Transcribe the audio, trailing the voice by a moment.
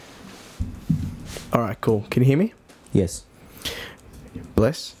All right, cool. Can you hear me? Yes.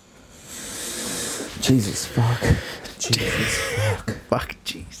 Bless. Jesus, fuck. Jesus, fuck. Fuck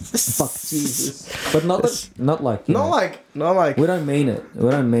Jesus. Fuck Jesus. But not like, you know, Not like. we don't mean it. We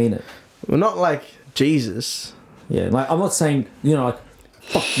don't mean it. We're not like Jesus. Yeah, like I'm not saying, you know, like,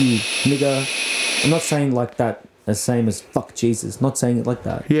 fuck you, nigga. I'm not saying like that as same as fuck Jesus. Not saying it like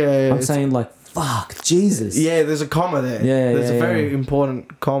that. Yeah. I'm saying like, fuck Jesus. Yeah, there's a comma there. Yeah, there's yeah, a very yeah.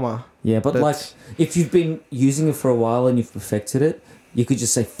 important comma. Yeah, but like, That's- if you've been using it for a while and you've perfected it, you could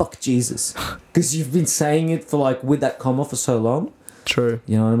just say fuck Jesus, because you've been saying it for like with that comma for so long. True.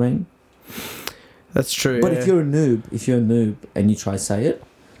 You know what I mean? That's true. But yeah. if you're a noob and you try to say it,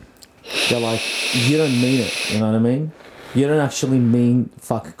 they're like, you don't mean it. You know what I mean? You don't actually mean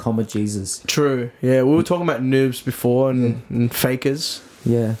fuck comma Jesus. True. Yeah, we were talking about noobs before and fakers.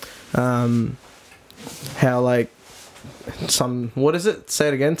 Yeah. How like some, what is it? Say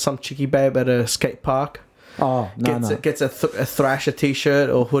it again. Some chickie babe at a skate park Oh no. gets a Thrasher t-shirt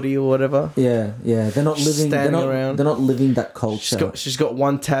or hoodie or whatever. Yeah. They're not living. Standing around. They're not living that culture. She's got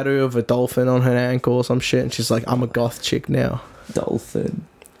one tattoo of a dolphin on her ankle or some shit, and she's like, I'm a goth chick now. Dolphin.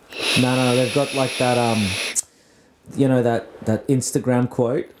 No. They've got like that. You know that Instagram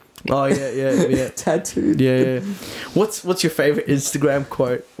quote. Oh yeah. Tattooed. Yeah. What's your favorite Instagram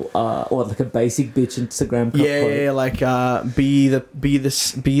quote? Or like a basic bitch Instagram quote. Yeah, like be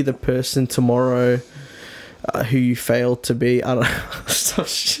the person tomorrow who you failed to be. I don't know. Some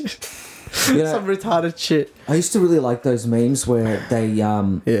shit. You know, Some retarded shit. I used to really like those memes where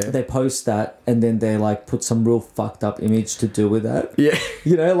they post that and then they like put some real fucked up image to do with that. Yeah.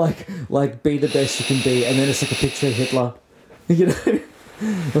 You know, like be the best you can be, and then it's like a picture of Hitler. You know,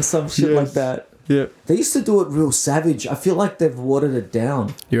 or some shit like that. Yeah. They used to do it real savage. I feel like they've watered it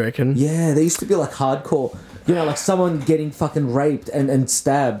down. You reckon? Yeah, they used to be like hardcore. You know, like someone getting fucking raped and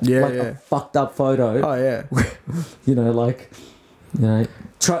stabbed. Yeah, like yeah. a fucked up photo. Oh yeah. You know, like,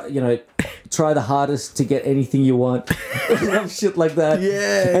 try the hardest to get anything you want. Some shit like that.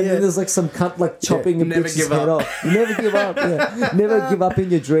 Yeah. And then there's like some cunt like chopping a never bitch's give head up. off. You never give up. Yeah. Never give up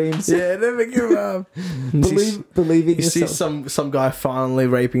in your dreams. Yeah, never give up. Believe in You see yourself. some guy finally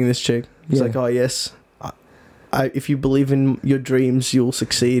raping this chick. He's Yeah. like, oh yes, if you believe in your dreams, you'll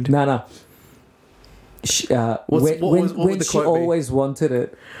succeed. No. What would When the she quote be? always wanted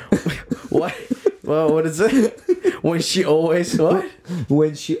it. What? Well, what is it? When she always what?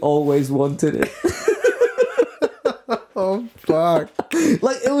 When she always wanted it. Oh fuck!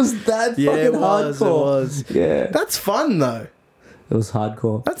 Like it was that fucking hardcore. It was. Yeah. That's fun though. It was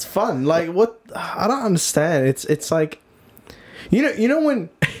hardcore. That's fun. Like what? I don't understand. It's like, you know when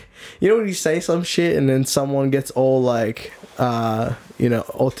you say some shit and then someone gets all like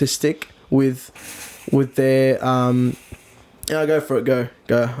autistic with their yeah, go for it. Go.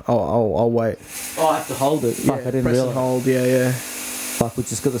 I'll wait. Oh, I have to hold it. Fuck, I didn't press and realize. hold. Yeah. Fuck, we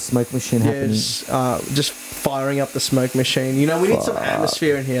just got the smoke machine Yeah, happening. just firing up the smoke machine. You know, we need some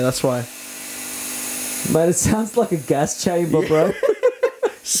atmosphere in here. That's why. Man, it sounds like a gas chamber, bro.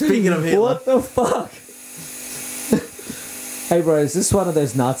 Speaking of Hitler, What the fuck? Hey, bro, is this one of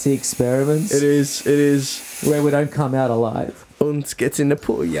those Nazi experiments? it is. Where we don't come out alive? Uns gets in the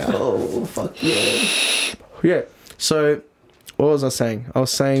pool, yeah. Oh, fuck yeah. Yeah. So, what was I saying? I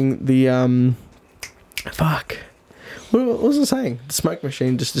was saying the fuck. What was I saying? The smoke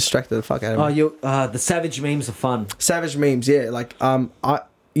machine just distracted the fuck out of me. The savage memes are fun. Savage memes, yeah. Like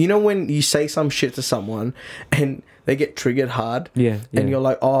you know when you say some shit to someone and they get triggered hard, Yeah. and you're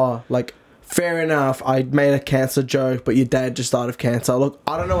like, oh, like fair enough. I made a cancer joke, but your dad just died of cancer. Look,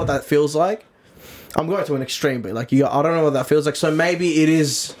 I don't know what that feels like. I'm going to an extreme, but like I don't know what that feels like. So maybe it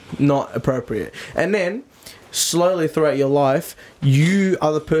is not appropriate. And then slowly throughout your life, you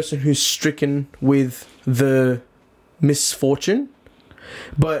are the person who's stricken with the misfortune,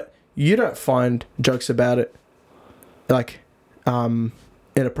 but you don't find jokes about it like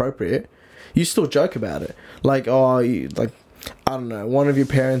inappropriate. You still joke about it, like I don't know, one of your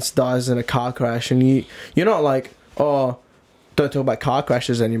parents dies in a car crash, and you're not like, oh, don't talk about car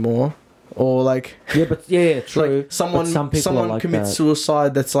crashes anymore, or like true. like someone But some people are like commits that.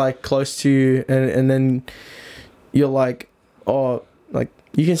 suicide that's like close to you, and then you're like, oh, like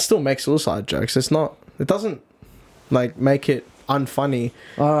you can still make suicide jokes. It doesn't like make it unfunny.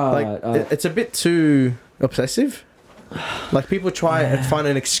 It's a bit too obsessive. Like people try and find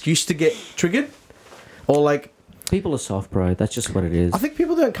an excuse to get triggered, or like People are soft, bro. That's just what it is. I think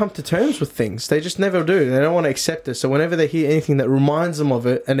people don't come to terms with things. They just never do. They don't want to accept it. So whenever they hear anything that reminds them of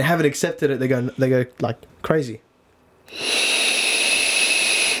it and they haven't accepted it, they go like crazy.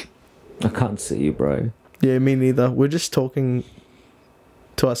 I can't see you, bro. Yeah, me neither. We're just talking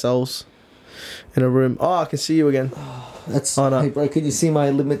to ourselves. in a room. Oh, I can see you again. That's. Oh, no. Hey, bro, can you see my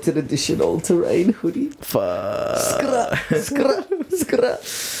limited edition all-terrain hoodie? Fuck. Skra.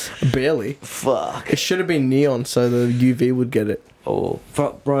 Barely. Fuck. It should have been neon so the UV would get it. Oh,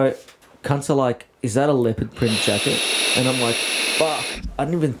 bro, cunts are like, is that a leopard print jacket? And I'm like, fuck, I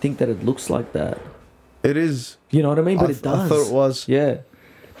didn't even think that it looks like that. It is. You know what I mean? But it does. I thought it was. Yeah.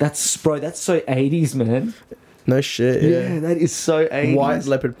 That's so 80s, man. No shit, yeah. That is so 80s. White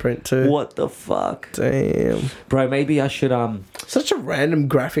leopard print too. What the fuck? Damn. Bro, maybe I should, Such a random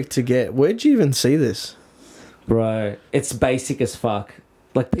graphic to get. Where'd you even see this? Bro, it's basic as fuck.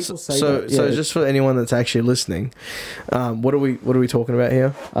 Like, people say so, that. So just for anyone that's actually listening, what are we talking about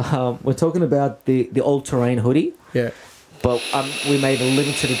here? We're talking about the all-terrain hoodie. Yeah. But we made a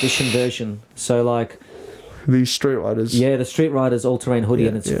limited edition version. So, like... These Street Riders. Yeah, the Street Riders all-terrain hoodie,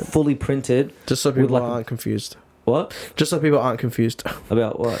 and it's fully printed. Just so people aren't confused. What? Just so people aren't confused.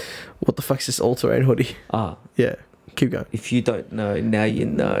 About what? What the fuck's this all-terrain hoodie? Yeah. Keep going. If you don't know, now you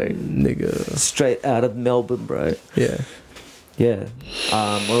know. Nigga. Straight out of Melbourne, bro. Yeah. Yeah.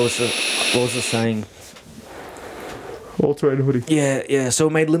 What was the saying? All-terrain hoodie. Yeah. So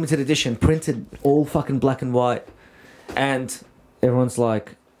we made limited edition, printed all fucking black and white, and everyone's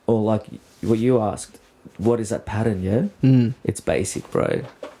like, or like what you asked, what is that pattern? Yeah. It's basic, bro.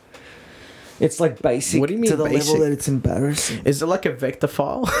 It's like basic. What do you mean to the basic? level that it's embarrassing. Is it like a vector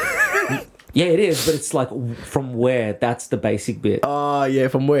file? Yeah, it is, but it's like from where? That's the basic bit. Oh, yeah,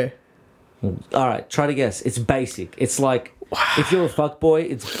 from where? All right, try to guess. It's basic. It's like if you're a fuckboy,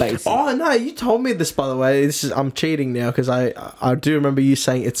 it's basic. Oh no, you told me this by the way. I'm cheating now because I do remember you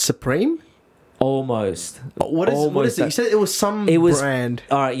saying it's Supreme. Almost. What is it? You said it was some brand.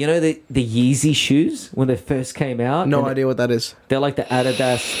 All right, you know the Yeezy shoes when they first came out. No idea what that is. They're like the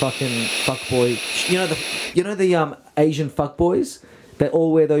Adidas fucking fuckboy. You know the Asian fuckboys. They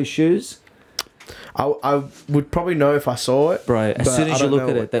all wear those shoes. I would probably know if I saw it, bro. As soon as you look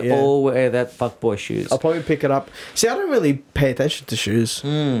at it, they all wear that fuckboy shoes. I'll probably pick it up. See, I don't really pay attention to shoes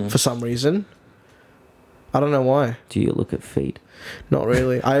for some reason. I don't know why. Do you look at feet? Not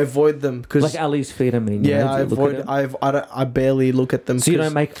really. I avoid them because like Ali's feet. I mean, I avoid. I barely look at them. So you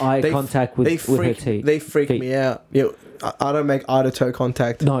don't make eye contact with her teeth. They freak me out. I don't make eye to toe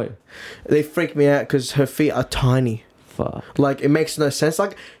contact. No, they freak me out because her feet are tiny. Fuck. Like it makes no sense.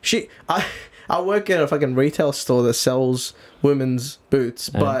 Like I work in a fucking retail store that sells women's boots,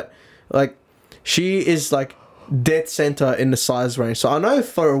 but like she is like dead center in the size range. So I know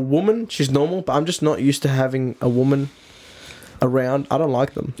for a woman she's normal, but I'm just not used to having a woman around. I don't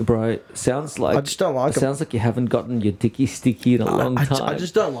like them, bro. Sounds like I just don't like them. Sounds like you haven't gotten your dicky sticky in a long time. I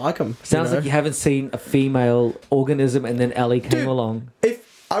just don't like them. Sounds like you haven't seen a female organism, and then Ali came along.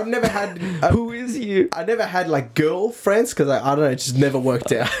 I've never had. Who is you? I never had like girlfriends because I don't know. It just never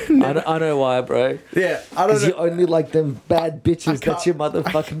worked out. I know why, bro. Yeah, I don't know. You only like them bad bitches. That's your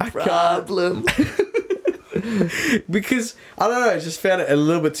motherfucking problem. Because I don't know. I just found it a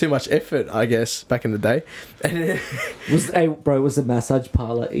little bit too much effort. I guess back in the day. And was the massage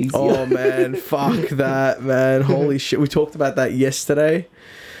parlor easier? Oh man, fuck that, man. Holy shit. We talked about that yesterday.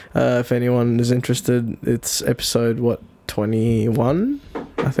 If anyone is interested, it's episode 21,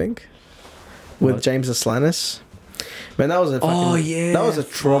 I think, with James Aslanis. Man, that was a fucking, that was a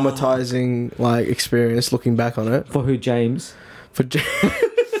traumatizing like experience looking back on it. For who, James?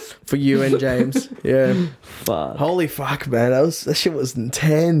 For you and James. Yeah. Fuck. Holy fuck, man. That shit was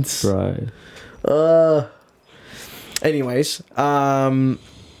intense. Bro. Anyways,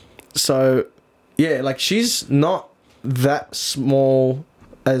 so yeah, like she's not that small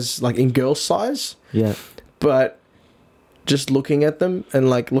as like in girl size. Yeah. But just looking at them and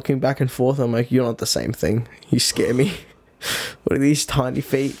like looking back and forth, I'm like, you're not the same thing. You scare me. What are these tiny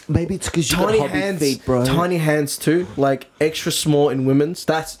feet? Maybe it's because you got hobby feet, bro. Tiny hands too, like extra small in women's.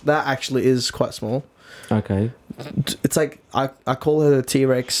 That actually is quite small. Okay. It's like I call her the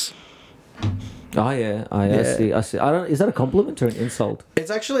T-Rex. Oh yeah. I see. Is that a compliment or an insult?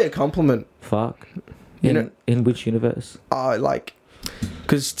 It's actually a compliment. Fuck. In which universe? Like,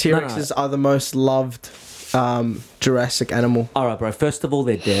 because T-Rexes are the most loved Jurassic animal. Alright, bro. First of all,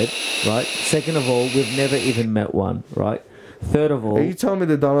 they're dead, right? Second of all, we've never even met one, right? Third of all... Are you telling me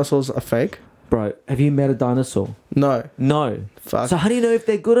the dinosaurs are fake? Bro, have you met a dinosaur? No. Fuck. So how do you know if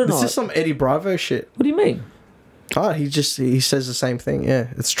they're good or not? This is some Eddie Bravo shit. What do you mean? He says the same thing. Yeah,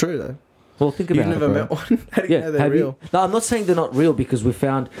 it's true though. Well, think about it. You've never met one? How do you know they're real? No, I'm not saying they're not real because we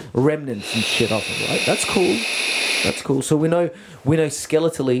found remnants and shit of them, right? That's cool. So we know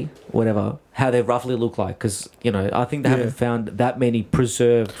skeletally, whatever, how they roughly look like. Because, I think they haven't found that many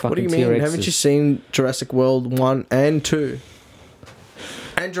preserved fucking T-Rexes. What do you mean? Haven't you seen Jurassic World 1 and 2?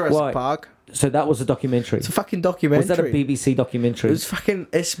 And Jurassic Park? So that was a documentary. It's a fucking documentary. Was that a BBC It documentary? was fucking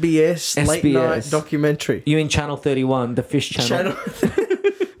SBS, late night documentary. You mean Channel 31, the fish channel?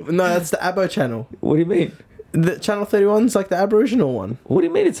 No, that's the Abo channel. What do you mean? The Channel 31's like the Aboriginal one. What do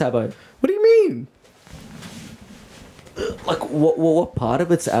you mean it's Abo? What do you mean? Like, what part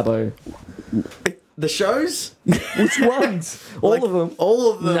of it's Abo? The shows? Which ones? All Like, of them?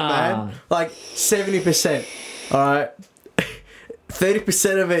 All of them, Nah. man. Like 70%. Alright?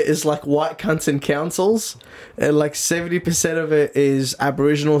 30% of it is like white cunts in councils. And like 70% of it is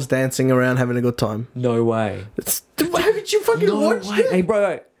Aboriginals dancing around having a good time. No way. Haven't you fucking watched way. it? Hey,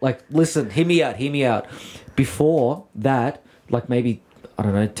 bro, like, listen, hear me out. Before that, like maybe, I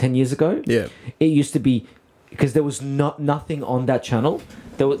don't know, 10 years ago, Yeah. it used to be, because there was nothing on that channel.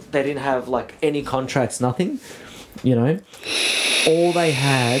 They didn't have, like, any contracts, nothing, you know. All they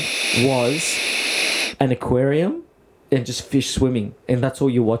had was an aquarium and just fish swimming, and that's all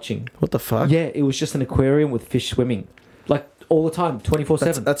you're watching. What the fuck? Yeah, it was just an aquarium with fish swimming. Like, all the time,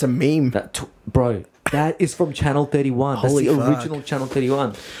 24/7. That's a meme. Bro, that is from Channel 31. Holy That's the fuck. original Channel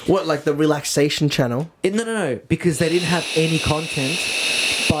 31. What, like the relaxation channel? No, because they didn't have any content,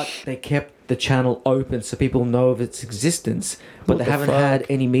 but they kept the channel open so people know of its existence, but What they the haven't fuck? had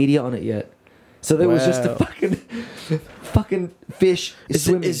any media on it yet. So there was just a Wow. fucking fish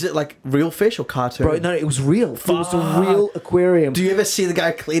swimming. Is it like real fish or cartoon? Bro, no, it was real. It was a Fuck. real aquarium. Do you ever see the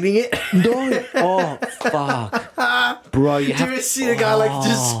guy cleaning it? No. Oh, fuck. Bro, you Do have you ever see the guy like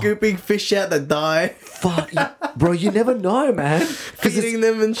just scooping fish out that die, Fuck. Bro, you never know, man. 'Cause it's- feeding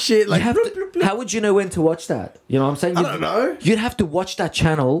them and shit? Like, you have bloop, to- bloop, bloop. how would you know when to watch that? You know what I'm saying? I don't know. You'd have to watch that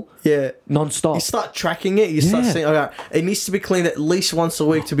channel Yeah. non-stop. You start tracking it. You start Yeah. saying, okay, it needs to be cleaned at least once a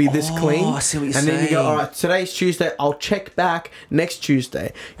week to be this Oh, clean. I see what you're and then you go, saying. all right, today's Tuesday. I'll check back next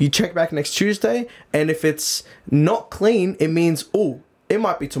Tuesday. You check back next Tuesday, and if it's not clean, it means, oh, it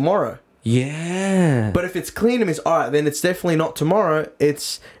might be tomorrow. Yeah. But if it's clean, it means, all right, then it's definitely not tomorrow.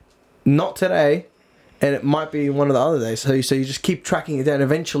 It's not today, and it might be one of the other days. So you just keep tracking it down.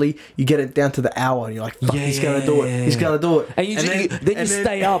 Eventually, you get it down to the hour, and you're like, fuck, he's going to do it. He's going to do it. And then you then-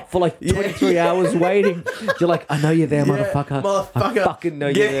 stay up for like Yeah. 23 hours waiting. You're like, I know you're there, Yeah, motherfucker. I motherfucker. fucking know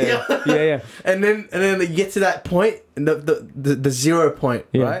you're there. Yeah. And then you get to that point, the 0 point,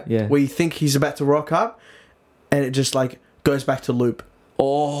 Yeah, right? yeah. Where you think he's about to rock up, and it just like goes back to loop.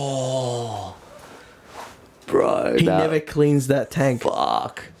 Oh. Bro. He never cleans that tank.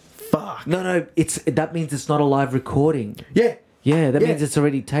 Fuck. Fuck. No, that means it's not a live recording. Yeah. Yeah, that Yeah. means it's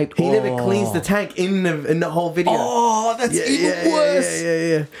already taped. He never cleans the tank in the whole video. Oh, that's even worse.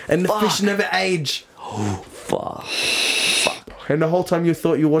 Yeah. And the Fuck. fish never age. Fuck. And the whole time you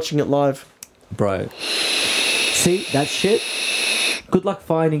thought you were watching it live. Bro. See, that shit? Good luck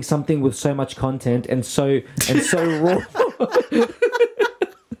finding something with so much content and so raw.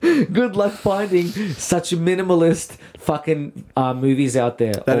 Good luck finding such minimalist fucking movies out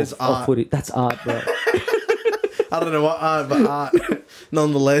there. That is art. Footage. That's art, bro. I don't know what art, but art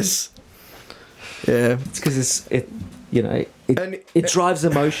nonetheless. Yeah. It's because it And- drives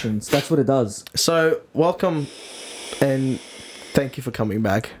emotions. That's what it does. So, welcome and thank you for coming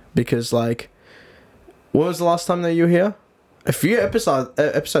back. Because, like, when was the last time that you were here? A few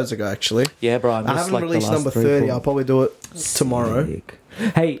episodes ago, actually. Yeah, bro. I haven't released number 30. I'll probably do it tomorrow. Sick.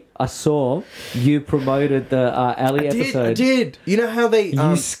 Hey, I saw you promoted the Ali episode. I did. You know how they... You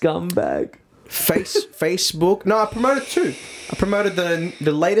scumbag. Facebook... No, I promoted two. I promoted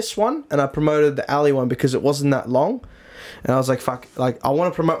the latest one, and I promoted the Ali one because it wasn't that long. And I was like, fuck, like, I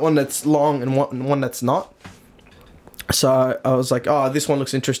want to promote one that's long and one that's not. So I was like, oh, this one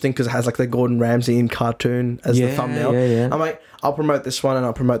looks interesting because it has like the Gordon Ramsay in cartoon as the thumbnail. Yeah. I'm like, I'll promote this one and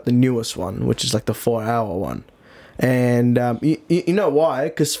I'll promote the newest one, which is like the 4-hour one. And you know why?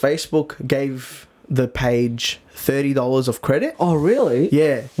 Because Facebook gave the page $30 of credit. Oh, really?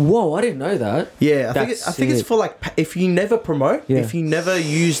 Yeah. Whoa, I didn't know that. Yeah, I That's think it's sick. for like if you never promote, Yeah. if you never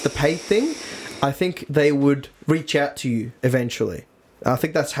use the paid thing, I think they would reach out to you eventually. I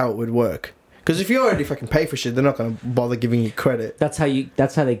think that's how it would work. Because if you already fucking pay for shit, they're not going to bother giving you credit. That's how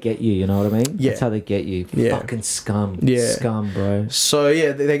they get you, you know what I mean? Yeah. That's how they get you. Yeah. Fucking scum. Yeah. Scum, bro. So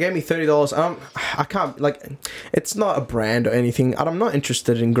yeah, they gave me $30. I can't, like, it's not a brand or anything. I'm not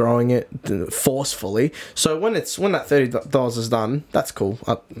interested in growing it forcefully. So when that $30 is done, that's cool.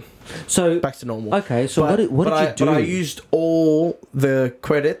 So Back to normal. okay, so what did you do? But I used all the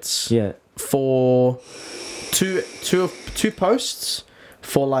credits. Yeah. For two posts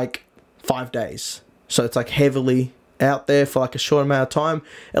for like 5 days. So it's like heavily out there for like a short amount of time.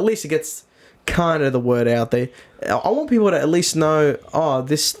 At least it gets kind of the word out there. I want people to at least know, oh,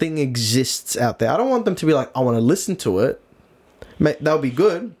 this thing exists out there. I don't want them to be like, I want to listen to it. That would be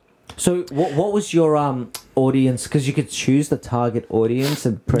good. So what was your audience? Because you could choose the target audience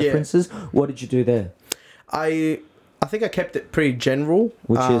and preferences. Yeah. What did you do there? I think I kept it pretty general.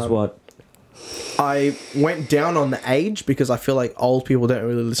 Which is what? I went down on the age because I feel like old people don't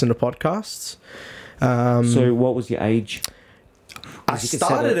really listen to podcasts. So what was your age? I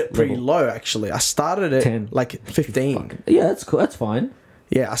started it pretty low, actually. I started it 10. like 15. Yeah, that's cool. That's fine.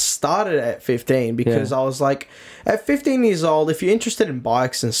 Yeah, I started at 15 because I was like, at 15 years old, if you're interested in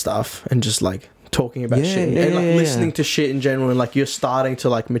bikes and stuff and just like talking about shit and like listening to shit in general and like you're starting to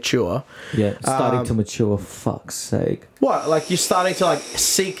like mature. Yeah, starting to mature, fuck's sake. What? Like you're starting to like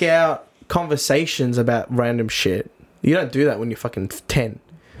seek out conversations about random shit. You don't do that when you're fucking 10.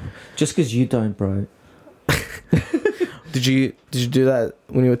 Just because you don't, bro. Did you do that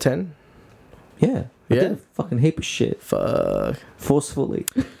when you were 10? Yeah. I Yeah? did a fucking heap of shit. Fuck. Forcefully.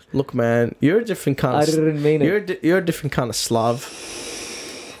 Look, man, you're a different kind of... I didn't mean it. You're a different kind of Slav.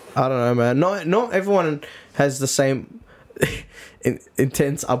 I don't know, man. Not everyone has the same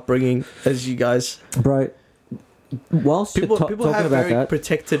intense upbringing as you guys. Bro, whilst people talking have about very that,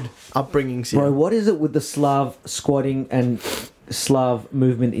 protected upbringings. Bro, what is it with the Slav squatting and Slav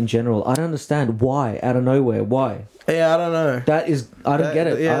movement in general? I don't understand. Why? Out of nowhere. Why? Yeah, I don't know. I don't get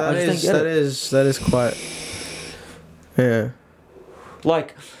it. Yeah, I just don't get it. That is quite... Yeah.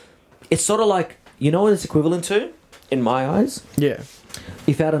 Like, it's sort of like, you know what it's equivalent to, in my eyes? Yeah.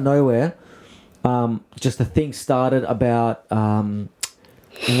 If out of nowhere, just a thing started about, wearing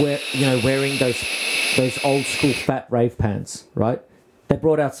those old school fat rave pants, right? They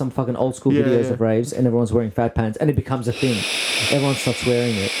brought out some fucking old school videos of raves and everyone's wearing fat pants and it becomes a thing. Everyone starts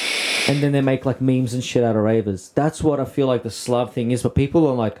wearing it. And then they make like memes and shit out of ravers. That's what I feel like the Slav thing is. But people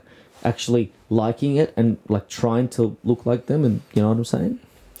are like actually liking it and like trying to look like them. And you know what I'm saying?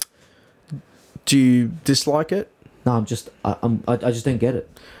 Do you dislike it? No, I just don't get it.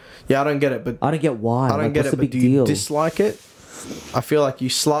 Yeah, I don't get it, but... I don't get why. I don't get it, but do you dislike it? I feel like you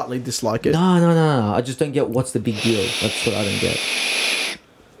slightly dislike it. No. I just don't get what's the big deal. That's what I don't get.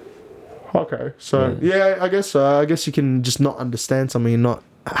 Okay, so yeah, I guess you can just not understand something and not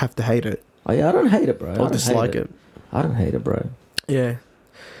have to hate it. Oh yeah, I don't hate it, bro. Or dislike it. I don't hate it, bro. Yeah,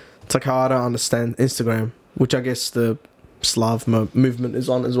 it's like how I don't understand Instagram, which I guess the Slav movement is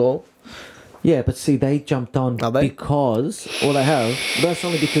on as well. Yeah, but see, they jumped on Are they? because, or they have. That's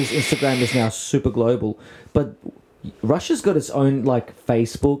only because Instagram is now super global. But Russia's got its own like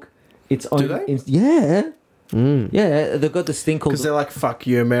Facebook, its own. Do they? Yeah. Yeah, they've got this thing called... Because they're like, fuck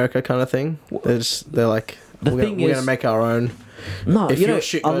you, America kind of thing. They're like, we're going to make our own. No, if your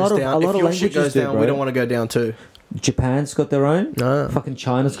shit goes down, we don't want to go down too. Japan's got their own. No. Fucking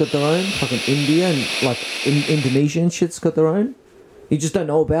China's got their own. Fucking India and like Indonesia and shit's got their own. You just don't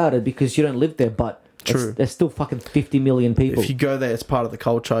know about it because you don't live there, but true. There's still fucking 50 million people. If you go there, it's part of the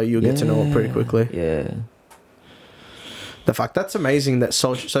culture. You'll get to know it pretty quickly. Yeah. The fact that's amazing that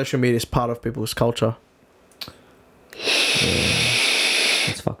social media is part of people's culture. Yeah,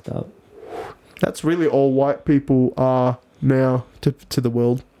 it's fucked up. That's really all white people are now to the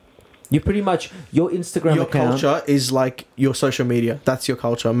world. You pretty much your Instagram your account. culture is like your social media. That's your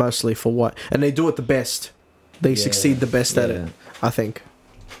culture mostly for white, and they do it the best. They succeed the best at it. I think.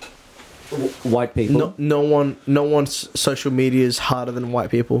 White people. No one's social media is harder than white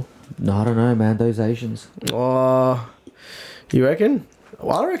people. No, I don't know, man. Those Asians. Oh, you reckon?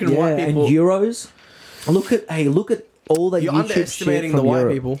 Well, I reckon white people. And Euros. Look at all that You're YouTube underestimating shit from the white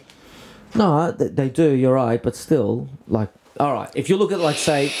Europe. people. No, they do. You're right, but still, like, all right. If you look at like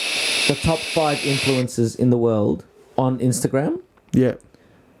say the top 5 influencers in the world on Instagram, Yeah.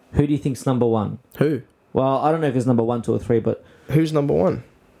 who do you think's number 1? Who? Well, I don't know if it's number 1, 2, or 3, but Who's number 1?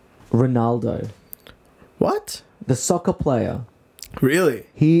 Ronaldo, What? the soccer player. Really?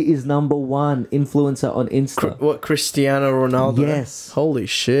 He is number 1 influencer on Insta. What? Cristiano Ronaldo? Yes. Holy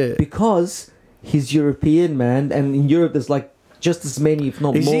shit. Because he's European, man, and in Europe there's like just as many, if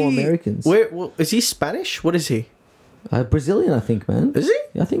not more, Americans. Is he Spanish? What is he? Brazilian, I think, man. Is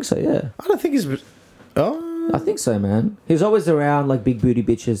he? I think so, yeah. I don't think he's... Oh. I think so, man. He's always around like big booty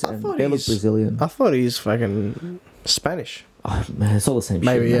bitches, and they look Brazilian. I thought he's fucking Spanish. Oh, man, it's all the same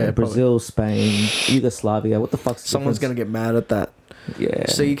Maybe, shit. yeah. Man. Brazil, Spain, Yugoslavia. What the fuck's the Someone's difference? going to get mad at that. Yeah.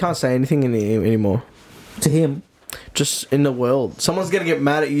 So you can't say anything anymore. To him. Just in the world. Someone's going to get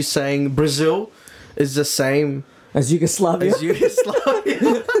mad at you saying Brazil is the same... As Yugoslavia? As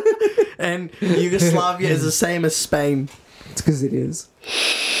Yugoslavia. And Yugoslavia is the same as Spain. It's because it is.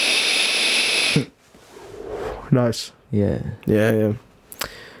 Nice. Yeah. Yeah.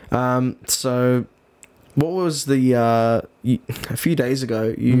 So, what was the... a few days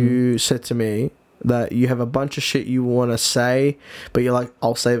ago, you said to me, that you have a bunch of shit you want to say, but you're like,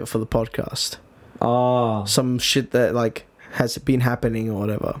 I'll save it for the podcast. Oh. Some shit that like has been happening or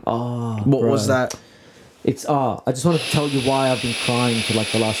whatever. Oh. What was that? It's I just wanted to tell you why I've been crying for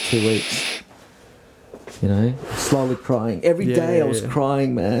like the last 2 weeks. You know, slowly crying. Every day I was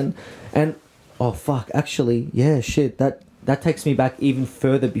crying, man. And oh fuck, actually, shit. That takes me back even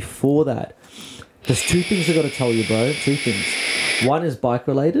further before that. There's 2 things I got to tell you, bro. 2 things. One is bike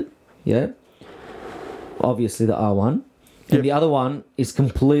related. Yeah. Obviously the R1. And the other one is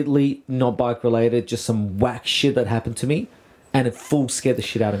completely not bike related, just some whack shit that happened to me. And it full scared the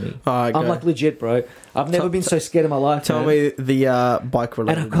shit out of me. Okay. I'm like legit, bro. I've never been so scared in my life. Tell me the bike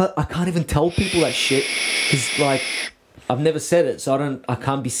related. And I can't even tell people that shit because like I've never said it, so I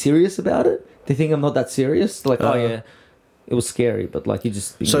can't be serious about it. They think I'm not that serious. Like, oh yeah, it was scary, but like you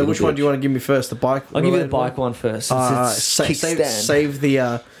just. So which one do you want to give me first? The bike. I'll give you the bike one first. Kickstand. Save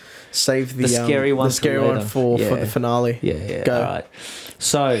the scary one. The scary one for the finale. Yeah. Go. All right.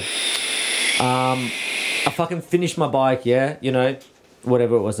 So, I fucking finished my bike, you know,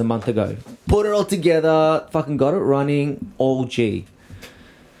 whatever it was, a month ago. Put it all together, fucking got it running, all G.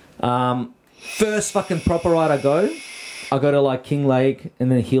 First fucking proper ride I go to like King Lake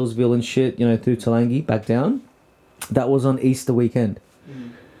and then Healesville and shit, you know, through Talangi, back down. That was on Easter weekend.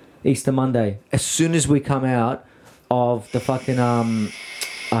 Easter Monday. As soon as we come out of the fucking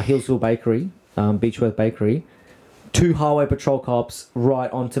Healesville Bakery, Beechworth Bakery, 2 highway patrol cops right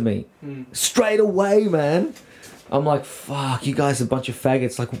onto me. Straight away, man. I'm like, fuck, you guys are a bunch of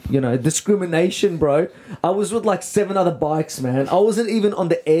faggots. Like, you know, discrimination, bro. I was with like 7 other bikes, man. I wasn't even on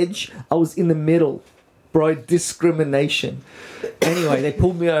the edge. I was in the middle. Bro, discrimination. Anyway, they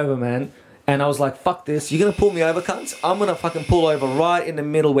pulled me over, man. And I was like, fuck this. You're going to pull me over, cunts? I'm going to fucking pull over right in the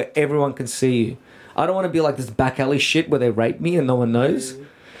middle where everyone can see you. I don't want to be like this back alley shit where they rape me and no one knows.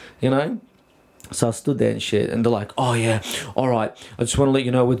 You know? So I stood there and shit, and they're like, oh yeah, all right, I just want to let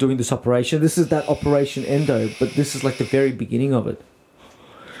you know we're doing this operation. This is that Operation Endo, but this is like the very beginning of it.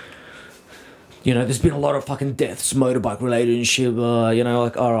 You know, there's been a lot of fucking deaths, motorbike related and shit, you know,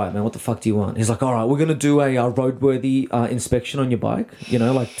 like, all right, man, what the fuck do you want? He's like, all right, we're going to do a roadworthy inspection on your bike, you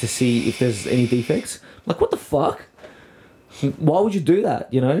know, like to see if there's any defects. I'm like, what the fuck? Why would you do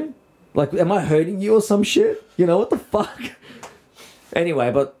that, you know? Like, am I hurting you or some shit? You know, what the fuck?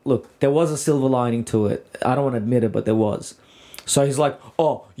 Anyway, but look, there was a silver lining to it. I don't want to admit it, but there was. So he's like,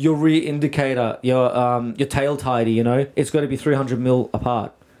 oh, your rear indicator, your tail tidy, you know, it's got to be 300 mil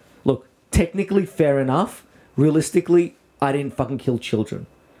apart. Look, technically fair enough. Realistically, I didn't fucking kill children.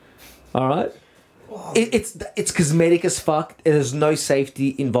 All right? It's cosmetic as fuck. There's no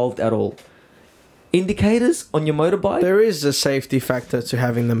safety involved at all. Indicators on your motorbike? There is a safety factor to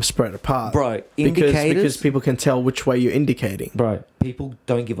having them spread apart. Bro, indicators... Because people can tell which way you're indicating. Bro, people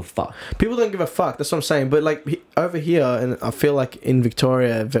don't give a fuck. People don't give a fuck, that's what I'm saying. But like over here, and I feel like in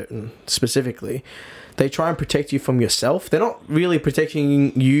Victoria specifically, they try and protect you from yourself. They're not really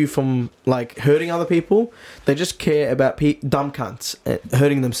protecting you from like hurting other people. They just care about dumb cunts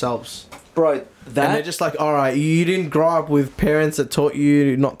hurting themselves. Bro, and they're just like, all right, you didn't grow up with parents that taught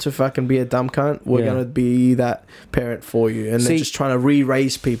you not to fucking be a dumb cunt. We're going to be that parent for you. And they're just trying to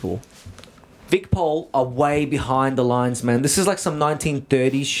re-raise people. VicPol are way behind the lines, man. This is like some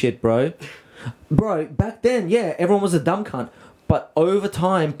 1930s shit, bro. Bro, back then, yeah, everyone was a dumb cunt. But over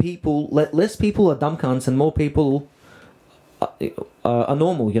time, less people are dumb cunts and more people are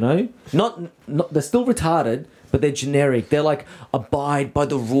normal, you know? Not they're still retarded, but they're generic. They're like, abide by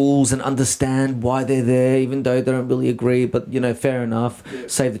the rules and understand why they're there, even though they don't really agree. But, you know, fair enough. Yeah.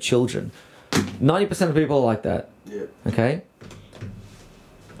 Save the children. 90% of people are like that. Yeah. Okay?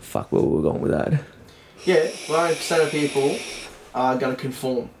 Fuck, where were we going with that? Yeah, 90% of people are going to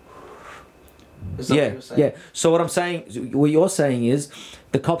conform. Is that what you're saying? Yeah. So what you're saying is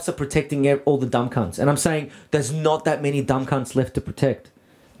the cops are protecting all the dumb cunts. And I'm saying there's not that many dumb cunts left to protect.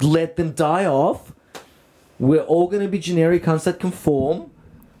 Let them die off. We're all going to be generic cunts that conform.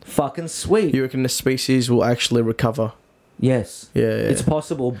 Fucking sweet. You reckon the species will actually recover? Yes. Yeah. It's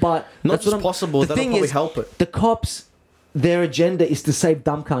possible, but... Not just possible, that'll probably help it. The cops, their agenda is to save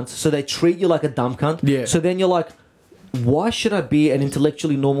dumb cunts, so they treat you like a dumb cunt. Yeah. So then you're like, why should I be an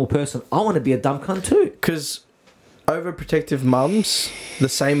intellectually normal person? I want to be a dumb cunt too. Because overprotective mums, the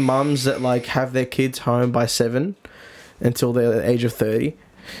same mums that like have their kids home by 7 until they're at the age of 30...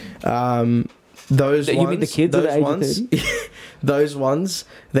 Those you ones, mean the kids at the age of 30? those ones,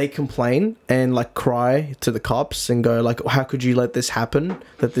 they complain and like cry to the cops and go like, how could you let this happen?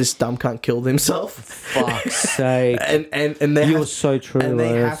 That this dumb cunt killed himself. Fuck's sake. and they You're so true, and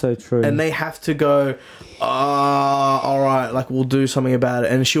they bro. have, So true. And they have to go, all right, like we'll do something about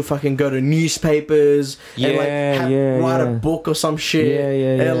it. And she'll fucking go to newspapers and like write a book or some shit.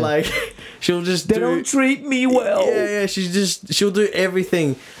 Yeah. And like she'll just They don't treat me well. Yeah. She'll do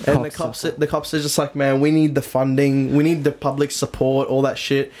everything. And the cops are just like, man, we need the funding, we need the public support, all that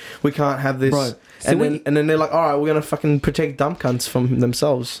shit. We can't have this. Bro, so and then they're like, all right, we're gonna fucking protect dumb cunts from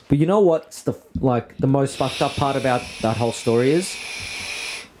themselves. But you know what's the most fucked up part about that whole story is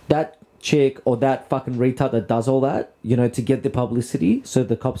that chick or that fucking retard that does all that, you know, to get the publicity, so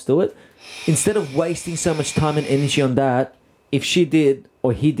the cops do it. Instead of wasting so much time and energy on that, if she did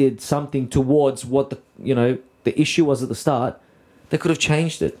or he did something towards what the issue was at the start, they could have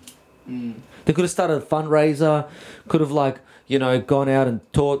changed it. They could have started a fundraiser, could have gone out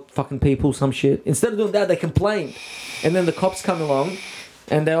and taught fucking people some shit. Instead of doing that, they complained. And then the cops come along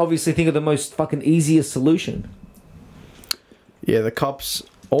and they obviously think of the most fucking easiest solution. Yeah,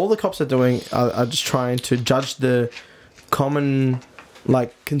 all the cops are doing are just trying to judge the common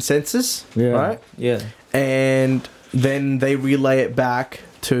consensus, right? Yeah. And then they relay it back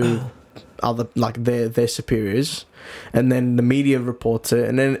to other their superiors, and then the media reports it,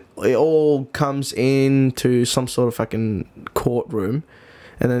 and then it all comes into some sort of fucking courtroom,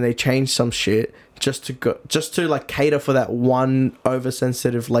 and then they change some shit just to cater for that one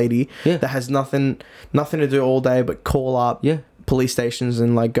oversensitive lady that has nothing to do all day but call up police stations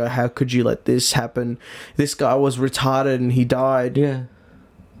and go, how could you let this happen? This guy was retarded and he died.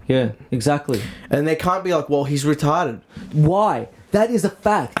 Yeah, exactly. And they can't be like, well, he's retarded. Why? That is a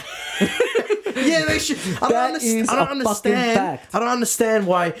fact. Yeah, they should. I don't understand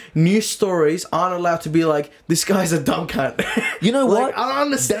why news stories aren't allowed to be like, this guy's a dumb cunt. You know what? I don't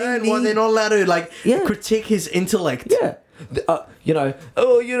understand why they're not allowed to critique his intellect. Yeah.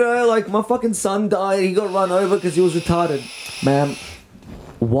 My fucking son died. He got run over because he was retarded. Ma'am,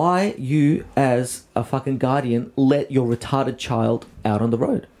 why you as a fucking guardian let your retarded child out on the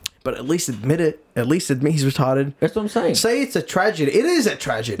road? But at least admit it. At least admit he's retarded. That's what I'm saying. Say it's a tragedy. It is a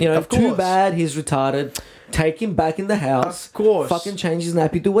tragedy. Of course. Too bad he's retarded. Take him back in the house. Of course. Fucking change his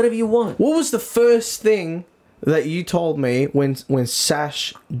nappy. Do whatever you want. What was the first thing that you told me when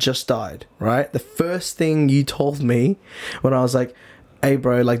Sash just died, right? The first thing you told me when I was like, hey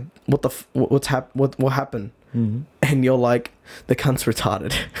bro, what happened? Mm-hmm. And you're like, the cunt's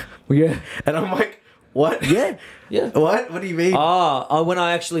retarded. Yeah. And I'm like, what? Yeah. What do you mean? When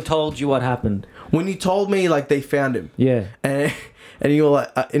I actually told you what happened. When you told me they found him. Yeah. And you're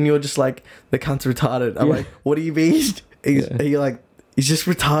like, and you're just like, the cunt's retarded. I'm like, what do you mean? And you're like, he's just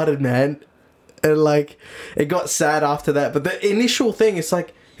retarded, man. And it got sad after that. But the initial thing is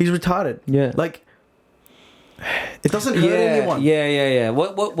he's retarded. Yeah. It doesn't hurt anyone. Yeah.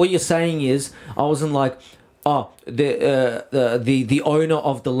 What you're saying is, I wasn't like, the owner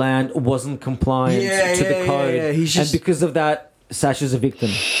of the land wasn't compliant to the code. Yeah. And because of that, Sasha's a victim.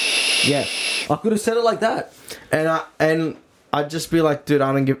 Yeah. I could have said it like that. And I'd just be like, dude,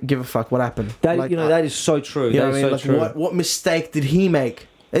 I don't give a fuck what happened. That is so true. You know what I mean? True. What mistake did he make?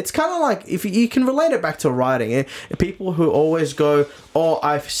 It's kind of like, if you can relate it back to writing, people who always go,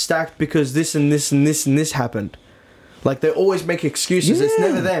 I've stacked because this and this and this and this happened. They always make excuses. Yeah. It's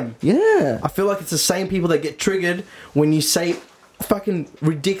never them. Yeah. I feel like it's the same people that get triggered when you say fucking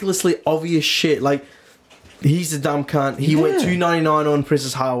ridiculously obvious shit. He's a dumb cunt. He went $2.99 on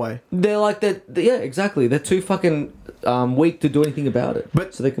Princess Highway. They're like that. Yeah, exactly. They're too fucking weak to do anything about it.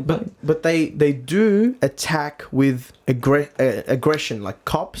 So they complain. But they do attack with aggression, like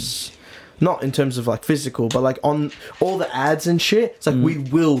cops. Not in terms of physical, but on all the ads and shit. It's we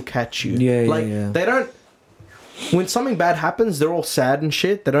will catch you. Yeah. They don't. When something bad happens, they're all sad and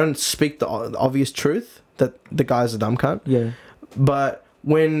shit. They don't speak the obvious truth that the guy's a dumb cunt. Yeah. But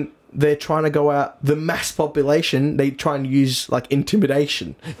when they're trying to go out, the mass population, they try and use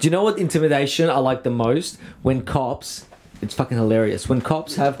intimidation. Do you know what intimidation I like the most? When cops, it's fucking hilarious. When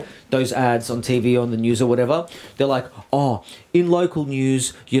cops have those ads on TV, on the news or whatever, they're like, in local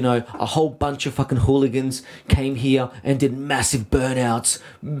news, a whole bunch of fucking hooligans came here and did massive burnouts,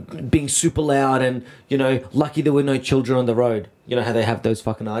 being super loud and, lucky there were no children on the road. You know how they have those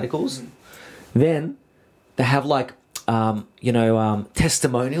fucking articles? Then they have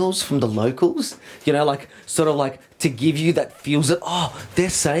testimonials from the locals, like sort of like to give you that feels that, they're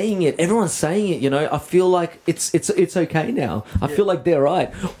saying it, everyone's saying it, I feel like it's okay now. I feel like they're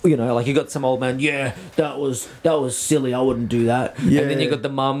right. Like you got some old man, that was silly, I wouldn't do that. Yeah. And then you got the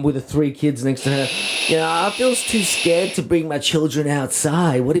mum with the 3 kids next to her. I feel too scared to bring my children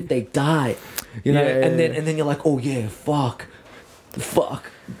outside. What if they die? And then you're like, oh yeah, fuck.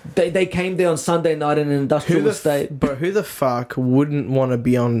 They came there on Sunday night in an industrial estate. But who the fuck wouldn't want to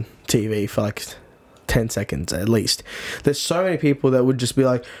be on TV for like 10 seconds at least? There's so many people that would just be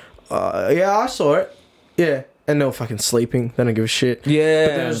like, yeah, I saw it. Yeah. And they were fucking sleeping. They don't give a shit. Yeah.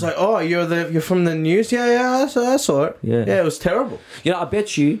 But they're just like, oh, you're from the news? Yeah, I saw it. Yeah. Yeah, it was terrible. I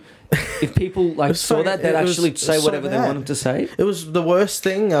bet you if people saw that, they'd actually say whatever they wanted to say. It was the worst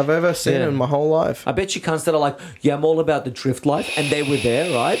thing I've ever seen in my whole life. I bet you cunts that are like, yeah, I'm all about the drift life, and they were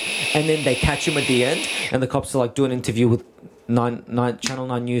there, right? And then they catch him at the end, and the cops are like, do an interview with Channel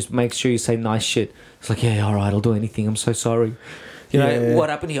 9 News, make sure you say nice shit. It's like, yeah, all right, I'll do anything, I'm so sorry. What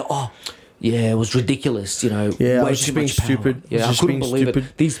happened here? Oh, yeah, it was ridiculous, Yeah, I was just being stupid. Yeah, I couldn't believe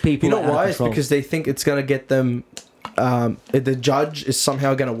it. These people You know why? It's because they think it's going to get them... the judge is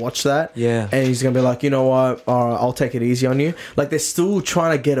somehow going to watch that. Yeah. And he's going to be like, you know what? All right, I'll take it easy on you. Like, they're still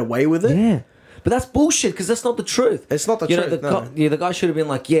trying to get away with it. Yeah. But that's bullshit, because that's not the truth. It's not the truth, the guy should have been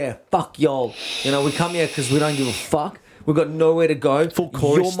like, yeah, fuck y'all. We come here because we don't give a fuck. We've got nowhere to go. Full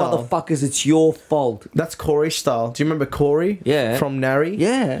Corey your style. Motherfuckers, it's your fault. That's Corey style. Do you remember Corey? Yeah. From Nari?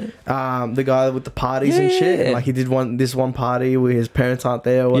 Yeah. The guy with the parties and shit. And, like, he did this one party where his parents aren't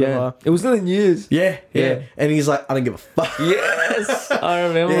there or whatever. Yeah. It was in the news. Yeah. And he's like, I don't give a fuck. Yes. I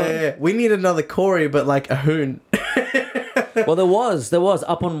remember. Yeah. We need another Corey, but like a hoon. Well, there was.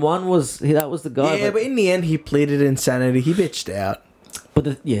 Up on one that was the guy. Yeah, but in the end, he pleaded insanity. He bitched out. But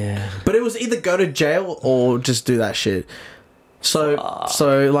But it was either go to jail or just do that shit. So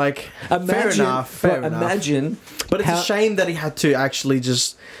like, fair enough. Imagine. But it's a shame that he had to actually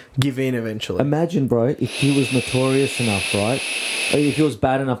just give in eventually. Imagine, bro, if he was notorious enough, right? Or if he was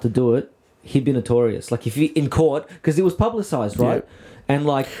bad enough to do it, he'd be notorious. Like if he in court, because it was publicized, right? Yeah. And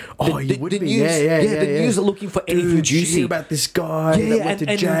like, the news are looking for anything juicy about this guy that went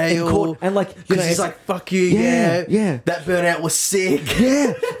to jail, in court, and like, because he's like, "Fuck you, yeah, that burnout was sick."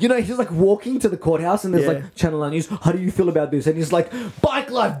 Yeah, he's like walking to the courthouse, and there's like Channel 9 News. How do you feel about this? And he's like,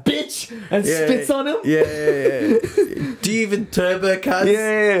 "Bike life, bitch," and spits on him. Yeah. Do you even turbo, cuz?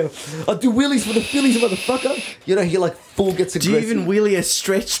 Yeah. I do wheelies for the Phillies, motherfucker. He like full gets aggressive. Do you even wheelie a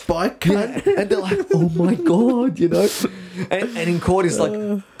stretched bike, cunt? Yeah. And they're like, "Oh my god," And in court, he's like,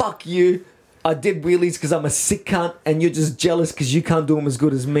 fuck you. I did wheelies because I'm a sick cunt, and you're just jealous because you can't do them as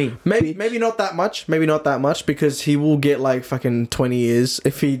good as me. Maybe not that much. Maybe not that much, because he will get like fucking 20 years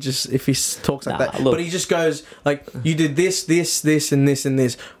if he talks like that. Look. But he just goes like, you did this, and this, and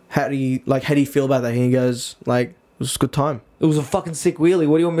this. How do you feel about that? And he goes like, it was a good time. It was a fucking sick wheelie.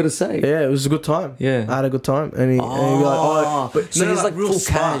 What do you want me to say? Yeah, it was a good time. Yeah, I had a good time. And he'd be like, but so he's like real full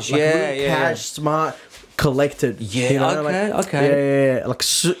smart, cash. Real cash, smart, collected. Yeah, okay. Yeah.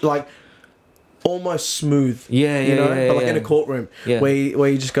 Like almost smooth. Yeah, but like in a courtroom, where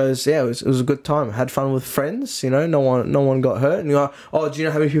he just goes, yeah, it was a good time. I had fun with friends. No one got hurt. And you're like, oh, do you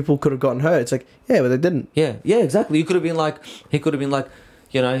know how many people could have gotten hurt? It's like, yeah, but they didn't. Yeah, exactly. He could have been like, we could have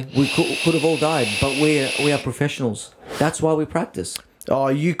all died, but we are professionals. That's why we practice. Oh,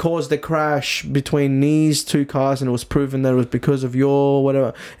 you caused the crash between these two cars, and it was proven that it was because of your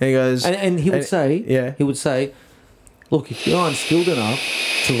whatever. And he goes, and he would say, look, if you're unskilled enough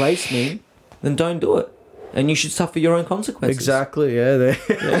to race me, then don't do it, and you should suffer your own consequences. Exactly. Yeah.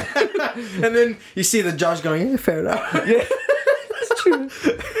 And then you see the judge going, yeah, fair enough. Yeah, that's true.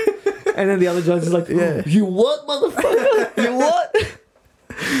 And then the other judge is like, you what, motherfucker? You what?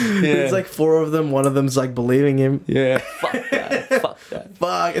 Yeah. There's like 4 of them. One of them's like believing him. Yeah. Fuck that.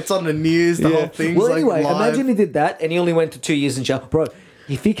 Fuck. It's on the news. The whole thing's well, anyway, like live. Imagine he did that and he only went to 2 years in jail. Bro,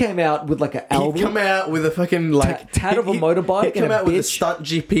 if he came out with like an album. He'd come out with a fucking like... tat of a motorbike. He'd come out with a Stunt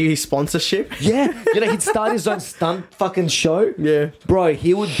GP sponsorship. Yeah. He'd start his own stunt fucking show. Yeah. Bro,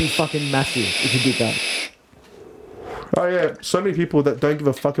 he would be fucking massive if he did that. Oh yeah. So many people that don't give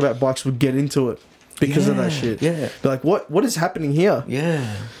a fuck about bikes would get into it. Because of that shit. Yeah. They're like, what is happening here?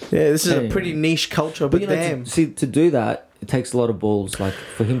 Yeah. Yeah, this is a pretty niche culture, but damn. To do that, it takes a lot of balls, like,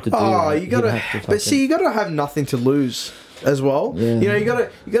 for him to do that. Oh, you gotta... you gotta have nothing to lose as well. Yeah. You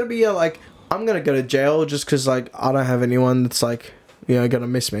gotta be like, I'm gonna go to jail just because, like, I don't have anyone that's, like, gonna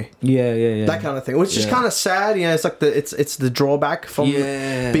miss me. Yeah. That kind of thing. Which is kind of sad, it's like it's the drawback from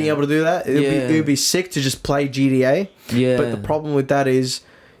being able to do that. It would be sick to just play GTA. Yeah. But the problem with that is...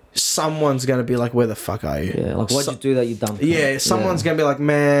 someone's gonna be like, "Where the fuck are you?" Yeah, like why'd you do that? You dumb. Yeah, someone's gonna be like,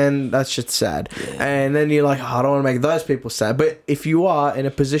 "Man, that shit's sad," and then you're like, oh, "I don't want to make those people sad." But if you are in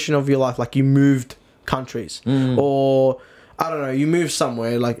a position of your life, like you moved countries, or I don't know, you moved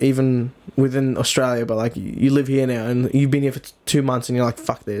somewhere, like even within Australia, but like you live here now and you've been here for 2 months, and you're like,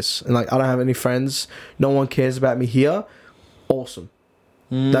 "Fuck this," and like I don't have any friends, no one cares about me here. Awesome.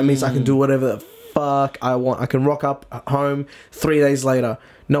 That means I can do whatever the fuck I want. I can rock up at home 3 days later.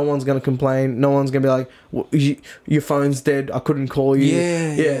 No one's gonna complain. No one's gonna be like, "Your phone's dead. I couldn't call you."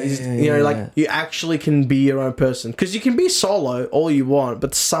 You know, like you actually can be your own person, because you can be solo all you want,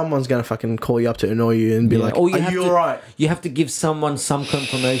 but someone's gonna fucking call you up to annoy you and be like, "Are you alright?" You have to give someone some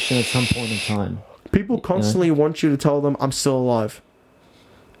confirmation at some point in time. People constantly want you to tell them, "I'm still alive."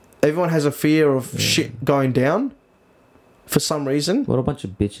 Everyone has a fear of shit going down. For some reason, what a bunch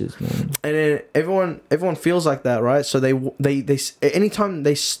of bitches, man. And then everyone feels like that, right? So they anytime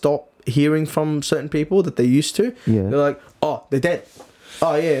they stop hearing from certain people that they used to, they're like, "Oh, they're dead."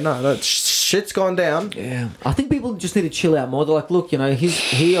 Oh yeah, no, shit's gone down. Yeah, I think people just need to chill out more. They're like, look, you know,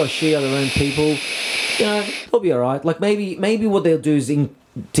 he or she are their own people. You know, they'll be alright. Like maybe what they'll do is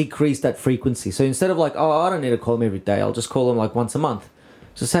decrease that frequency. So instead of like, oh, I don't need to call them every day. I'll just call them like once a month.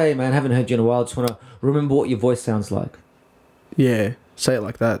 So say, hey, man, haven't heard you in a while. Just want to remember what your voice sounds like. Yeah, say it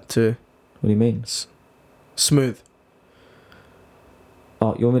like that too. What do you mean? Smooth.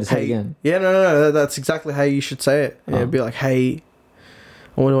 Oh, you want me to say it again? Yeah, no. That's exactly how you should say it. Yeah, be like, "Hey,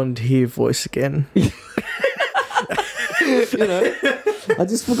 I wanted to hear your voice again." You know, I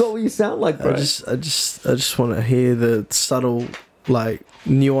just forgot what you sound like, bro. I just want to hear the subtle, like,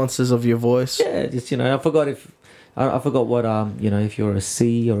 nuances of your voice. Yeah, just, you know, I forgot what you know, if you're a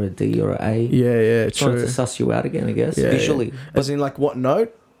C or a D or a A. Yeah, just wanted to suss you out again, I guess, visually. Yeah. As in, like, what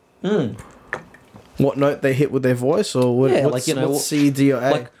note? What note they hit with their voice, or what? Yeah, like, you know, what C, D, or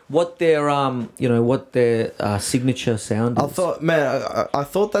A? Like what their you know, what their signature sound is. I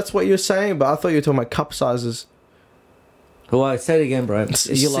thought that's what you were saying, but I thought you were talking about cup sizes. Well, say it again, bro.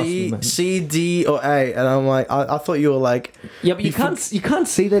 C, D, or A, and I'm like, I thought you were like, yeah, but you can't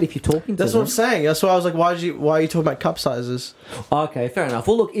see that if you're talking to That's them. what I'm saying. That's why I was like, why are you talking about cup sizes? Okay, fair enough.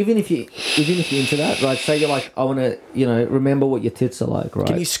 Well, look, even if you're into that, right? Say you're like, I want to, you know, remember what your tits are like, right?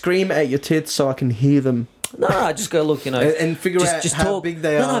 Can you scream at your tits so I can hear them? No, just go look, you know, and figure out how big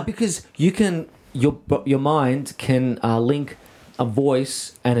they are. No, because you can, your mind can link a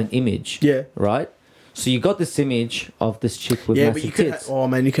voice and an image. Yeah. Right. So you got this image of this chick with massive tits.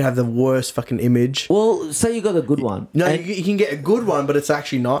 You could have the worst fucking image. Well, say you got a good one. No, you can get a good one, but it's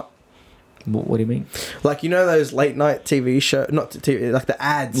actually not. What do you mean? Like, you know those late night TV show, not TV, like the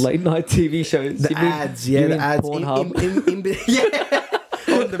ads. Late night TV shows. The ads, yeah, the ads. Yeah. On demand.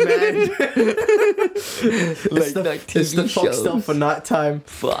 Late night TV it's the Fox stuff for nighttime.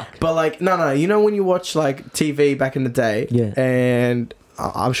 Fuck. But like, no. You know when you watch like TV back in the day, and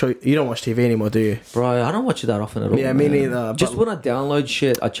I'm sure you don't watch TV anymore, do you? Bro, I don't watch it that often at all. Yeah, me neither. Just when I download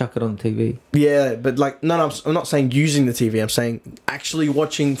shit, I chuck it on TV. Yeah, but like, no, I'm not saying using the TV. I'm saying actually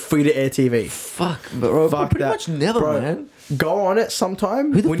watching free-to-air TV. Fuck, bro. Pretty much never, bro. Man. Go on it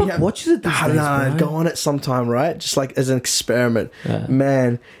sometime. Who the fuck watches it these days, bro? Go on it sometime, right? Just like as an experiment. Yeah.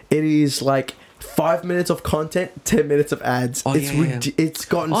 Man, it is like 5 minutes of content, 10 minutes of ads. Oh, it's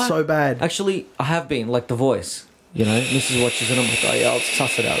gotten so bad. Actually, I have been, like The Voice. You know, Mrs. watches it, I'm like, oh yeah, I'll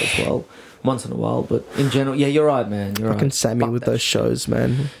suss it out as well. Once in a while, but in general, yeah, you're right, man. You're fucking right. Sammy with those shows,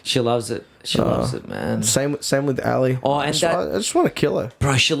 man. She loves it. She loves it, man. Same with Ali. Oh, and I just want to kill her,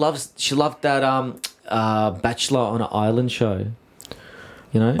 bro. She loved that Bachelor on an Island show.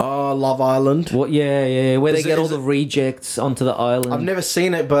 You know? Oh, Love Island. What? Yeah. Where they get all the rejects onto the island. I've never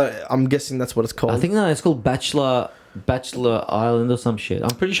seen it, but I'm guessing that's what it's called. I think it's called Bachelor Island or some shit.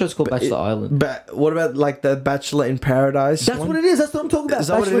 I'm pretty sure it's called Bachelor Island. But what about like the Bachelor in Paradise? That's what it is. That's what I'm talking about. Is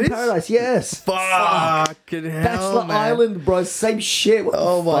that Bachelor what it in is? Paradise. Yes. Fucking hell, Bachelor man. Island, bro. Same shit.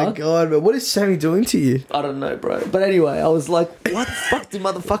 What my god, man. What is Sammy doing to you? I don't know, bro. But anyway, I was like, what the fuck do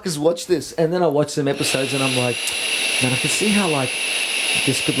motherfuckers watch this? And then I watched some episodes and I'm like, man, I can see how like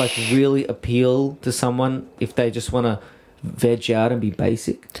this could like really appeal to someone if they just want to veg out and be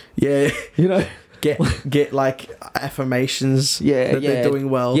basic. Yeah. You know? Get like affirmations that they're doing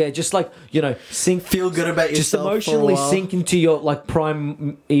well. Yeah, just like, you know, feel good about yourself. Just emotionally sink into your like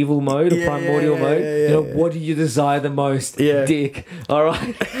prime evil mode or primordial mode. You know, what do you desire the most? Yeah. Dick. All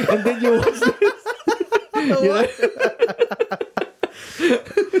right. And then you watch this. You know?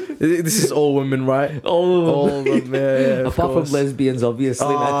 This is all women, right? All of them. Yeah, apart from lesbians, obviously.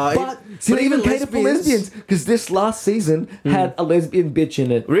 But even cater for lesbians, because this last season had a lesbian bitch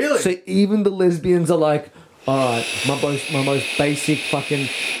in it. Really? So even the lesbians are like, Alright, my most basic fucking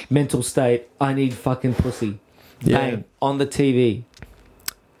mental state, I need fucking pussy. Yeah. Bang. On the TV.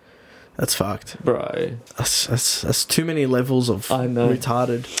 That's fucked. Bro. That's too many levels of I know.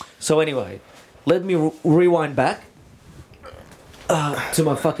 retarded. So anyway, let me rewind back to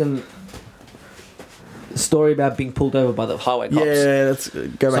my fucking story about being pulled over by the highway cops. Yeah, let's go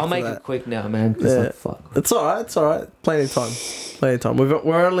back So to I'll make that. it quick now, man. 'Cause, Yeah. like, fuck. It's alright. It's alright. Plenty of time. Plenty of time.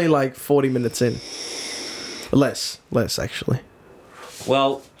 We're only like 40 minutes in. Less actually.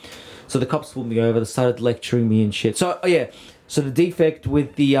 Well, so the cops pulled me over. They started lecturing me and shit. So so the defect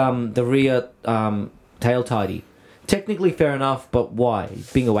with the rear tail tidy, technically fair enough, but why?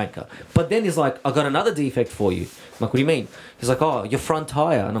 Being a wanker. But then he's like, I got another defect for you. I'm like, what do you mean? He's like, oh, your front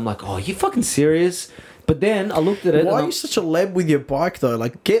tire. And I'm like, oh, are you fucking serious? But then I looked at it. Why and are you such a leb with your bike though?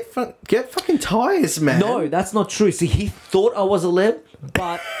 Like, get fucking tires, man. No, that's not true. See, he thought I was a leb,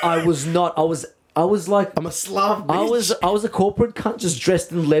 but I was not. I was like, I'm a Slav. Bitch. I was a corporate cunt just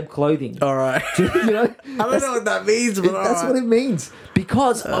dressed in leb clothing. All right. You know? I don't know what that means, but That's what it means.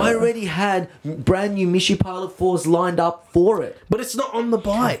 Because I already had brand new Mishi Pilot 4s lined up for it. But it's not on the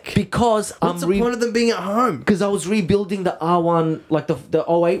bike. Because What's the point of them being at home? Because I was rebuilding the R1, like the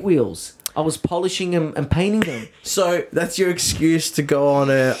 08 wheels. I was polishing them and painting them. So that's your excuse to go on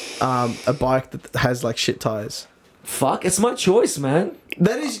a bike that has like shit tires. Fuck, it's my choice, man.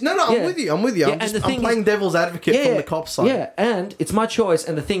 That is no. I'm Yeah. with you. I'm with you. Yeah, I'm, and the I'm thing playing is- devil's advocate from the cop's side. Yeah, and it's my choice.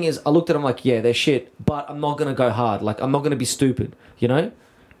 And the thing is, I looked at them like, yeah, they're shit, but I'm not gonna go hard. Like, I'm not gonna be stupid. You know?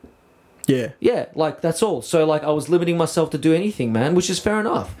 Yeah. Yeah, like that's all. So like, I was limiting myself to do anything, man, which is fair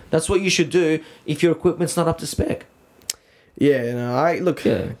enough. That's what you should do if your equipment's not up to spec. Yeah. No. I look.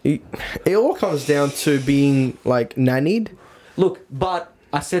 Yeah. It all comes down to being like nannied. Look, but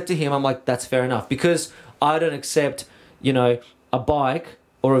I said to him, I'm like, that's fair enough because I don't accept, you know, a bike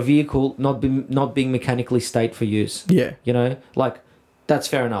or a vehicle not being mechanically state for use. Yeah. You know, like that's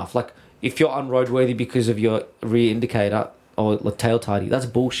fair enough. Like if you're unroadworthy because of your rear indicator or like tail tidy, that's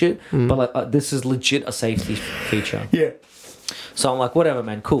bullshit. But like this is legit a safety feature. Yeah. So I'm like, whatever,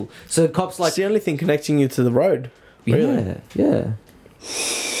 man, cool. So the cops like, It's the only thing connecting you to the road. Really. yeah.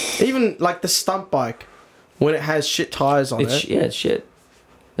 Even like the stunt bike, when it has shit tires on it, It's shit.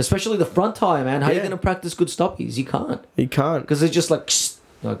 Especially the front tire, man. How are you Yeah. going to practice good stoppies? You can't. you can't. Because it's just like,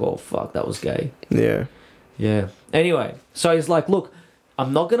 oh, fuck, that was gay. Yeah. Yeah. Anyway, so he's like, look,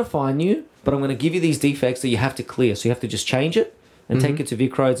 I'm not going to fine you, but I'm going to give you these defects that you have to clear. So you have to just change it and take it to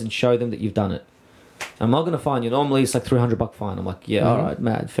Vic Roads and show them that you've done it. I'm not going to fine you. Normally it's like $300 fine. I'm like, yeah, all right,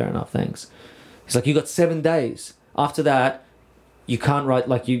 mad, fair enough, thanks. He's like, you got 7 days. After that, you can't ride,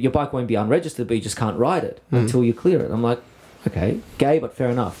 like your bike won't be unregistered, but you just can't ride it until you clear it. I'm like, okay, gay, but fair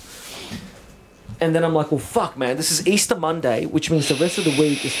enough. And then I'm like, well, fuck, man, this is Easter Monday, which means the rest of the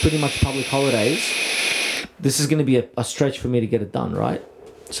week is pretty much public holidays. This is going to be a stretch for me to get it done, right?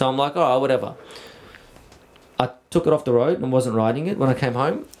 So I'm like, all right, whatever. I took it off the road and wasn't riding it when I came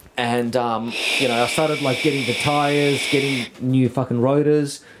home. And, you know, I started, like, getting the tyres, getting new fucking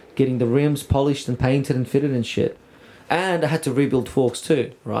rotors, getting the rims polished and painted and fitted and shit. And I had to rebuild forks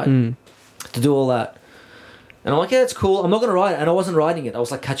too, right? To do all that. And I'm like, yeah, it's cool. I'm not going to ride it. And I wasn't riding it. I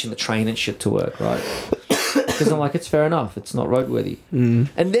was like catching the train and shit to work, right? Because I'm like, it's fair enough. It's not roadworthy.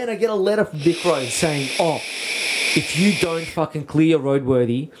 And then I get a letter from Vic Road saying, oh, if you don't fucking clear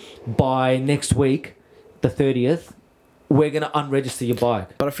roadworthy by next week, the 30th, we're going to unregister your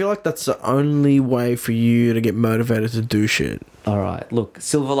bike. But I feel like that's the only way for you to get motivated to do shit. All right. Look,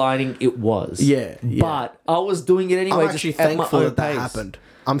 silver lining, it was. Yeah. But I was doing it anyway. I'm actually just at my thankful own that that pace. happened.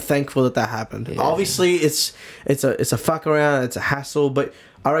 I'm thankful that happened. Yeah. Obviously, it's a fuck around. It's a hassle, but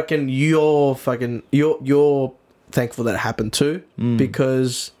I reckon you're thankful that it happened too,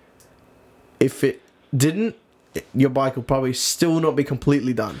 because if it didn't, your bike will probably still not be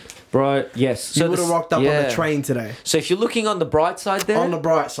completely done. Bro, yes. You would have rocked up on the train today. So if you're looking on the bright side there... On the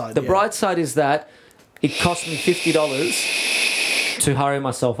bright side, The bright side is that it cost me $50 to hurry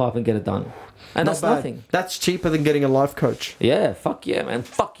myself up and get it done. And Not that's bad. nothing. That's cheaper than getting a life coach. Yeah, fuck yeah, man.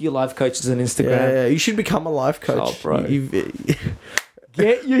 Fuck your life coaches on Instagram. Yeah, you should become a life coach. Oh, bro. You've-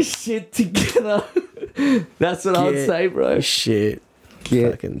 Get your shit together. That's what I would Get say, bro. shit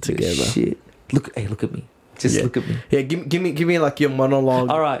Get fucking your together. Shit. Look at me. Just Yeah. look at me. Yeah, give me like your monologue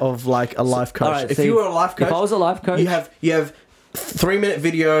All right. of like a life coach. All right, if so you were a life coach, If I was a life coach... you have 3-minute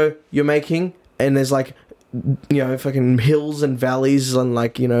video you're making, and there's like, you know, fucking hills and valleys and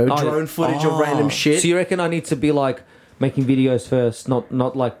like, you know, drone footage of random shit. So you reckon I need to be like making videos first,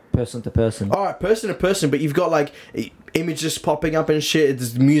 not like person to person? All right, person to person, but you've got like images popping up and shit.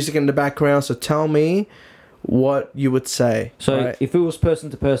 There's music in the background. So tell me, what you would say. So right? if it was person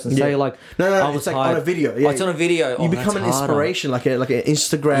to person, say like no, I was it's like hired, on a video. Yeah, oh, it's on a video. You become an inspiration, like an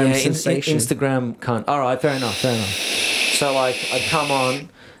Instagram sensation. Instagram cunt. All right, fair enough. So like I'd come on,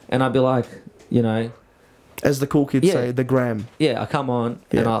 and I'd be like, you know, as the cool kids say, the gram. Yeah, I come on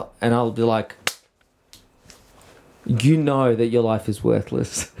and I'll be like, you know that your life is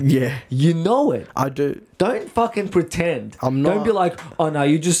worthless. Yeah. You know it. I do. Don't fucking pretend. I'm not. Don't be like, oh no,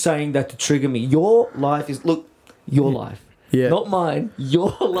 you're just saying that to trigger me. Your life is, look, your life. Yeah. Not mine.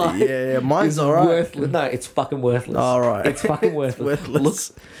 Your life. Yeah, mine's alright. Worthless. No, it's fucking worthless. Alright. It's fucking worthless. Worthless.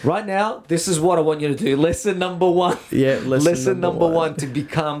 Look, right now, this is what I want you to do. Lesson number 1. Yeah, lesson number one to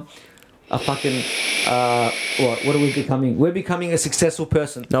become a fucking what are we becoming? We're becoming a successful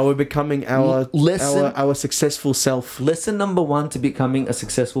person. No, we're becoming our successful self. Lesson number 1 to becoming a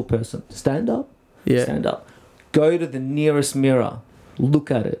successful person. Stand up. Yeah. Stand up. Go to the nearest mirror.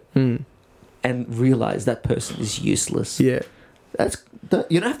 Look at it. And realize that person is useless. Yeah.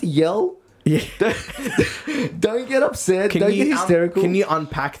 You don't have to yell. Yeah. Don't get upset. Don't get hysterical. Can you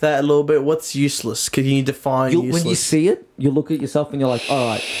unpack that a little bit? What's useless? Can you define useless? When you see it, you look at yourself and you're like, all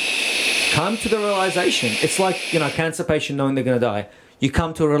right, come to the realization. It's like, you know, cancer patient knowing they're going to die. You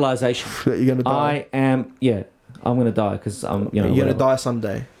come to a realization. That you're going to die. I'm going to die because I'm, you know, you're going to die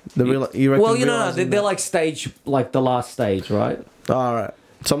someday. They're like the last stage, right? All right.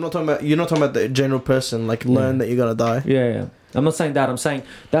 So you're not talking about the general person, like learn that you're going to die. Yeah. I'm not saying that. I'm saying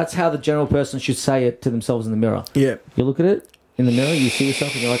that's how the general person should say it to themselves in the mirror. Yeah. You look at it in the mirror, you see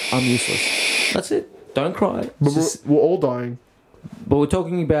yourself and you're like, I'm useless. That's it. Don't cry. But we're all dying. But we're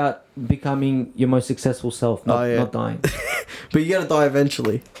talking about becoming your most successful self, not dying. But you're going to die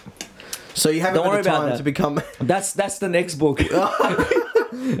eventually. So you haven't had the time to become... That's the next book.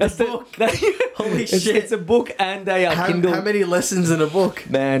 That's book. Holy shit. It's a book and a Kindle. How many lessons in a book?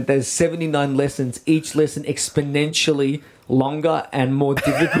 Man, there's 79 lessons. Each lesson exponentially longer and more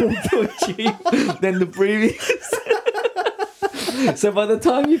difficult to achieve than the previous. So by the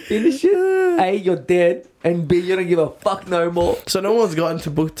time you finish it, A, you're dead, and B, you don't give a fuck no more. So no one's gotten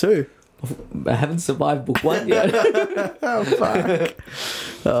to book 2. I haven't survived book 1 yet. Oh, fuck.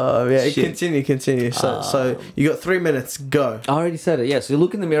 Continue. So you got 3 minutes. Go. I already said it. Yeah. So you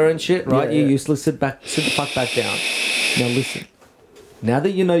look in the mirror and shit, right? Yeah, you're useless. Sit the fuck back down. Now listen. Now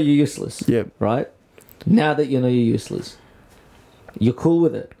that you know you're useless. Yeah. Right. Now that you know you're useless, you're cool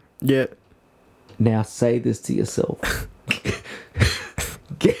with it. Yeah. Now say this to yourself.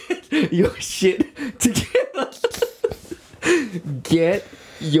 Get your shit together. Get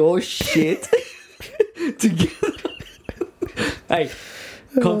your shit together. Hey,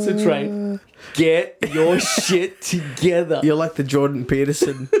 concentrate. Get your shit together. You're like the Jordan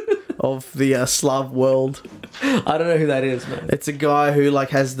Peterson of the Slav world. I don't know who that is, man. It's a guy who like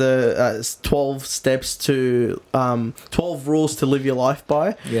has the 12 steps to 12 rules to live your life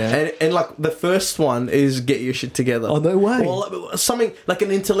by. Yeah. And like the first one is get your shit together. Oh, no way. Or like, something like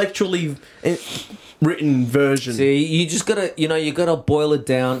an intellectually written version. See, you just gotta, you gotta boil it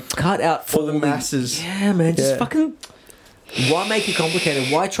down, cut out for the masses. Yeah, man. Just fucking. Why make it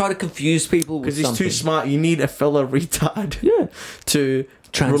complicated? Why try to confuse people with something? Because he's too smart. You need a fella retard. Yeah. To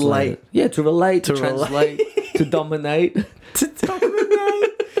translate. Relate. Yeah, to relate, to translate, to dominate. To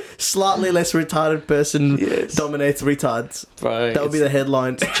dominate. Slightly less retarded person dominates retards. Right. That would be the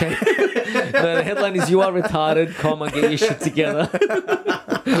headline. No, the headline is you are retarded, comma, get your shit together.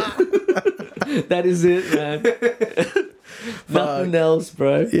 That is it, man. Nothing else,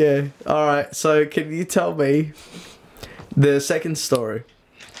 bro. Yeah. Alright, so can you tell me the second story?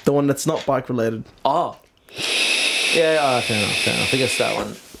 The one that's not bike related. Oh. Yeah, fair enough. I guess that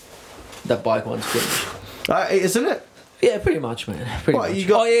one, that bike one's good. Isn't it? Yeah, pretty much, man. Pretty much.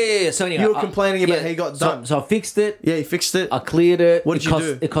 Yeah. So anyway, you were complaining about how you got done. So I fixed it. Yeah, you fixed it. I cleared it. What did you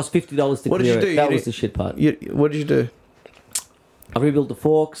do? It cost $50 to clear it. What did you do? That was the shit part. What did you do? I rebuilt the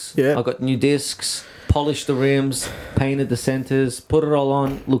forks. Yeah. I got new discs, polished the rims, painted the centers, put it all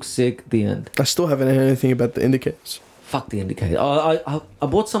on. Looks sick. The end. I still haven't heard anything about the indicators. Fuck the indicator. I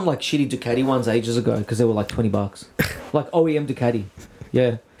bought some like shitty Ducati ones ages ago because they were like $20. Like OEM Ducati.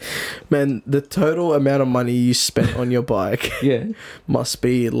 Yeah. Man, the total amount of money you spent on your bike must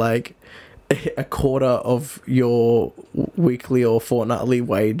be like a quarter of your weekly or fortnightly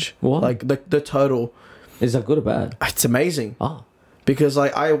wage. What? Like the total. Is that good or bad? It's amazing. Oh. Because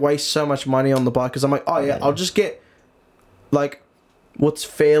like I waste so much money on the bike because I'm like, I'll just get like what's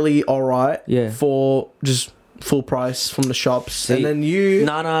fairly alright for just full price from the shops. See, and then you...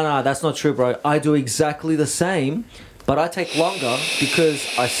 No, that's not true, bro. I do exactly the same, but I take longer because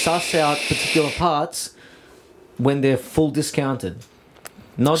I suss out particular parts when they're full discounted.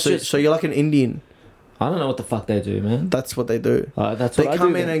 So you're like an Indian. I don't know what the fuck they do, man. That's what they do. That's They what I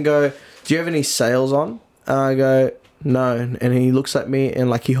come do in then. and go, "Do you have any sales on?" And I go, "No." And he looks at me and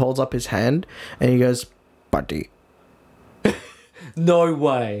like he holds up his hand and he goes, "Buddy." No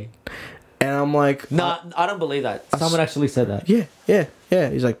way. And I'm like, Nah, I don't believe that. Someone actually said that. Yeah.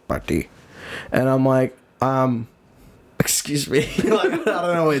 He's like, "Buddy," and I'm like, excuse me. Like, I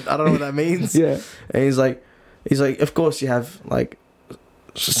don't know what that means. Yeah. And he's like, "Of course you have like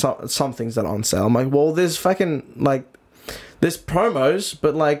some things that are on sale." I'm like, "Well, there's fucking like." There's promos,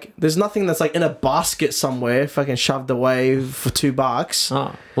 but like, there's nothing that's like in a basket somewhere, fucking shoved away for $2.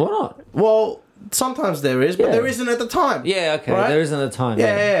 Oh, why not? Well, sometimes there is, but Yeah. there isn't at the time. Yeah, okay. Right? There isn't a time.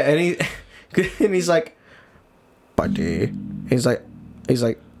 Yeah. And he's like, "Buddy," he's like,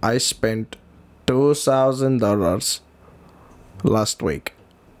 "I spent $2,000 last week."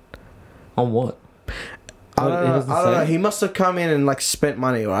 On what? I What, it don't doesn't know. say? He must have come in and like spent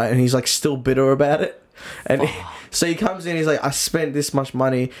money, right? And he's like still bitter about it. And so he comes in, he's like, "I spent this much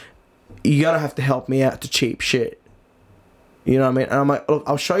money. You gotta have to help me out to cheap shit." You know what I mean? And I'm like, "Look,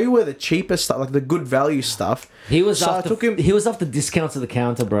 I'll show you where the cheapest stuff, like the good value stuff." He was So I after took him- he was after discounts at the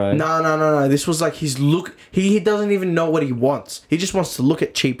counter, bro. No. This was like his look. He doesn't even know what he wants. He just wants to look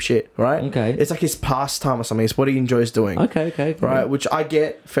at cheap shit, right? Okay. It's like his pastime or something. It's what he enjoys doing. Okay. Right, which I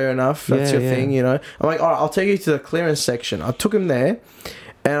get, fair enough. That's Yeah, your yeah. thing, you know. I'm like, "All right, I'll take you to the clearance section." I took him there,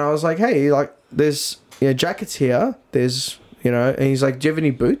 and I was like, "Hey, like, there's jackets here. There's, and he's like, "Do you have any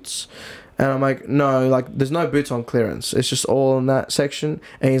boots?" And I'm like, "No, like, there's no boots on clearance. It's just all in that section."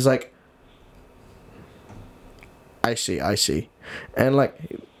 And he's like, I see. And like,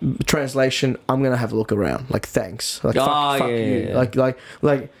 translation, "I'm gonna have a look around. Like, thanks. Like, fuck you. Yeah.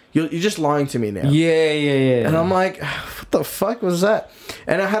 Like, you're just lying to me now." Yeah. And I'm like, "What the fuck was that?"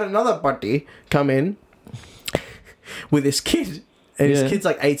 And I had another buddy come in with his kid. And Yeah. his kid's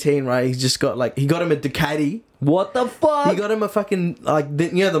like 18, right? He's just got like, he got him a Ducati. What the fuck? He got him a fucking, like,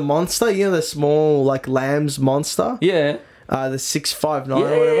 the monster? The small, like, Lamb's monster? Yeah. The 659 or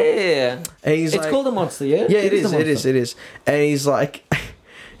whatever. Yeah. And he's It's like, called a monster, yeah? yeah, it is. a monster. It is. And he's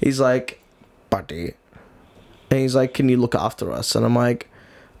like, "Buddy." And he's like, "Can you look after us?" And I'm like,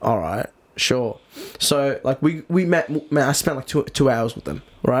 "All right, sure." So like we met. I spent like two hours with them,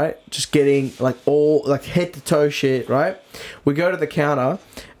 right? Just getting like all like head to toe shit, right? We go to the counter,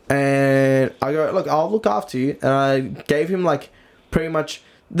 and I go, "Look, I'll look after you." And I gave him like pretty much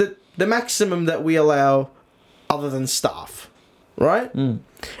the maximum that we allow, other than staff, right? Mm.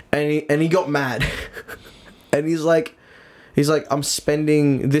 And he got mad, and he's like, "I'm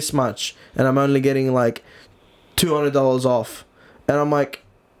spending this much, and I'm only getting like $200 off," and I'm like,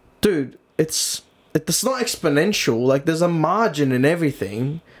 "Dude, it's not exponential. Like, there's a margin in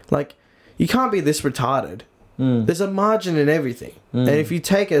everything. Like, you can't be this retarded. Mm. There's a margin in everything, and if you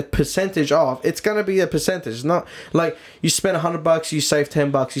take a percentage off, it's gonna be a percentage. It's not like you spend $100, you save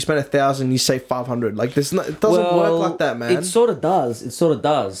 $10. You spend 1,000, you save 500. Like, it doesn't work like that, man. It sort of does.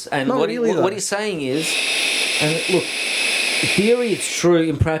 And Not what, really, though. what he's saying is, and look, in theory it's true,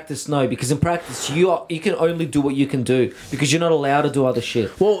 in practice no, because in practice you can only do what you can do because you're not allowed to do other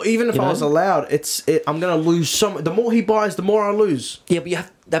shit. Well, even if You I know? was allowed, I'm gonna lose some. The more he buys, the more I lose. Yeah,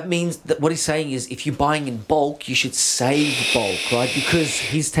 but that means that what he's saying is if you're buying in bulk, you should save bulk, right? Because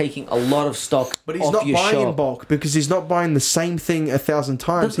he's taking a lot of stock But he's off not your buying shop. in bulk because he's not buying the same thing 1,000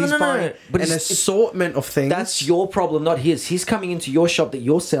 times. No, He's no, no, buying no. But an it's- assortment of things. That's your problem, not his. He's coming into your shop that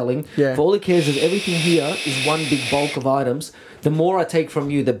you're selling. Yeah. For all he cares is everything here is one big bulk of items. The more I take from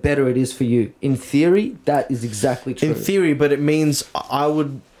you, the better it is for you. In theory, that is exactly true. in theory, but it means I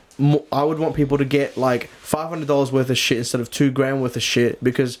would want people to get like $500 worth of shit instead of $2,000 worth of shit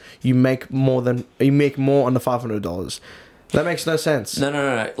because you make more on the $500. That makes no sense.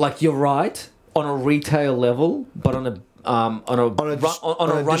 No. Like, you're right on a retail level, but on a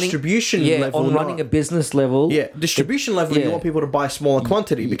distribution yeah, level, on running a business level. Yeah, distribution level, you yeah. want people to buy smaller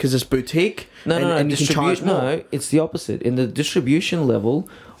quantity because it's boutique. No. And you can charge more. No, it's the opposite. In the distribution level,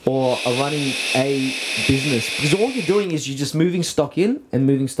 or running a business, because all you're doing is you're just moving stock in and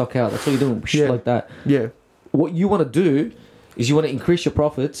moving stock out. That's all you're doing, shit like that. Yeah, What you want to do is you want to increase your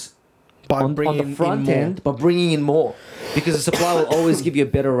profits by on bringing the front in more. end by bringing in more, because the supply will always give you a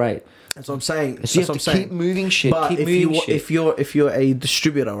better rate. That's what I'm saying. So you That's have what to I'm keep saying. moving shit. But keep if moving you shit. if you're a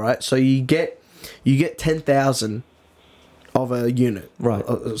distributor, right? So you get 10,000 of a unit, Right.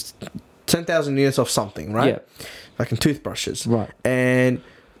 10,000 units of something, right? Yeah. Like in toothbrushes, Right. And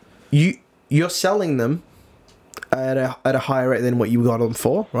you're selling them at a higher rate than what you got them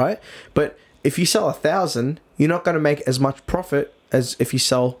for, right? But if you sell 1,000, you're not going to make as much profit as if you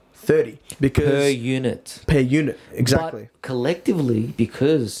sell 30 because per unit. per unit, exactly. But collectively,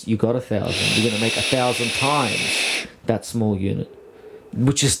 because you got 1,000, you're going to make 1,000 times that small unit,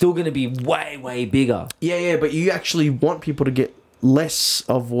 which is still going to be way, way bigger. Yeah, but you actually want people to get less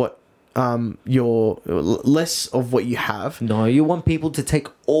of what less of what you have. No, you want people to take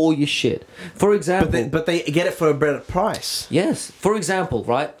all your shit. For example, But they get it for a better price. yes. For example,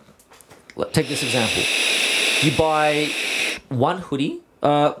 right? Take this example. You buy one hoodie.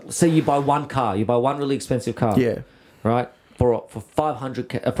 Say you buy one car. You buy one really expensive car. Yeah. Right. For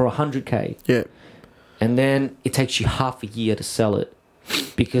 500K, for 100K. Yeah. And then it takes you half a year to sell it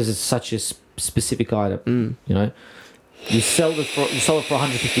because it's such a specific item. You know, you sell it for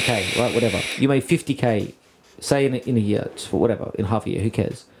 150K, right? Whatever. You made 50K, say in a year, for whatever, in half a year. Who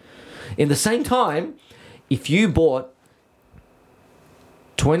cares? In the same time, if you bought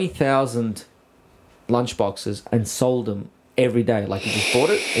 20,000 lunchboxes and sold them every day, like you just bought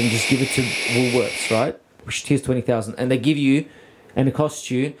it and you just give it to Woolworths, right? Which here's 20,000, and they give you, and it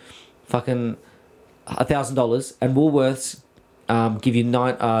costs you, fucking $1,000, and Woolworths give you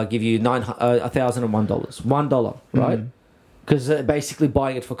 $1,001, $1, right? Because they're basically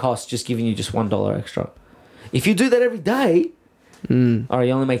buying it for cost, just giving you just $1 extra. If you do that every day, all right,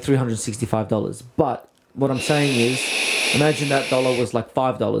 you only make $365. But what I'm saying is, imagine that dollar was like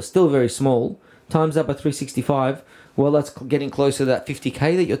 $5, still very small. Times that by 365. Well, that's getting closer to that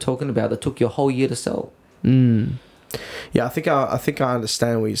 50K that you're talking about. That took you a whole year to sell. Yeah, I think I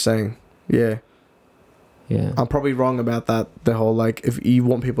understand what you're saying. Yeah. Yeah. I'm probably wrong about that. The whole, like, if you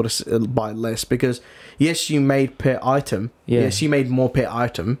want people to buy less, because yes, you made per item. Yeah. Yes, you made more per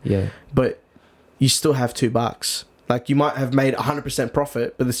item. Yeah. But you still have $2. Like, you might have made 100%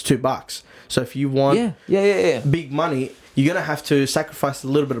 profit, but it's $2. So if you want big money, you're gonna have to sacrifice a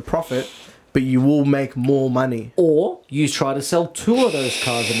little bit of profit, but you will make more money. Or you try to sell 2 of those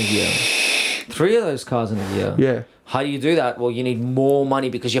cars in a year, 3 of those cars in a year. Yeah. How do you do that? Well, you need more money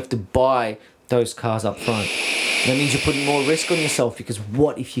because you have to buy those cars up front. That means you're putting more risk on yourself, because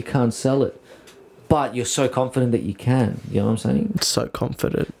what if you can't sell it? But you're so confident that you can. You know what I'm saying? So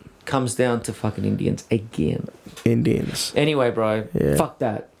confident. Comes down to fucking Indians again. Indians. Anyway, bro. Yeah. Fuck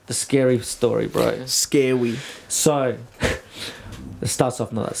that. The scary story, bro. Scary. So, it starts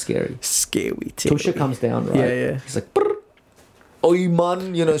off not that scary. Scary. Tusha comes down, right? Yeah. He's like, "Brr. Oi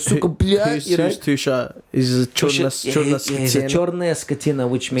man, you know, suka blya, you know." Who's Tusha? Is a chorna He's a chornaya skatina,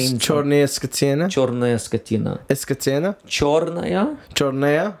 which means... Chornaya skatina? Chornaya skatina. Skatina? Chornaya.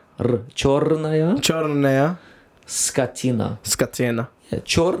 Chornaya? Chornaya. Chornaya? Skatina. Skatina. Yeah,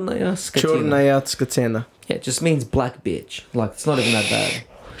 chornaya skatina. Chornaya skatina. Yeah, it just means black bitch. Like, it's not even that bad.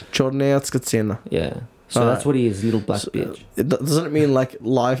 Chornaya skatina. Yeah. So that's what he is, little black bitch. Doesn't it mean like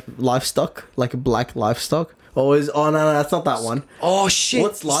livestock? Like a black livestock? Oh, no, that's not that one. Oh, shit.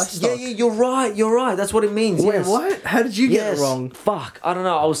 What's livestock? Yeah, you're right. That's what it means. Wait, yes. what? How did you get it wrong? Fuck. I don't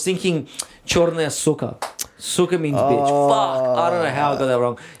know. I was thinking chornaya suka. Suka means bitch. Fuck. I don't know how I got that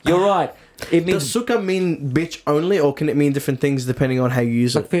wrong. You're right. It means... Does suka mean bitch only, or can it mean different things depending on how you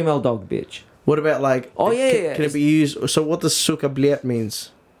use like it? female dog bitch. What about like... Oh, yeah. Can it be used... So what does suka bliat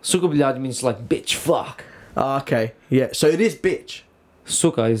means? Suka bliad means like bitch. Fuck. Okay. Yeah. So it is bitch.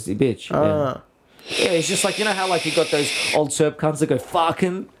 Suka is the bitch. Yeah. Yeah, it's just like, you know how like you got those old Serb cunts that go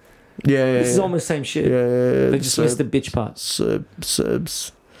fucking. Yeah. This is almost the same shit. Yeah. They just missed the bitch part.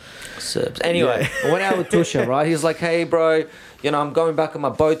 Serbs. Anyway, I went out with Tusha, right? He's like, "Hey, bro, you know, I'm going back on my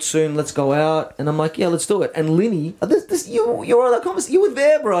boat soon. Let's go out." And I'm like, "Yeah, let's do it." And Linny, you're on that conversation. You were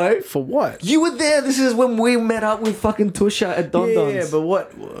there, bro. For what? You were there. This is when we met up with fucking Tusha at Don Don's. Yeah, but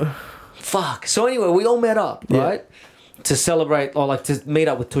what? Fuck. So anyway, we all met up, right? To celebrate, or like to meet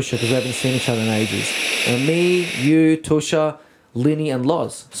up with Tusha, because we haven't seen each other in ages. And me, you, Tusha, Linny, and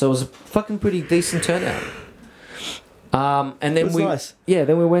Loz. So it was a fucking pretty decent turnout. And then nice. Yeah,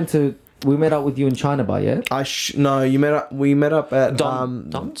 then we met up with you in China Bar, yeah? No, we met up at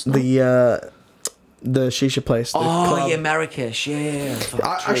Dom's? the shisha place. The club. club. Yeah, Marrakesh. Yeah.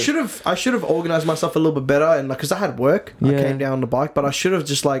 I should have organized myself a little bit better, and like, because I had work, I came down on the bike, but I should have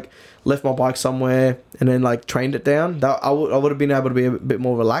just like left my bike somewhere and then like trained it down. That I would have been able to be a bit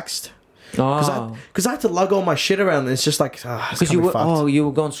more relaxed. Because I had to lug all my shit around, and it's just like because you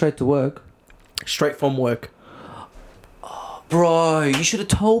were going straight to work. Straight from work. Bro, you should have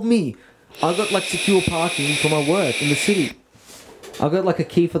told me. I got like secure parking for my work in the city. I got like a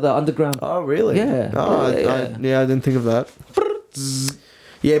key for the underground. Oh, really? Yeah. I didn't think of that.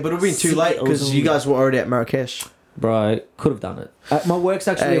 Yeah, but it would have been too late because you guys were already at Marrakesh. Bro, could have done it. My work's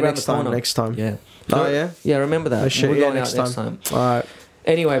actually around the corner. Next time. Yeah. Oh, yeah? Yeah, remember that. We're going out next time. All right.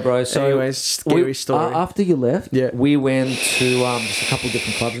 Anyway, bro. So Anyways, scary story. After you left, Yeah. we went to just a couple of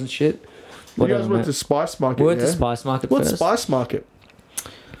different clubs and shit. You Whatever, guys went man. to Spice Market. We went yeah? to Spice Market What's first. Spice Market?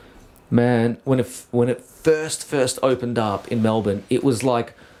 Man, when it first opened up in Melbourne, it was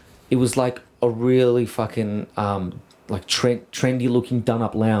like a really fucking like trendy looking done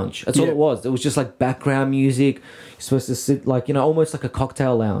up lounge. That's all Yeah. it was. It was just like background music. You're supposed to sit like, you know, almost like a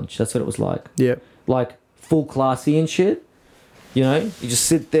cocktail lounge. That's what it was like. Yeah. Like full classy and shit. You know, you just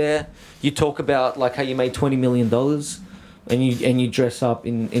sit there. You talk about like how you made $20 million, and you dress up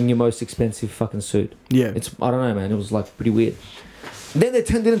in your most expensive fucking suit. Yeah. It's I don't know, man. It was like pretty weird. Then they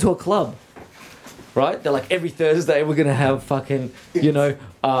turned it into a club, right? They're like every Thursday we're gonna have fucking, you know,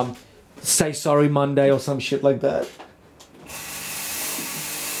 say sorry Monday or some shit like that.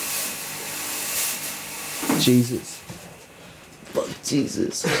 Jesus. Fuck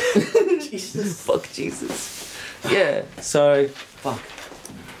Jesus. Jesus. Fuck Jesus. Yeah. So fuck.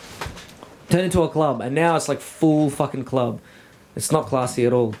 Turned into a club, and now it's like full fucking club. It's not classy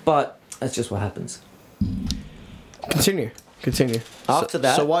at all, but that's just what happens. Continue. After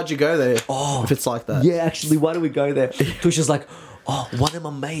that- So why'd you go there? Oh. If it's like that. Yeah, actually, why do we go there? Tusha's like, oh, one of my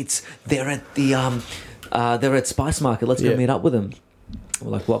mates, they're at the they're at Spice Market. Let's go Yeah. meet up with them.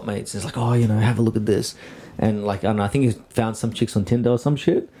 We're like, what mates? He's like, oh, you know, have a look at this. And like, I don't know, I think he found some chicks on Tinder or some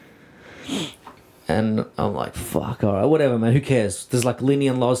shit. And I'm like, fuck, all right, whatever, man. Who cares? There's like Linny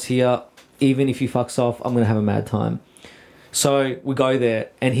and Loz here. Even if he fucks off, I'm gonna have a mad time. So we go there,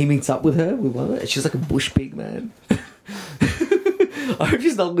 and he meets up with her. She's like a bush pig, man. I hope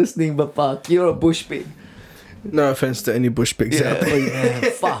she's not listening, but fuck, you're a bush pig. No offense to any bush pigs out there. Yeah,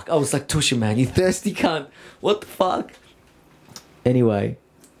 fuck. I was like, Tusha, man, you thirsty cunt. What the fuck? Anyway,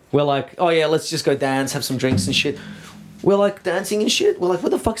 we're like, oh yeah, let's just go dance, have some drinks and shit. We're like dancing and shit. We're like,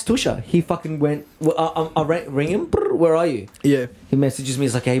 what the fuck's Tusha? He fucking went. I ring him. Where are you? Yeah. He messages me.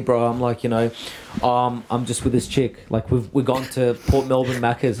 He's like, hey, bro. I'm like, you know, I'm just with this chick. Like, we've gone to Port Melbourne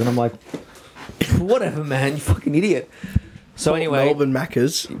Macca's, and I'm like, whatever, man. You fucking idiot. So anyway, Melbourne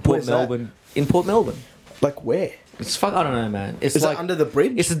Macca's. Port Where's Melbourne. In Port Melbourne. that? Like where? It's fuck. I don't know, man. It's Is like that under the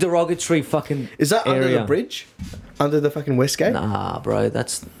bridge? It's a derogatory fucking. Is that area. under the bridge? Under the fucking Westgate? Nah, bro.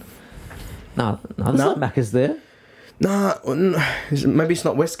 That's no. There's No? not Macca's there. Nah, maybe it's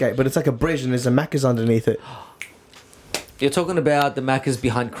not Westgate, but it's like a bridge and there's a Macca's underneath it. You're talking about the Macca's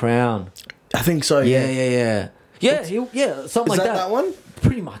behind Crown. I think so. Yeah, Yeah. yeah. Something Is like that one?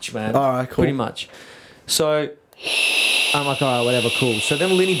 Pretty much, man. All right, cool. Pretty much. So I'm like, all right, whatever, cool. So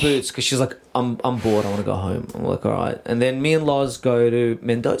then Linny boots because she's like, I'm bored. I want to go home. I'm like, all right. And then me and Loz go to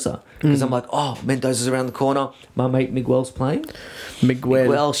Mendoza because I'm like, oh, Mendoza's around the corner. My mate Miguel's playing.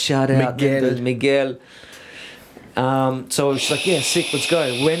 Miguel, shout out. Miguel. So she's like, yeah, sick, let's go.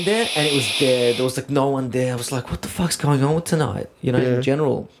 We went there and it was dead. There was like no one there. I was like, what the fuck's going on tonight? You know, in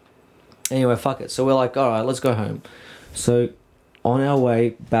general. Anyway, fuck it. So we're like, all right, let's go home. So on our way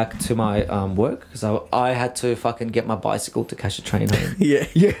back to my work, because I had to fucking get my bicycle to catch a train home. Yeah.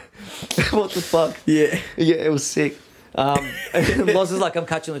 What the fuck? Yeah. Yeah, it was sick. And Loz is like, I'm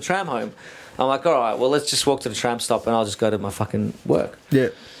catching the tram home. I'm like, all right, well, let's just walk to the tram stop and I'll just go to my fucking work. Yeah.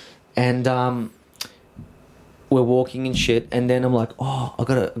 And we're walking and shit, and then I'm like, oh, I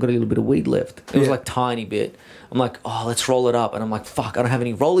got a little bit of weed left. It was like tiny bit. I'm like, oh, let's roll it up. And I'm like, fuck, I don't have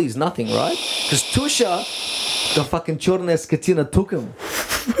any rollies, nothing, right? Because Tusha, the fucking Chorna Skatina took him.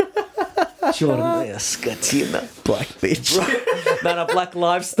 Chorna Skatina. Black bitch. Man, a black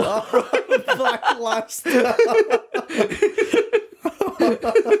lifestyle. Black lifestyle.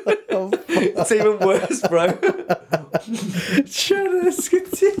 It's even worse, bro.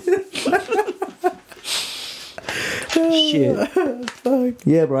 Shit.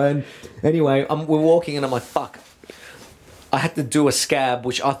 Yeah, bro. And anyway, we're walking and I'm like, fuck. I had to do a scab,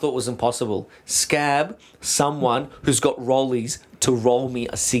 which I thought was impossible. Scab someone who's got rollies to roll me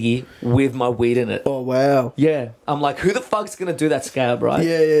a ciggy with my weed in it. Oh, wow. Yeah. I'm like, who the fuck's going to do that scab, right?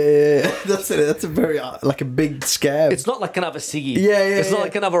 Yeah. That's it. That's a very, like a big scab. It's not like another ciggy. Yeah. It's not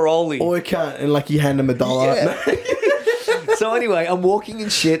like another rollie. Or you can't, and like you hand them $1. Yeah. So anyway, I'm walking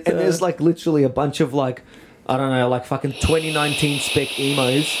and shit, and there's like literally a bunch of like, I don't know, like fucking 2019 spec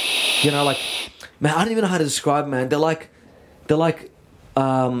emos. You know, like, man, I don't even know how to describe, man. They're like,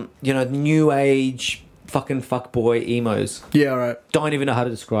 you know, new age fucking fuckboy emos. Yeah, right. Don't even know how to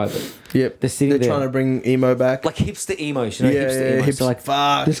describe it. Yep. They're sitting there. Trying to bring emo back. Like hipster emos, you know, hipster emos. Hipster, So like,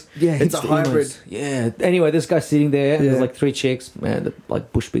 fuck. It's a hybrid. Emos. Yeah. Anyway, this guy's sitting there, and Yeah. there's like 3 chicks, man, they're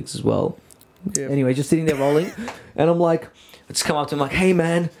like bush pigs as well. Yep. Anyway, just sitting there rolling, and I'm like, I just come up to him like, hey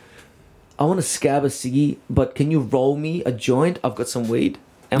man, I want to scab a ciggy, but can you roll me a joint? I've got some weed.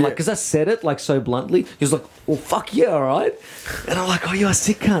 And like, because I said it like so bluntly, he was like, well, fuck yeah, all right. And I'm like, oh, you're a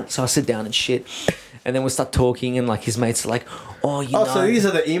sick cunt. So I sit down and shit. And then we start talking, and like his mates are like, oh, you know. So these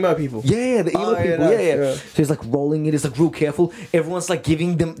are the emo people. Yeah, the emo people. nice, Yeah. So he's like rolling it. He's like real careful. Everyone's like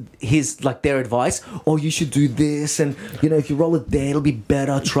giving them their advice. Oh, you should do this, and you know, if you roll it there, it'll be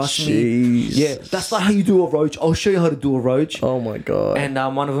better. Trust me. Yeah, that's not how you do a roach. I'll show you how to do a roach. Oh my god. And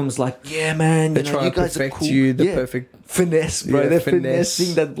one of them's like, yeah, man, They're trying you to guys perfect are cool. you, the perfect finesse, bro. Yeah, They're finesse.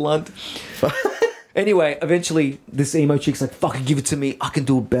 finessing that blunt. Anyway, eventually, this emo chick's like, fucking give it to me. I can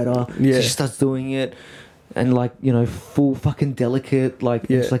do it better. Yeah. So she starts doing it. And like, you know, full fucking delicate, like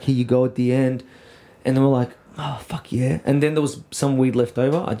it's like, here you go at the end. And then we're like, oh fuck yeah. And then there was some weed left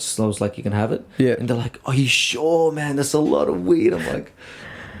over. I was like, you can have it. Yeah. And they're like, are you sure, man? There's a lot of weed. I'm like,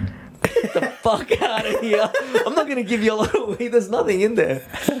 get the fuck out of here. I'm not gonna give you a lot of weed. There's nothing in there.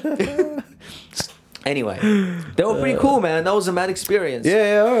 Anyway, they were pretty cool, man. That was a mad experience.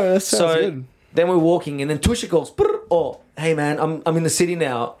 Yeah, oh, that sounds good. Then we're walking, and then Tusha goes, "Brr, oh, hey man, I'm in the city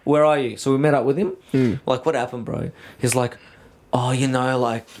now. Where are you?" So we met up with him. Like, what happened, bro? He's like, oh, you know,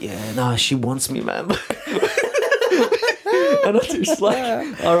 like, yeah, nah, she wants me, man. And I'm just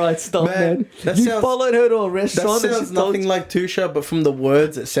like, all right, stop, man. You followed her to a restaurant. That sounds nothing like Tusha, but from the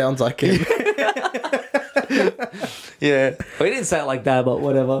words, it sounds like him. Yeah, well, he didn't say it like that, but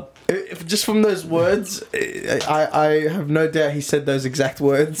whatever. If just from those words, I have no doubt he said those exact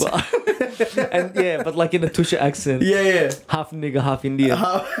words. And yeah, but like in a Tusha accent. Yeah. Half nigga, half Indian.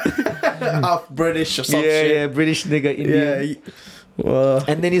 Half British or some shit. Yeah, British nigga, Indian. Well,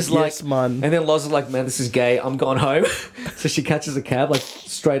 and then he's like, yes, man. And then Loz is like, man, this is gay. I'm going home. So she catches a cab like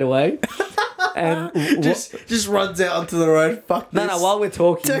straight away. And just runs out onto the road. Fuck this. No, while we're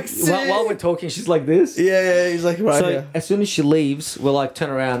talking, while we're talking, she's like this. Yeah, he's like right here. As soon as she leaves, we're like turn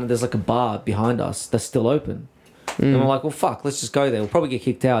around and there's like a bar behind us that's still open. And we're like, well, fuck, let's just go there. We'll probably get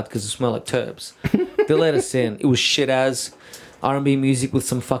kicked out because it smelled like terps. They let us in. It was shit as R&B music with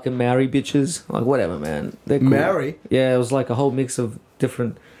some fucking Maori bitches. Like, whatever, man. They're cool. Maori? Yeah, it was like a whole mix of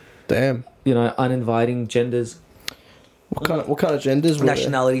different, damn, you know, uninviting genders. What kind of genders were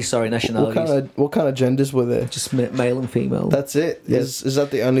nationalities? there? Sorry, nationalities. What kind of genders were there? Just male and female. That's it. Yeah. Is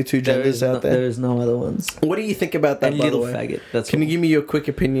that the only two genders out there? There is no other ones. What do you think about that? And by little the way? faggot. Can you give me your quick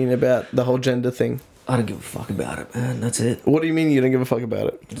opinion about the whole gender thing? I don't give a fuck about it, man. That's it. What do you mean you don't give a fuck about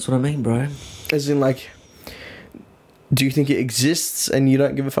it? That's what I mean, bro. As in, like, do you think it exists and you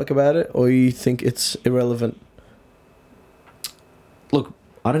don't give a fuck about it, or you think it's irrelevant? Look,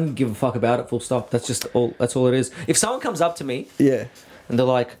 I don't give a fuck about it, full stop. That's just all. That's all it is. If someone comes up to me, yeah, and they're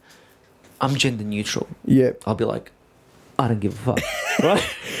like, "I'm gender neutral," yeah, I'll be like, "I don't give a fuck," right?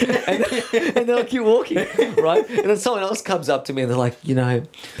 and then I'll keep walking, right? And then someone else comes up to me and they're like, "You know,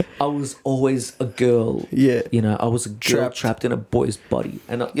 I was always a girl. Yeah, you know, I was a girl trapped in a boy's body,"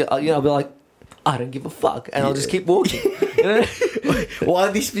 and I'll be like, "I don't give a fuck," and I'll just keep walking. You know? Why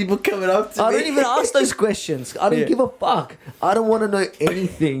are these people coming up to me? I don't even ask those questions. I don't give a fuck. I don't want to know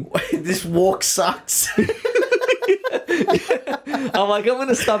anything. This walk sucks. I'm like, I'm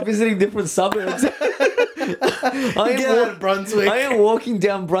gonna start visiting different suburbs. I Get out of Brunswick. I ain't walking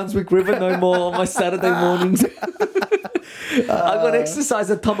down Brunswick River no more on my Saturday mornings. I got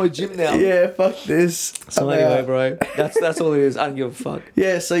exercise at Tomo Gym now. Yeah, fuck this. So anyway, bro, that's all it is. I don't give a fuck.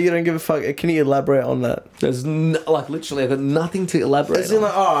 Yeah, so you don't give a fuck. Can you elaborate on that? There's like literally, I got nothing to elaborate. As in,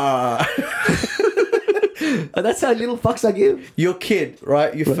 like, that's how little fucks I give. Your kid,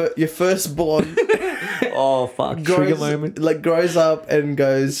 right? Your firstborn. Oh fuck! Trigger moment. Like grows up and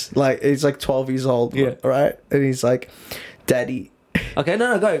goes like he's like 12 years old. Yeah. Right, and he's like, "Daddy." Okay,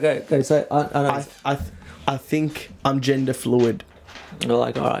 no, go. So I think I'm gender fluid. And they're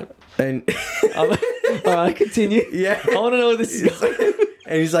like, all right. And all right, continue. Yeah, I want to know where this is going.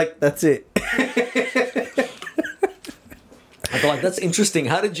 And he's like, "That's it." I'd be like, that's interesting.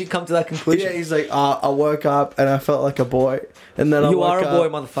 How did you come to that conclusion? Yeah, he's like, I woke up and I felt like a boy, and then you are a boy,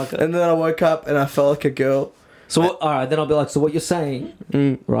 motherfucker. And then I woke up and I felt like a girl. So all right, then I'll be like, so what you're saying,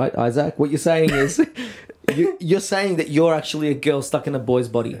 right, Isaac? What you're saying is, you're saying that you're actually a girl stuck in a boy's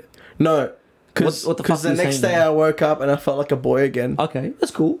body. No, because the next day I woke up and I felt like a boy again. Okay,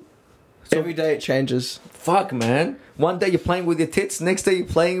 that's cool. So, every day it changes. Fuck, man. One day you're playing with your tits, next day you're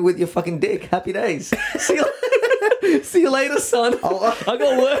playing with your fucking dick. Happy days. See you later, son. I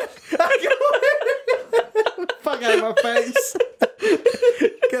got work. Fuck out of my face.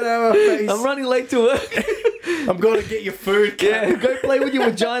 Get out of my face. I'm running late to work. I'm going to get your food. Cat. Yeah, go play with your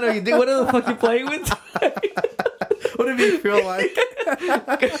vagina or your dick. Whatever the fuck you're playing with. Whatever you feel like.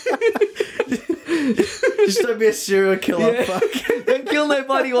 Just don't be a serial killer. Yeah. Fuck. Don't kill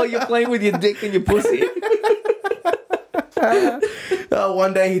nobody while you're playing with your dick and your pussy.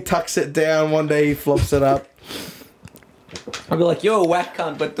 One day he tucks it down, one day he flops it up. I'd be like, you're a whack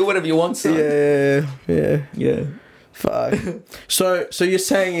cunt, but do whatever you want, son. Yeah. Fuck. So you're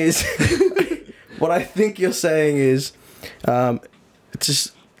saying is, what I think you're saying is,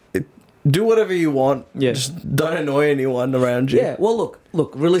 just do whatever you want. Yeah. Just don't annoy anyone around you. Yeah. Well,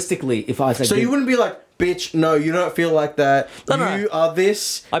 look. Realistically, if I say, So you wouldn't be like, bitch, no, you don't feel like that. No. You are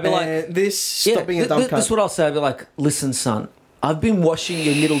this. I'd be and like, this. Stop being a dumb cunt. That's what I'll say. I'd be like, listen, son, I've been washing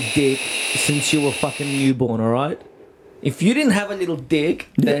your little dick since you were fucking newborn, all right? If you didn't have a little dick,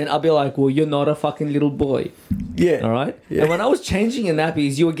 then I'll be like, well, you're not a fucking little boy. Yeah. All right? Yeah. And when I was changing your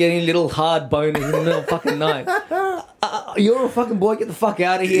nappies, you were getting little hard boners in the middle of the fucking night. You're a fucking boy, get the fuck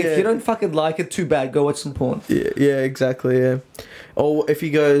out of here. Yeah. If you don't fucking like it, too bad. Go watch some porn. Yeah, exactly, yeah. Or if he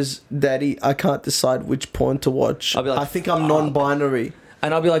goes, Daddy, I can't decide which porn to watch. I'll be like, I think I'm fuck. non-binary.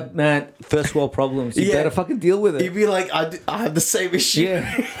 And I'll be like, man, first world problems. You better fucking deal with it. You'd be like, I have the same issue. Yeah.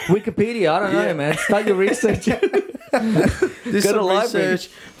 Wikipedia, I don't know, man. Start your research. Do some research,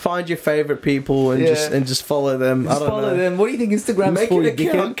 find your favourite people and just follow them. I don't know. them. What do you think Instagram's Make for, an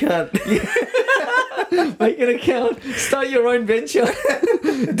you account, cunt. Make an account. Start your own venture.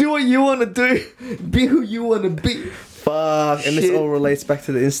 Do what you want to do. Be who you want to be. Fuck. And this Shit. all relates back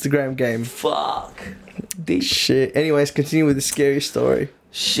to the Instagram game. Fuck. Deep. Shit. Anyways, continue with the scary story.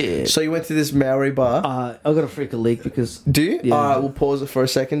 Shit. So you went to this Maori bar. I got a freak a leak because... Do you? Yeah. Alright, we'll pause it for a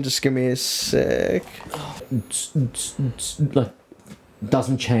second. Just give me a sec. like,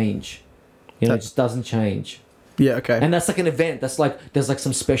 doesn't change. You know, it just doesn't change. Yeah, okay. And that's like an event. That's like, there's like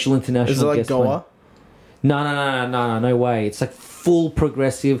some special international Is it like guest Goa? playing. No way. It's like full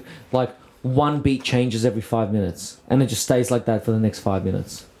progressive, like one beat changes every 5 minutes. And it just stays like that for the next 5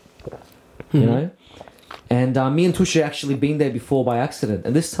 minutes. You know? And me and Tusha actually been there before by accident.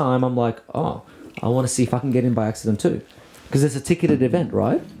 And this time I'm like, oh, I want to see if I can get in by accident too. Because it's a ticketed event,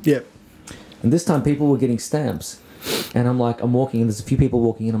 right? Yep. And this time people were getting stamps. And I'm like, I'm walking and there's a few people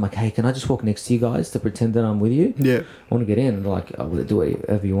walking in. I'm like, hey, can I just walk next to you guys to pretend that I'm with you? Yeah. I want to get in. And they're like, oh, we'll do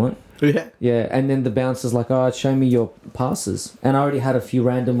whatever you want. Yeah. Yeah. And then the bouncer's like, all right, show me your passes. And I already had a few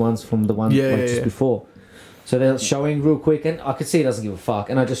random ones from the one just before. So they're showing real quick. And I could see he doesn't give a fuck.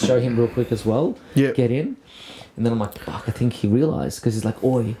 And I just show him real quick as well. Yeah. Get in. And then I'm like, fuck, I think he realised. Because he's like,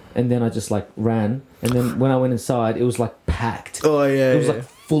 oi. And then I just like ran. And then when I went inside, it was like packed. Oh, yeah. It was like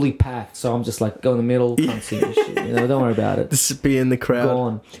fully packed. So I'm just like, go in the middle. Can't see this shit. You know, don't worry about it. Just be in the crowd.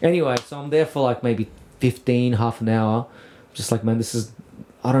 Gone. Anyway, so I'm there for like maybe 15, half an hour. Just like, man, this is...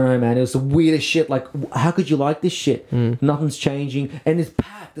 I don't know, man. It was the weirdest shit. Like, how could you like this shit? Nothing's changing. And it's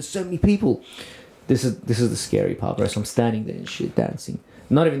packed. There's so many people. This is the scary part, bro. So I'm standing there and shit, dancing.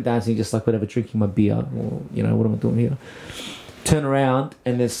 Not even dancing, just like whatever, drinking my beer. Or, you know, what am I doing here? Turn around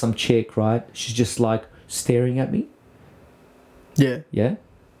and there's some chick, right? She's just like staring at me. Yeah. Yeah?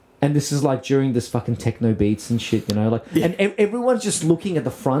 And this is like during this fucking techno beats and shit, you know? Like, and everyone's just looking at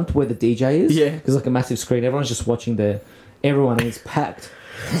the front where the DJ is. Yeah. There's like a massive screen. Everyone's just watching everyone and it's packed.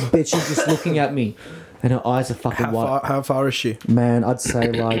 But she's just looking at me. And her eyes are fucking white. How far is she? Man, I'd say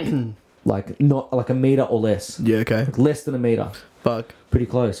like not like a meter or less. Yeah, okay. Like less than a meter. Fuck. Pretty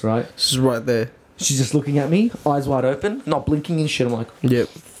close, right? This is right there. She's just looking at me, eyes wide open, not blinking and shit. I'm like, Yep.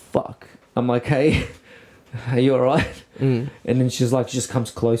 fuck. I'm like, hey, are you alright? And then she's like, she just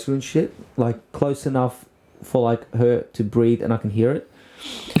comes closer and shit. Like close enough for like her to breathe and I can hear it.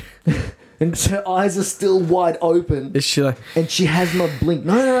 And her eyes are still wide open. Is she like... And she has not blinked.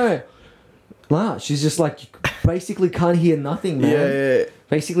 No. Nah, she's just like, basically can't hear nothing, man. Yeah.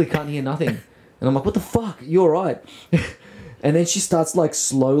 Basically can't hear nothing. And I'm like, what the fuck? You alright? And then she starts like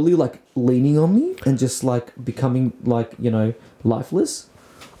slowly like leaning on me and just like becoming like, you know, lifeless.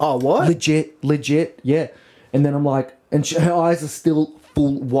 Oh, what? Legit, yeah. And then I'm like, and her eyes are still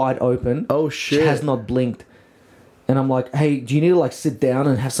full wide open. Oh, shit. She has not blinked. And I'm like, hey, do you need to like sit down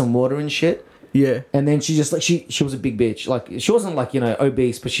and have some water and shit? Yeah. And then she just like, she was a big bitch. Like, she wasn't like, you know,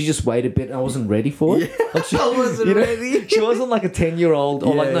 obese, but she just weighed a bit and I wasn't ready for it. Yeah. Like, I wasn't ready. She wasn't like a 10-year-old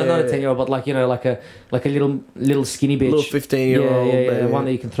or like, no, not a Yeah. 10-year-old, but like, you know, like a little skinny bitch. Little 15-year-old. Yeah, one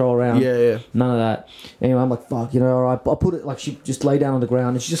that you can throw around. Yeah. None of that. Anyway, I'm like, fuck, you know, all right. I put it, like, she just lay down on the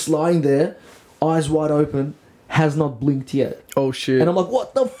ground and she's just lying there, eyes wide open, has not blinked yet. Oh, shit. And I'm like,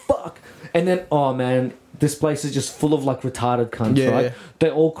 what the fuck? And then, oh, man, this place is just full of like retarded cunts, Yeah. right? They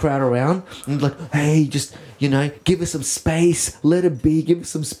all crowd around and like, hey, just, you know, give her some space. Let her be. Give her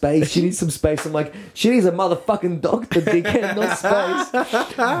some space. She needs some space. I'm like, she needs a motherfucking doctor, dickhead, not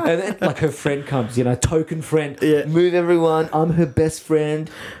space. And then like her friend comes, you know, token friend. Yeah. Move everyone. I'm her best friend.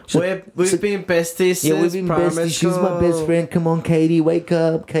 We've been besties. Yeah, we've since been primary besties. She's my best school. friend. Come on, Katie. Wake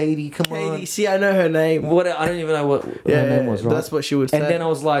up, Katie. Come on. Katie, see, I know her name. What? I don't even know what her name was, right? That's what she would say. And then I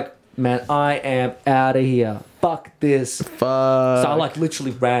was like, man, I am out of here. Fuck this. Fuck. So I like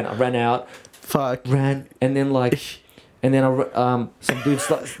literally ran. I ran out. Fuck. Ran, and then like, and then some dudes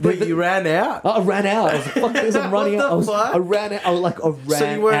like. Wait, you ran out? I ran out. I was like, fuck this, I'm running What out. the fuck? I ran out. I ran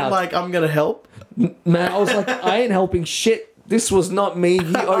So you weren't out. like, I'm gonna help? Man, I was like, I ain't helping shit. This was not me.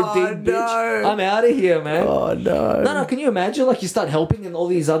 You OD'd, no. bitch. I'm out of here, man. Oh no. No, can you imagine? Like, you start helping and all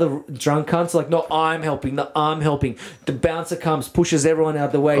these other drunk cunts are like, no, I'm helping. No, I'm helping. The bouncer comes, pushes everyone out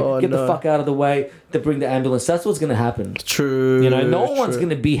of the way. Oh, Get no. the fuck out of the way. They bring the ambulance. That's what's going to happen. True. You know, no one's true. going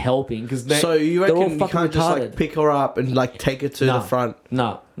to be helping because So you they're all reckon you fucking can't just retarded. like pick her up and like take her to the front?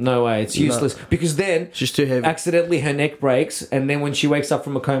 No way. It's useless. Because then She's too heavy. accidentally her neck breaks and then when she wakes up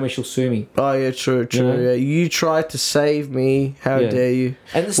from a coma, she'll sue me. Oh yeah, true. You know? Yeah, you tried to save me. How Yeah. dare you?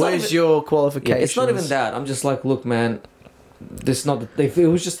 And it's not Where's even- your Yeah, qualifications? it's not even that. I'm just like, look, man, this not. If it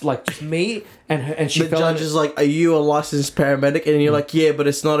was just like just me and her, and she The fell judge in- is like, "Are you a licensed paramedic?" And you're like, "Yeah, but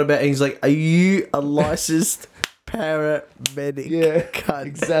it's not about." And he's like, "Are you a licensed paramedic?" Yeah, cunt.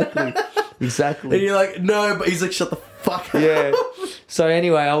 exactly, And exactly. you're like, "No," but he's like, "Shut the fuck up." Yeah. So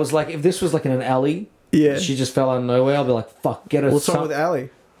anyway, I was like, if this was like in an alley, Yeah. she just fell out of nowhere. I'll be like, fuck, get her. What's wrong some- with Ali?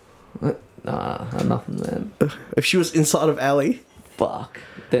 Nah, nothing, man. If she was inside of Ali, Fuck.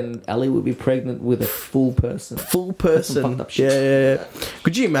 Then Ellie would be pregnant with a full person. full That's some person. fucked up shit. Yeah.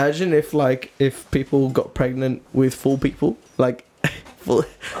 Could you imagine if people got pregnant with full people, like full,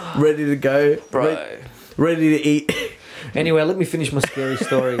 ready to go, Bro. ready to eat? Anyway, let me finish my scary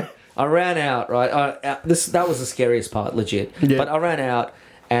story. I ran out, right? That was the scariest part, legit. Yeah. But I ran out,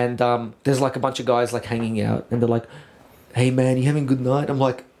 and there's like a bunch of guys like hanging out, and they're like, "Hey man, you having a good night?" I'm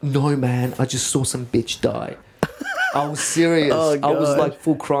like, "No man, I just saw some bitch die." I was serious. Oh, I was God. like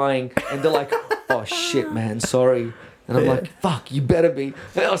full crying, and they're like, "Oh shit, man, sorry." And I'm like, "Fuck, you better be,"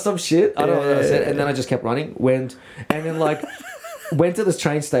 or some shit. I don't know what I said, and then I just kept running. Went to this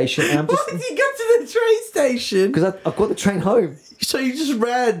train station, and I'm just Why did you get to the train station? because I got the train home. So you just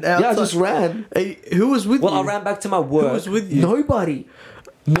ran outside. Yeah, I just ran. Hey, who was with Well, you? I ran back to my work. was with you? Nobody.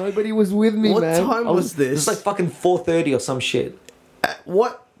 Nobody was with me, What man. time I was this? It's like fucking 4:30 or some shit.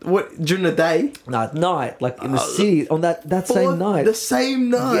 What during the day? No, at night, like in the city on that same night. The same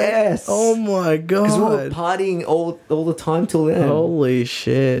night. Yes. Oh my Because we were god. partying all the time till then. Holy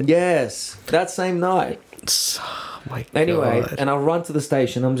shit. Yes, that same night. Oh my Anyway, god. and I run to the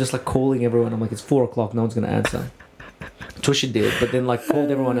station. I'm just like calling everyone. I'm like, it's 4:00. No one's gonna answer. Tusha did, but then like called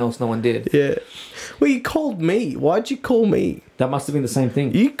everyone else. No one did. Yeah. Well, you called me. Why'd you call me? That must have been the same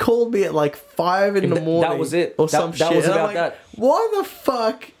thing. You called me at like 5 in the That morning. was it. Or That- some that shit. was And I'm about like, that. Why the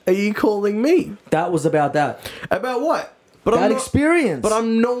fuck are you calling me? That was about that. About what? But That experience. But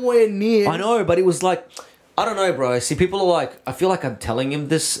I'm nowhere near. I know, but it was like, I don't know, bro. See, people are like, I feel like I'm telling him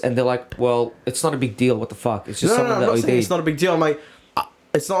this, and they're like, well, it's not a big deal. What the fuck? It's just No, someone I'm that not OD'd. saying it's not a big deal. I'm like,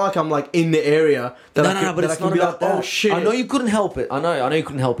 it's not like I'm like in the area that I No, can, but that it's I can not be about like, that. oh shit. I know you couldn't help it. I know you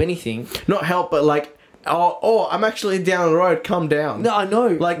couldn't help anything. Not help, but like, oh, I'm actually down the road. Come down. No, I know.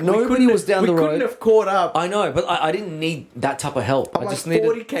 Like Nobody was down the We road. couldn't have caught up. I know, but I didn't need that type of help. I'm I like just needed.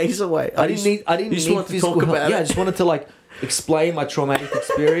 40 k's away. I didn't need You just need wanted to physical talk help. about Yeah, I it. just wanted to like explain my traumatic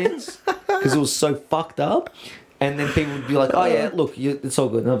experience because it was so fucked up. And then people would be like, "Oh yeah, look, it's all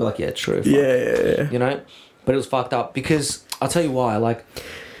good." And I'd be like, "Yeah, true." Fine." Yeah. You know, but it was fucked up because I'll tell you why. Like,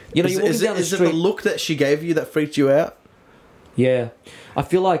 you know, you're walking down the Is it street. the look that she gave you that freaked you out? Yeah, I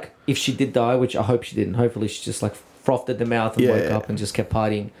feel like if she did die, which I hope she didn't. Hopefully, she just like frothed at the mouth and woke Yeah. up and just kept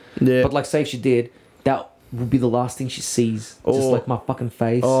partying. Yeah. But like, say if she did, that would be the last thing she sees. Just Oh. like my fucking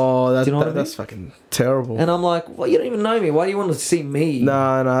face. Oh, Do you know what I mean? that's fucking terrible. And I'm like, well, you don't even know me. Why do you want to see me?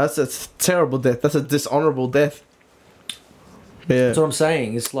 No, that's a terrible death. That's a dishonorable death. Yeah. That's what I'm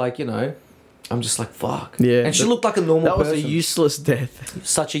saying. It's like, you know, I'm just like, fuck. Yeah. And she looked like a normal That was person. a useless death.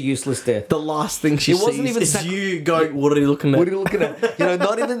 Such a useless death. The last thing she It sees wasn't even is you going, what are you looking at? What are you looking at? You know,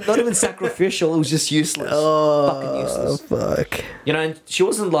 not even sacrificial. It was just useless. Fucking useless. Fuck. You know, and she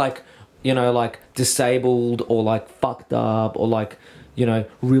wasn't like, you know, like disabled or like fucked up or like, you know,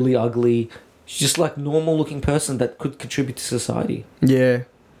 really ugly. She's just like normal looking person that could contribute to society. Yeah.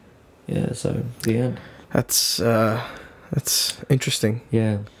 Yeah, so the end. That's interesting.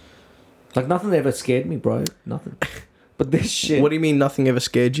 Yeah. Like nothing ever scared me, bro. Nothing. But this shit, What do you mean nothing ever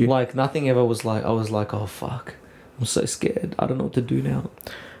scared you? like nothing ever was like. I was like, oh fuck, I'm so scared. I don't know what to do now.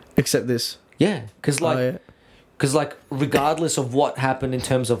 Except this. Yeah, because like. Oh, yeah. Because like, regardless of what happened in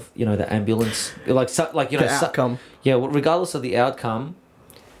terms of the ambulance, like The outcome. yeah, well, regardless of the outcome,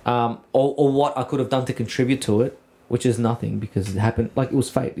 or what I could have done to contribute to it, which is nothing because it happened like it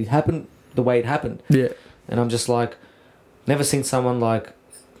was fate. It happened the way it happened. Yeah. And I'm just like, never seen someone like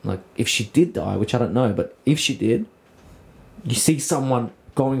if she did die, which I don't know, but if she did, you see someone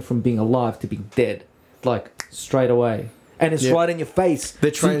going from being alive to being dead, like straight away. And it's right in your face. The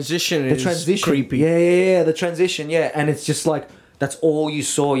transition is creepy. Yeah. The transition, yeah. And it's just like, that's all you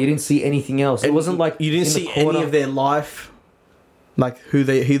saw. You didn't see anything else. It wasn't like you didn't see any of their life, like who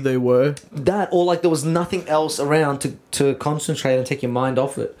they were. That, or like there was nothing else around to concentrate and take your mind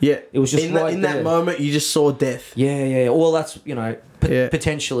off it. Yeah. It was just in that moment, you just saw death. Yeah. Well, that's,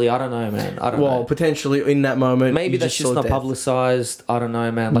 potentially. I don't know, man. I don't know. Well, potentially in that moment. Maybe that's just not publicized. I don't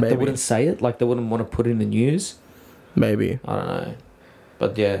know, man. Like they wouldn't say it. Like they wouldn't want to put it in the news. Maybe. I don't know.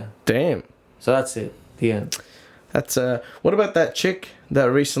 But yeah. Damn. So that's it. The end. That's what about that chick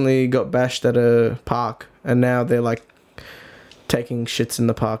that recently got bashed at a park and now they're like taking shits in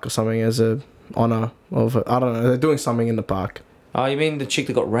the park or something as a honor of I don't know, they're doing something in the park. Oh, you mean the chick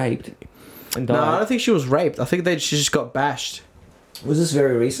that got raped and died? No, I don't think she was raped. I think she just got bashed. Was this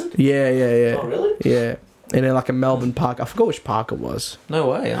very recent? Yeah. Oh, really? Yeah. And in like a Melbourne park. I forgot which park it was.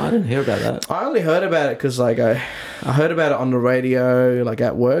 No way. I didn't hear about that. I only heard about it because like I heard about it on the radio like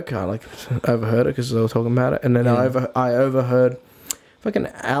at work. I like overheard it because they were talking about it. And then I overheard fucking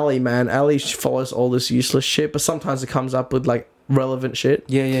Ali, man. Ali follows all this useless shit. But sometimes it comes up with like relevant shit.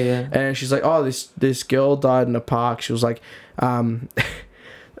 Yeah. And she's like, oh, this girl died in a park. She was like, I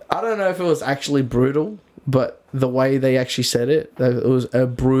don't know if it was actually brutal. But the way they actually said it was a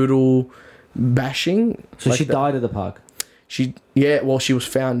brutal bashing. So like she died at the park? She was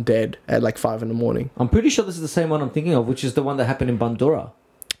found dead at like 5 a.m. I'm pretty sure this is the same one I'm thinking of, which is the one that happened in Bandura.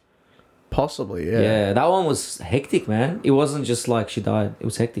 Possibly, yeah. Yeah, that one was hectic, man. It wasn't just like she died. It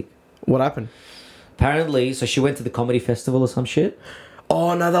was hectic. What happened? Apparently, so she went to the comedy festival or some shit.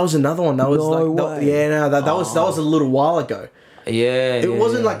 Oh, no, that was another one. That was that was a little while ago. Yeah. It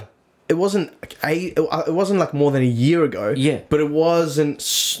wasn't like it wasn't like more than a year ago. Yeah. But it wasn't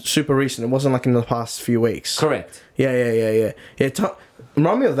super recent. It wasn't like in the past few weeks. Correct. Yeah.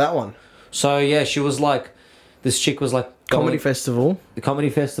 Remind me of that one. So yeah, she was like, this chick was like The comedy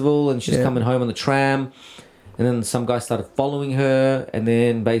festival, and she's coming home on the tram, and then some guy started following her, and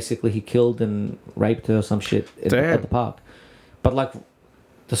then basically he killed and raped her or some shit at the park. But like,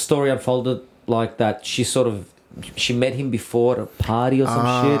 the story unfolded like that. She met him before at a party or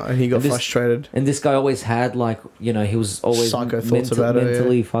some shit. And he got frustrated. And this guy always had like, he was always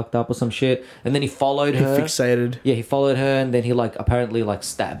mentally fucked up or some shit. And then he followed her. He fixated. Yeah, he followed her, and then he like apparently like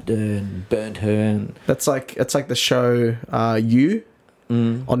stabbed her and burned her. And that's like the show You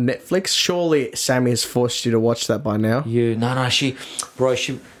on Netflix. Surely Sammy has forced you to watch that by now.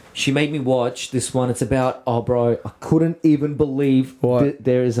 She made me watch this one. It's about, I couldn't even believe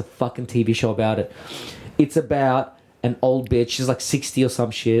there is a fucking TV show about it. It's about an old bitch. She's like 60 or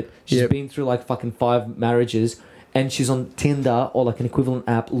some shit. She's been through like fucking 5 marriages. And she's on Tinder or like an equivalent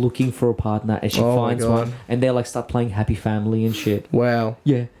app looking for a partner. And she finds one. And they like start playing Happy Family and shit. Wow.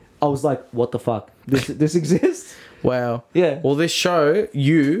 Yeah. I was like, what the fuck? This exists? Wow. Yeah. Well, this show,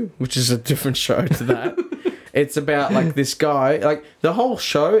 You, which is a different show to that, it's about like this guy. Like the whole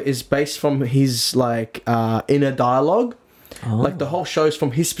show is based from his like inner dialogue. Oh. Like the whole show's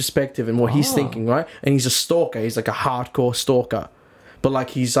from his perspective and what he's thinking, right? And he's a stalker. He's like a hardcore stalker. But like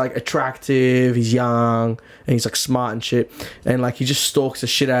he's like attractive, he's young, and he's like smart and shit. And like he just stalks the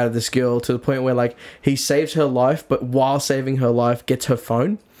shit out of this girl to the point where like he saves her life, but while saving her life gets her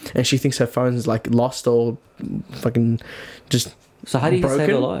phone. And she thinks her phone's like lost or fucking just So how do you save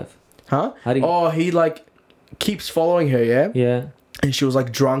her life? Huh? He like keeps following her, yeah? Yeah. And she was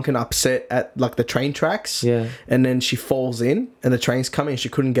like drunk and upset at like the train tracks. Yeah. And then she falls in and the train's coming and she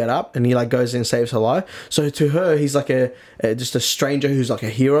couldn't get up and he like goes in and saves her life. So to her, he's like just a stranger who's like a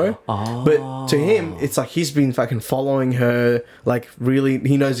hero. Oh. But to him, it's like he's been fucking following her. Like really,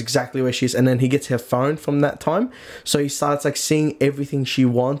 he knows exactly where she is. And then he gets her phone from that time. So he starts like seeing everything she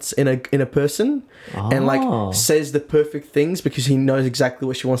wants in a person. And like says the perfect things because he knows exactly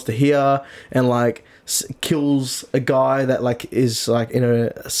what she wants to hear. And like kills a guy that like is like in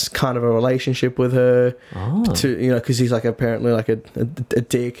a kind of a relationship with her to because he's like apparently like a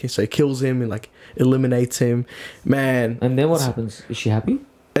dick, so he kills him and like eliminates him, man. And then what happens? Is she happy?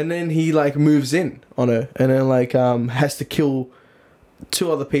 And then he like moves in on her and then like has to kill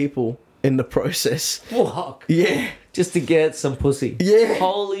 2 other people in the process. Fuck. Yeah. Just to get some pussy. Yeah.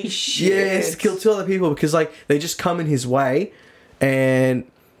 Holy shit. Yeah, it's to kill 2 other people because like they just come in his way, and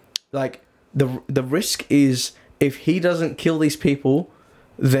like the risk is if he doesn't kill these people,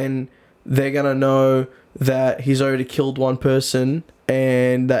 then they're gonna know that he's already killed one person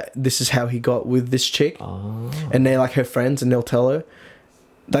and that this is how he got with this chick. And they're like her friends and they'll tell her.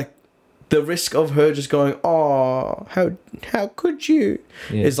 Like the risk of her just going, oh, how could you?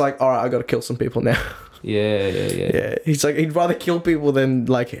 Yeah. Is like, all right, I gotta kill some people now. Yeah, he's like, he'd rather kill people than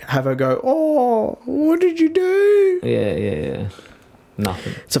like have her go, oh, what did you do? Yeah.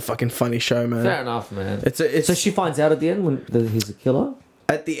 Nothing. It's a fucking funny show, man. Fair enough, man. It's so she finds out at the end that he's a killer?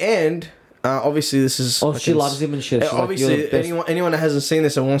 At the end, obviously this is... Oh, she loves him and shit. She's obviously, like, anyone that hasn't seen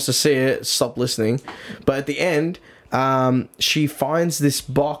this and wants to see it, stop listening. But at the end, she finds this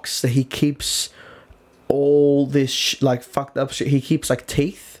box that he keeps all this like fucked up shit. He keeps like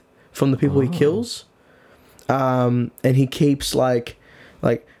teeth from the people he kills. And he keeps like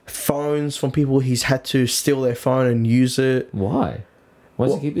phones from people he's had to steal their phone and use it. Why? Why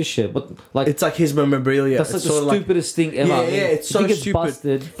does he keep this shit? But like, it's like his memorabilia. That's like it's the stupidest thing ever. Yeah, it's so stupid.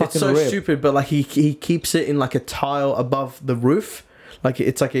 Busted, it's so stupid, but like he keeps it in like a tile above the roof. Like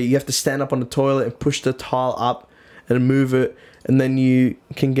it's like you have to stand up on the toilet and push the tile up and move it, and then you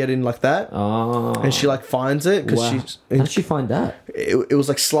can get in like that. Oh. And she like finds it because she's. How did she find that? It was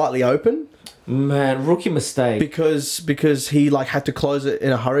like slightly open. Man, rookie mistake. Because he like had to close it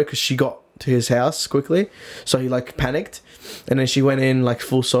in a hurry because she got to his house quickly, so he like panicked, and then she went in like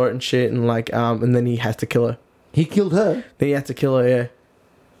full saw it and shit, and like and then he had to kill her. He killed her. Then he had to kill her. Yeah.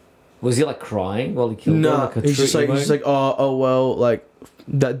 Was he like crying while he killed her? No, Like he's just like oh well, like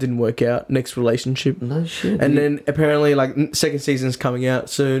that didn't work out. Next relationship. No shit. And then apparently like second season's coming out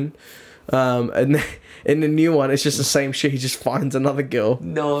soon, and then in the new one it's just the same shit. He just finds another girl.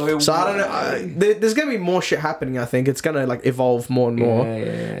 No. So I don't know. There's gonna be more shit happening. I think it's gonna like evolve more and more.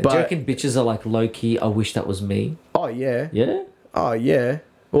 Yeah. But, do you reckon bitches are like low key? I wish that was me. Oh yeah. Yeah. Oh yeah.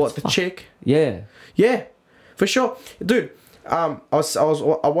 What the chick? Yeah. Yeah, for sure, dude. I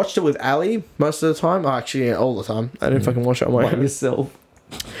watched it with Ali most of the time. Oh, actually, yeah, all the time. I didn't fucking watch it on my By own. yourself.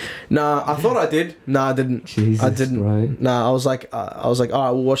 Nah, I thought I did. Nah, I didn't. Jesus, I didn't. right. Nah, I was like, all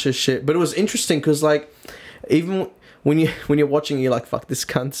right, we'll watch this shit. But it was interesting because, like, even when you're watching, you're like, fuck, this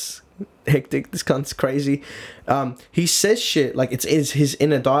cunt's hectic. This cunt's crazy. He says shit like it's his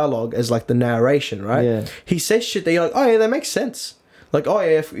inner dialogue as like the narration, right? Yeah. He says shit that you're like, oh yeah, that makes sense. Like, oh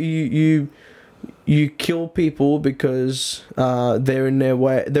yeah, if you kill people because they're in their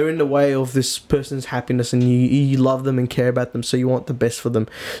way. They're in the way of this person's happiness, and you love them and care about them, so you want the best for them.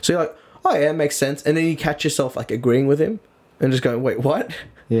 So you're like, oh yeah, it makes sense. And then you catch yourself like agreeing with him and just going, wait, what?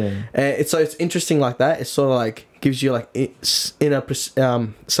 Yeah. And it's interesting like that. It sort of like gives you like inner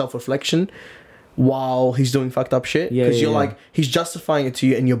self-reflection while he's doing fucked up shit. Because you're like, he's justifying it to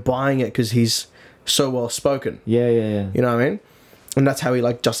you and you're buying it because he's so well spoken. Yeah. You know what I mean? And that's how he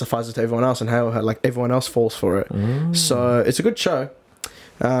like justifies it to everyone else, and how like everyone else falls for it. Oh. So it's a good show.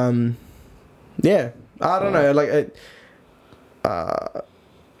 Yeah, I don't know. Like, I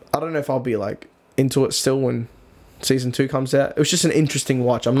don't know if I'll be like into it still when season 2 comes out. It was just an interesting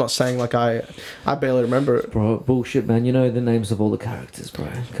watch. I'm not saying like I barely remember it. Bro, bullshit, man. You know the names of all the characters, bro.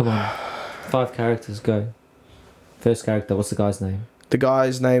 Come on. 5 characters, go. First character, what's the guy's name? The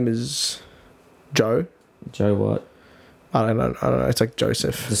guy's name is Joe. Joe what? I don't know. It's like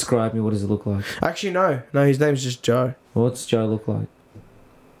Joseph. Describe me. What does it look like? Actually, no. His name's just Joe. What's Joe look like?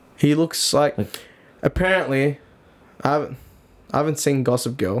 He looks like apparently, I haven't seen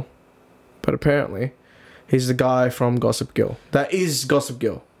Gossip Girl, but apparently, he's the guy from Gossip Girl. That is Gossip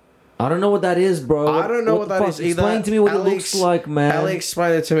Girl. I don't know what that is, bro. I don't know what that is either. Explain to me what it looks like, man. Ali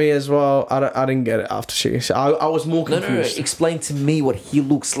explained it to me as well. I didn't get it after she. I was more confused. No. Explain to me what he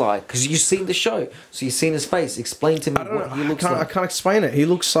looks like, because you've seen the show, so you've seen his face. Explain to me what he looks like. I can't explain it. He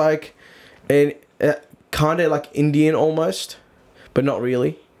looks like an kind of like Indian almost, but not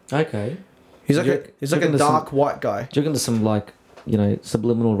really. Okay. He's like a dark white guy. Do you reckon there's some like, you know,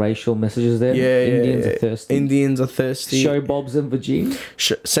 subliminal racial messages there? Yeah, Indians are thirsty. Indians are thirsty. Show Bob's and Virgin.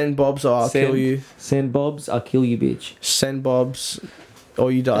 Send Bobs or I'll kill you. Send Bobs, I'll kill you, bitch. Send Bobs,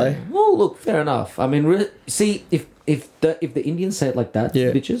 or you die. Well, look, fair enough. I mean, see, if the Indians say it like that,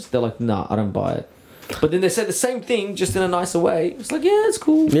 bitches, they're like, nah, I don't buy it. But then they say the same thing, just in a nicer way. It's like, yeah, it's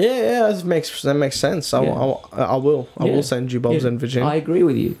cool. Yeah, that makes sense. I will send you Bobs and Virgin. I agree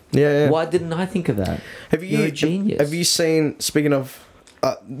with you. Yeah. Why didn't I think of that? You're a genius. Have you seen? Speaking of,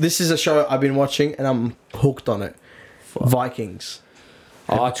 this is a show I've been watching and I'm hooked on it. Vikings.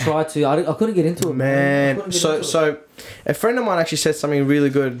 I tried to. I couldn't get into it, man. So A friend of mine actually said something really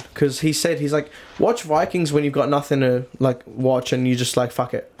good because he's like, watch Vikings when you've got nothing to like watch and you just like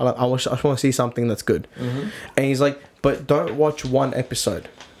fuck it. I want to see something that's good. Mm-hmm. And he's like, but don't watch one episode.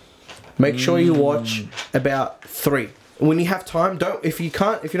 Make sure you watch about 3. When you have time, if you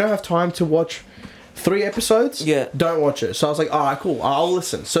don't have time to watch 3 episodes, don't watch it. So I was like, alright, cool, I'll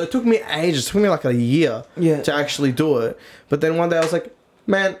listen. So it took me ages, it took me like a year to actually do it. But then one day I was like,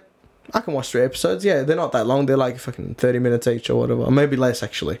 man, I can watch 3 episodes. Yeah, they're not that long. They're like fucking 30 minutes each or whatever. Or maybe less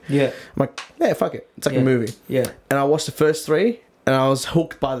actually. Yeah. I'm like, yeah, fuck it. It's like a movie. Yeah. And I watched the first 3 and I was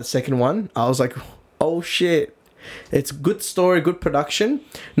hooked by the second one. I was like, oh shit. It's good story, good production.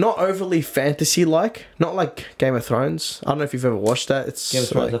 Not overly fantasy like. Not like Game of Thrones. I don't know if you've ever watched that. It's Game of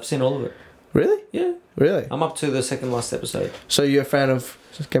Thrones. I've seen all of it. Really? Yeah. Really? I'm up to the second last episode. So you're a fan of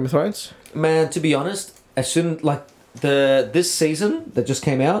Game of Thrones? Man, to be honest, as soon like this season that just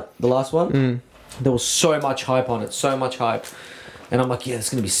came out, the last one, there was so much hype on it, so much hype, and I'm like, yeah, it's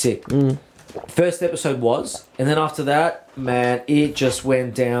gonna be sick. First episode was, and then after that, man, it just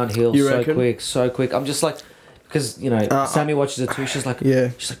went downhill so quick. I'm just like, because you know, Sammy watches it too. She's like,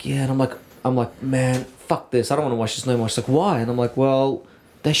 yeah, and I'm like, man, fuck this. I don't want to watch this no more. She's like, why? And I'm like, well,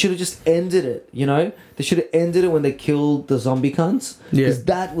 they should have just ended it, you know? They should have ended it when they killed the zombie cunts. Yeah. Because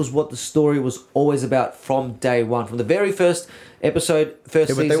that was what the story was always about from day one. From the very first episode,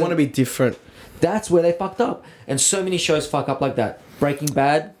 season. But they want to be different. That's where they fucked up. And so many shows fuck up like that. Breaking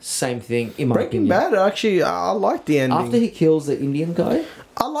Bad, same thing, in my opinion. Breaking Bad, actually, I like the ending. After he kills the Indian guy?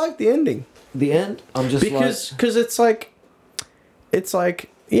 I like the ending. The end? I'm just because it's like,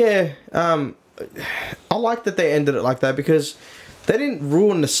 yeah, I like that they ended it like that because they didn't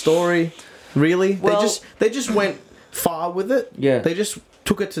ruin the story, really. Well, they just went far with it. Yeah. They just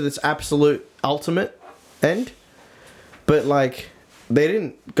took it to this absolute ultimate end. But like, they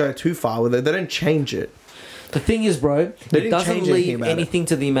didn't go too far with it. They didn't change it. The thing is, bro, it doesn't leave anything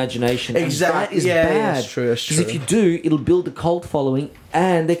to the imagination. Exactly. And that is bad. Yeah, that's true. Because if you do, it'll build a cult following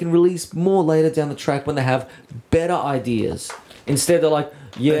and they can release more later down the track when they have better ideas. Instead, they're like,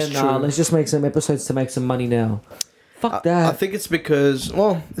 let's just make some episodes to make some money now. Fuck that. I think it's because,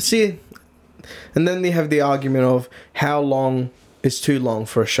 well, see, and then they have the argument of how long is too long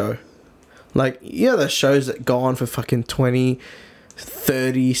for a show. Like, there's shows that go on for fucking 20,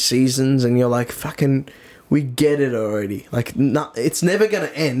 30 seasons, and you're like, fucking, we get it already. Like, it's never gonna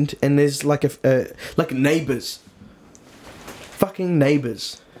end, and there's like like Neighbours. Fucking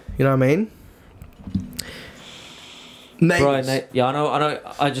Neighbours. You know what I mean? Neighbours. Bro, I know.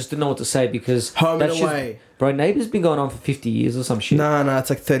 I just didn't know what to say because Home and Away. Bro, Neighbours been going on for 50 years or some shit. No, it's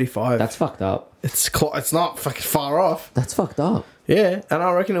like 35. That's fucked up. It's not fucking far off. That's fucked up. Yeah, and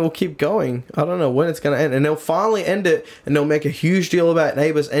I reckon it will keep going. I don't know when it's gonna end, and they'll finally end it, and they'll make a huge deal about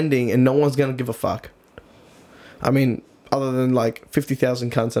Neighbours ending, and no one's gonna give a fuck. I mean, other than like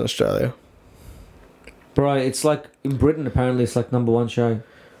 50,000 cunts in Australia. Bro, it's like in Britain. Apparently, it's like #1 show.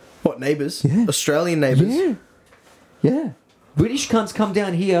 What, Neighbours? Yeah. Australian Neighbours. Yeah. British cunts come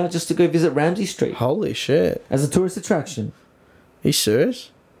down here just to go visit Ramsay Street. Holy shit. As a tourist attraction. Are you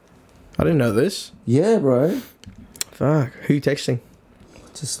serious? I didn't know this. Yeah, bro. Fuck. Who you texting?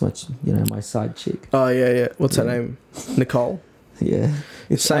 Just my side chick. Oh, yeah. What's her name? Nicole? Yeah.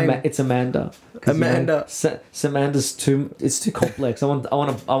 It's Amanda. Amanda. Samanda's too complex. I want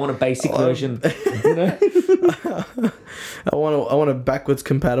a basic version. You know? I want a backwards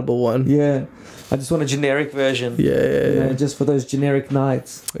compatible one. Yeah. I just want a generic version. Yeah. Just for those generic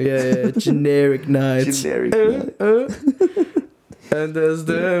nights. Yeah. Generic nights. Generic nights. And there's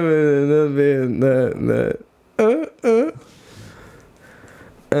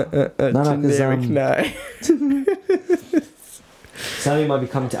generic night. Sammy might be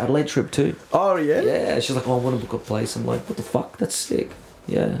coming to Adelaide trip too. Oh, yeah? Yeah, she's like, I want to book a place. I'm like, what the fuck? That's sick.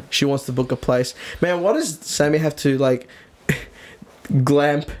 Yeah. She wants to book a place. Man, what does Sammy have to, like,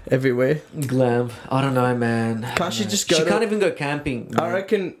 glamp everywhere? Glamp? I don't know, man. Can't she just go She can't even go camping. Man. I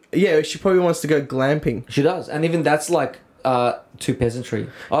reckon, yeah, she probably wants to go glamping. She does. And even that's like too peasantry.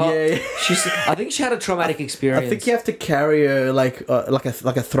 Oh, yeah. I think she had a traumatic experience. I think you have to carry her like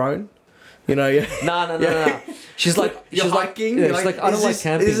a throne. You know, yeah. No. She's like, hiking. Yeah, she's like, I don't like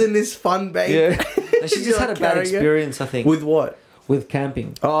camping. Isn't this fun, babe? Yeah. And she just had a bad experience, I think. With what? With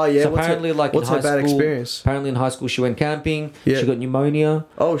camping. Oh, yeah. So apparently, what's her bad experience? Apparently, in high school, she went camping. Yeah. She got pneumonia.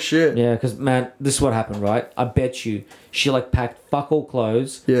 Oh, shit. Yeah, because, man, this is what happened, right? I bet you she, packed fuck all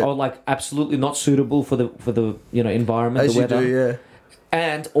clothes. Yeah. Or, absolutely not suitable for the environment, the weather. As you do,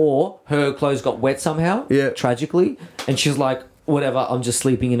 yeah. Or her clothes got wet somehow. Yeah. Tragically. And she's like, whatever, I'm just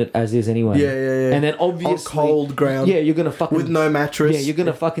sleeping in it as is anyway. Yeah. And then On obviously, cold ground. yeah, you're gonna fucking With no mattress. yeah, you're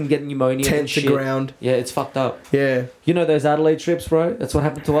gonna fucking get pneumonia. Tent and to shit. ground. Yeah, it's fucked up. Yeah. You know those Adelaide trips, bro? That's what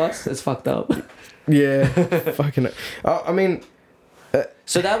happened to us. It's fucked up. Yeah. Fucking. I mean.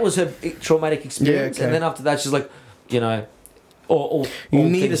 So that was her traumatic experience, Yeah, okay. and then after that, she's like, you know, all You all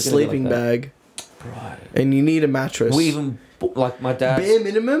need a things are gonna be sleeping like that. bag. Right. And you need a mattress. We even like my dad. Bare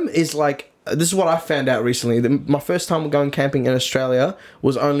minimum is like. This is what I found out recently. My first time going camping in Australia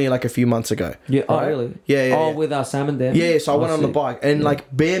was only like a few months ago. Yeah. Oh, right? really? Yeah. Oh, Yeah. with our salmon then. Yeah, so I went on the sick. bike and Yeah.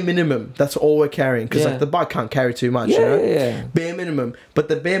 like bare minimum, that's all we're carrying because Yeah. like the bike can't carry too much, Yeah, you know. yeah. Bare minimum, but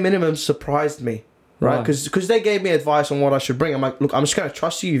the bare minimum surprised me, right? Right. Because they gave me advice on what I should bring. I'm like, look, I'm just gonna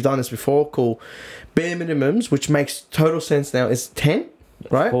trust you. You've done this before, cool. Bare minimums, which makes total sense now, is tent,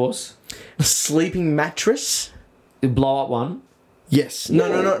 Of right? course. Sleeping mattress. The blow up one. Yes. Yeah.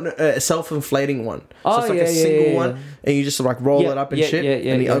 No. A self-inflating one. Oh, so it's like yeah, a single yeah. one, and you just like roll Yeah, it up and yeah, shit,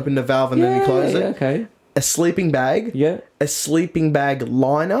 yeah, and you yeah. open the valve and then you close it. Okay. A sleeping bag. Yeah. A sleeping bag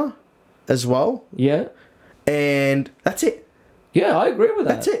liner, as well. Yeah. And that's it. Yeah, I agree with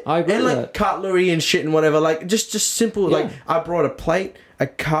that. That's it. I agree and with like that. cutlery and shit and whatever. Like just simple. Yeah. Like I brought a plate, a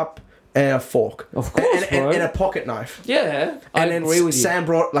cup, and a fork. Of course, and, bro. and a pocket knife. Yeah, I And then agree with you. Sam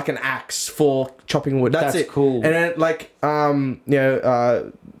brought like an axe for chopping wood. That's it. cool. And then like one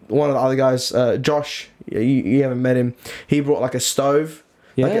of the other guys, Josh. You haven't met him. He brought like a stove.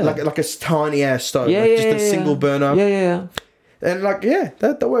 Yeah. Like a tiny ass stove. Yeah, like yeah, just a yeah, single burner. Yeah. And like, yeah,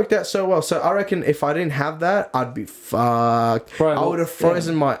 that worked out so well. So I reckon if I didn't have that, I'd be fucked. Bro, I would have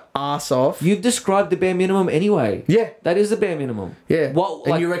frozen my ass off. You've described the bare minimum anyway. Yeah, That is the bare minimum. yeah. What,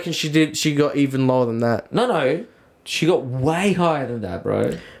 and like- you reckon she got even lower than that? No. She got way higher than that,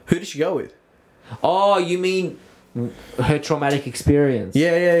 bro. Who did she go with? Oh, you mean her traumatic experience?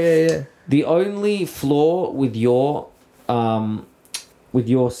 Yeah. The only flaw with your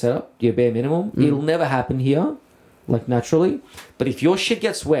setup, your bare minimum, it'll never happen here, like naturally. But if your shit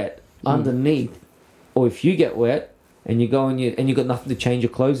gets wet underneath, or if you get wet and you go and you got nothing to change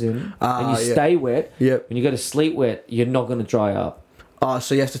your clothes in, and you yeah. stay wet, Yep. and you go to sleep wet, you're not gonna dry up. Oh,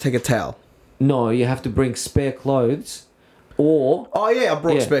 so you have to take a towel. No, you have to bring spare clothes, or Oh yeah, I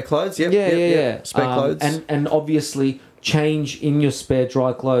brought Yeah. spare clothes. Yep, yeah. yep. Spare clothes. and obviously change in your spare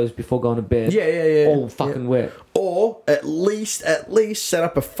dry clothes before going to bed. yeah. All fucking wet. Or at least set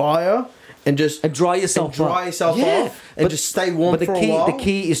up a fire and just And dry yourself off and just stay warm but for a while. the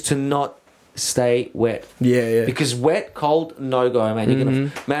key is to not stay wet. Yeah. Because wet, cold, no go, man. You're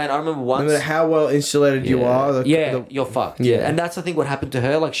gonna, man. I remember once. No matter how well insulated you are, you're fucked. Yeah. Yeah. And that's I think what happened to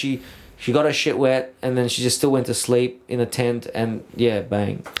her. Like she got her shit wet, and then she just still went to sleep in a tent, and yeah,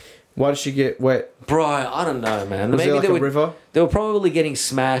 bang. Why did she get wet? Bro, I don't know, man. Was Maybe there like they a were river? they were probably getting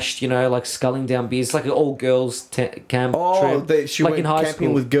smashed, you know, like sculling down beers. It's like an all girls camp Oh, trip. she like went in high camping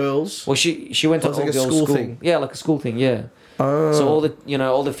school. with girls. Well, she went to Oh, it's all like a girls school school thing. Yeah, like a school thing. Yeah. Oh. So all the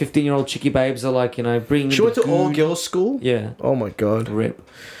 15-year-old chickie babes are like, you know, bringing. She went to all girls school. Yeah. Oh my god, Rip.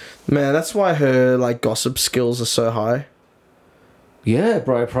 man, that's why her like gossip skills are so high. Yeah,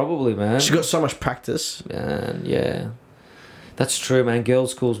 bro, probably, man. She got so much practice. Man, yeah. That's true, man.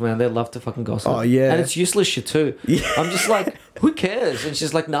 Girls' schools, man, they love to fucking gossip. Oh, yeah. And it's useless shit too. Yeah. I'm just like, who cares? And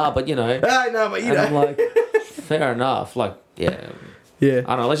she's like, nah, but you know. I know, but you And I'm know. like, fair enough. Like, yeah. Yeah.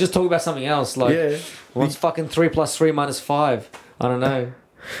 I don't know. Let's just talk about something else. Like, Yeah. what's fucking 3 + 3 - 5? I don't know.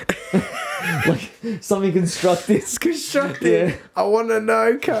 Like, something constructive. It's constructive. Yeah. I want to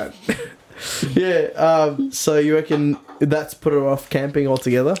know, cunt. Yeah. So you reckon that's put her off camping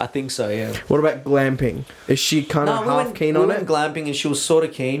altogether? I think so, yeah. What about glamping? Is she kind of half keen on went it? glamping and she was sort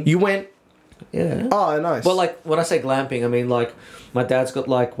of keen. You went. Yeah. Oh, nice. Well, like when I say glamping, I mean like my dad's got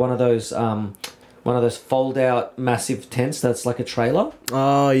like one of those fold out massive tents that's like a trailer.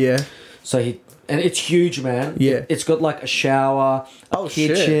 Oh yeah. So and it's huge, man. Yeah. It's got like a shower, a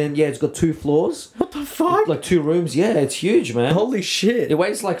shit. kitchen. Yeah, it's got 2 floors, What the fuck? like 2 rooms. Yeah, it's huge, man. Holy shit. It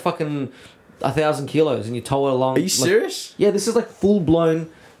weighs like fucking 1,000 kilos, and you tow it along. Are you like- serious? Yeah, this is like full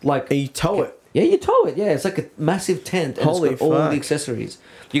blown like. And you tow it. Yeah, you tow it. Yeah, it's like a massive tent, and Holy it's got all fuck. the accessories.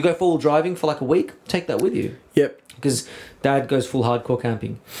 You go full driving for like a week. Take that with you. Yep. Because Dad goes full hardcore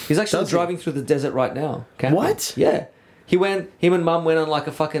camping. He's actually Does he? driving through the desert right now. Camping. What? Yeah. Him and Mum went on like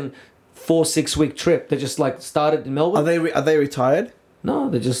a fucking 4-6 week trip. They just like started in Melbourne. Are they retired? No,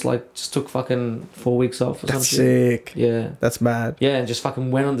 they just took fucking 4 weeks off or That's something. sick. Yeah. That's mad. Yeah, and just fucking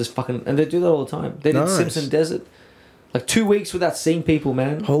went on this fucking... And they do that all the time. They did Nice. Simpson Desert. Like 2 weeks without seeing people,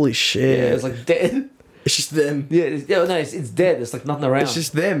 man. Holy shit. Yeah, it's like dead. It's just them. Yeah, it's dead. It's like nothing around. It's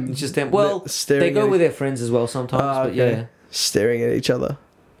just them. It's just them. Well, They're staring they go at with their friends as well sometimes. Ah, But okay. yeah. Staring at each other.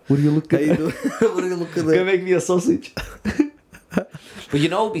 What do you look What do you look at Go them? make me a sausage. But you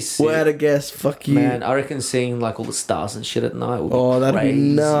know, it'd be sick. Where to guess? Fuck you. Man, I reckon seeing like all the stars and shit at night would be Oh, that'd crazy.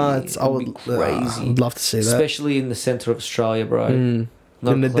 be nuts. I It would be crazy. I'd love to see that. Especially in the center of Australia, bro.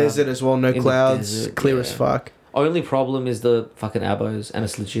 No In the cloud. desert as well, no In the clouds, desert, clear yeah. as fuck. Only problem is the fucking abos, and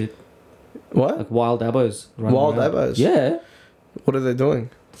it's legit. What? Like wild abos. running Wild around. abos? Yeah. What are they doing?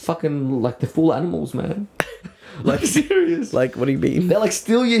 Fucking like they're full animals, man. Like serious. Like, what do you mean? They're like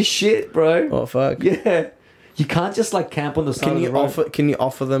steal your shit, bro. Oh fuck. Yeah. You can't just like camp on the side of the road. Can you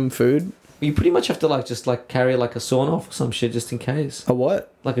offer them food? You pretty much have to like just like carry like a sawn off or some shit just in case. A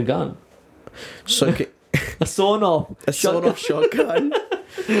what? Like a gun. So A sawn off. a sort of shotgun.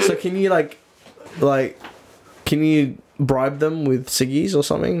 So can you can you bribe them with ciggies or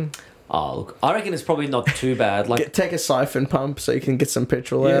something? Oh, look, I reckon it's probably not too bad. Like, Take a siphon pump so you can get some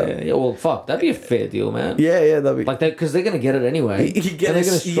petrol out. yeah. Well, fuck, that'd be a fair deal, man. Yeah, that'd be. Like, because they're gonna get it anyway. You get and a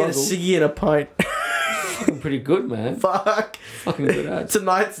they're gonna ciggy and a pint. Fucking pretty good, man. Fuck. Fucking good ads.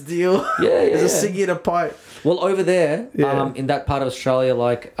 Tonight's deal. Yeah. There's a ciggy and a pint. Well, over there, Yeah. in that part of Australia,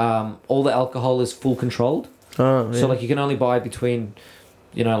 like, all the alcohol is full controlled. Oh, So, like, you can only buy between,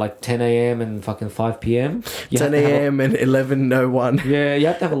 like 10 a.m. and fucking 5 p.m. 10 a.m. and 11:01. Yeah, you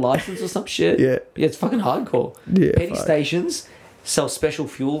have to have a license or some shit. Yeah. Yeah, it's fucking hardcore. Yeah. Petty fuck. stations sell special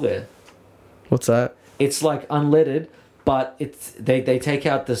fuel there. What's that? It's like unleaded, but they take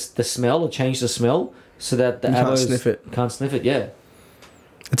out the smell or change the smell so that the You can't abos sniff it. Can't sniff it, yeah.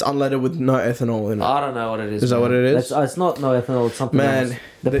 It's unleaded with no ethanol in it. I don't know what it is. Is that man. what it is? It's not no ethanol, it's something else. Man,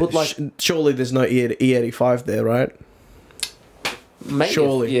 They put like surely there's no E85 there, right? maybe,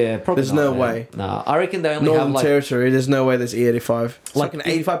 surely. yeah, probably There's not, no man. way. Nah, I reckon they only Northern have like Territory, there's no way there's E85. It's like Like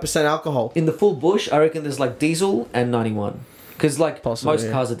an 85% alcohol. in the full bush. I reckon there's like diesel and 91. Because like Possibly, most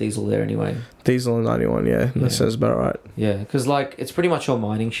yeah. cars are diesel there anyway. Diesel and 91, yeah. Yeah. That sounds about right. Yeah, because like it's pretty much all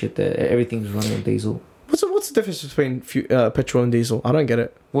mining shit there. Everything's running on diesel. What's the difference between petrol and diesel? I don't get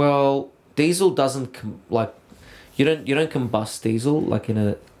it. Well, diesel doesn't you don't combust diesel like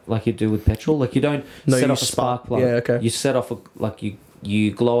like you do with petrol. Like you don't No, set you off a spark plug. Yeah, okay. You set off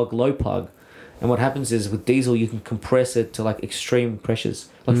you glow a glow plug, and what happens is with diesel you can compress it to like extreme pressures,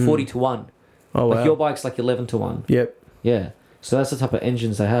 like 40 to 1. Oh, Like wow. your bike's like 11 to 1. Yep. Yeah. So that's the type of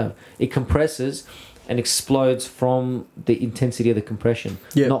engines they have. It compresses and explodes from the intensity of the compression,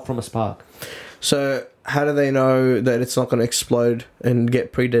 Yep. not from a spark. So, how do they know that it's not going to explode and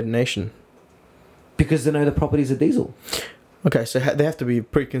get pre-detonation? Because they know the properties of diesel. Okay, so they have to be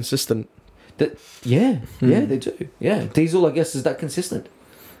pretty consistent. Yeah, Hmm. they do. Yeah, diesel, I guess, is that consistent.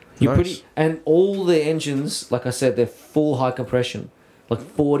 Nice. And all the engines, like I said, they're full high compression, like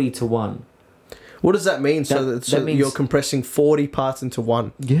 40 to 1. What does that mean? That means- You're compressing 40 parts into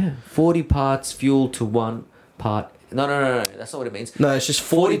one. Yeah, 40 parts fuel to 1 part. No, that's not what it means. No, it's just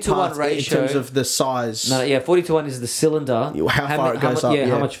 40 40 to 1 parts ratio. in terms of the size. No, yeah, 40 to 1 is the cylinder. How far it goes up. Yeah, Yeah.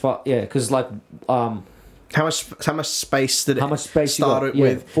 how much far? Yeah, because like How much space did it how much space you start got? it Yeah,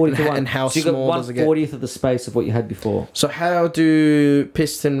 with? 40 to 1. And how so you got small does it get? 1/40th of the space of what you had before. So how do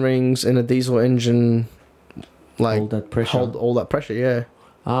piston rings in a diesel engine Hold that pressure. hold all that pressure? Yeah.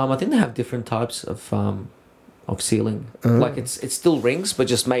 I think they have different types of sealing. Uh-huh. Like it's still rings, but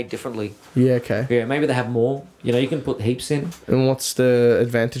just made differently. Yeah. Okay. Yeah, maybe they have more. You can put heaps in. And what's the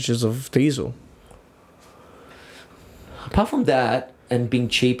advantages of diesel? Apart from that, and being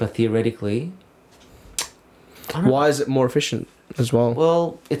cheaper theoretically. I don't know. Why is it more efficient as well?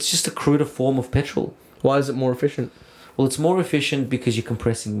 Well, it's just a cruder form of petrol. Why is it more efficient? Well, it's more efficient because you're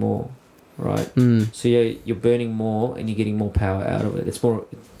compressing more, right? Mm. So you're burning more and you're getting more power out of it. It's more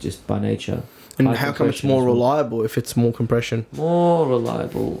just by nature. And High how come it's compression more as well. reliable if it's more compression? More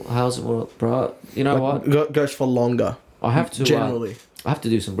reliable. How's it more, bro? You know what? Goes for longer. I have to Generally. I have to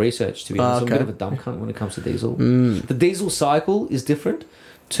do some research to be Ah, honest. I'm a okay. bit of a dumb cunt when it comes to diesel. Mm. The diesel cycle is different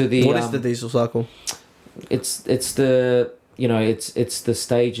to the. What is the diesel cycle? It's the it's the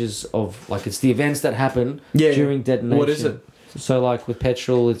stages of like it's the events that happen Yeah. during detonation. What is it? So like with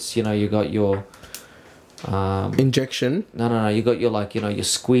petrol, it's you got your Injection. no you got your your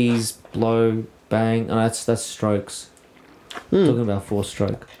squeeze, blow, bang, and that's strokes. Mm. Talking about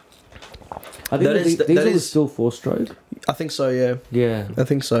 4-stroke. I think That is- that diesel is is- still 4-stroke. I think so. Yeah. Yeah, I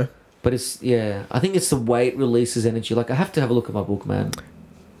think so. but I think it's the way it releases energy. Like I have to have a look at my book, man.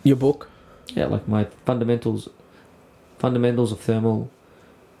 Your book. Yeah, like my fundamentals of thermal.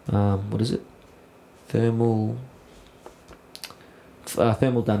 What is it?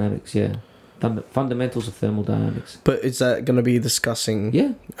 Thermodynamics. Yeah, fundamentals of thermodynamics. But is that going to be discussing?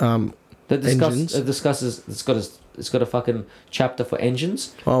 Yeah, Engines? It discusses. It's got a fucking chapter for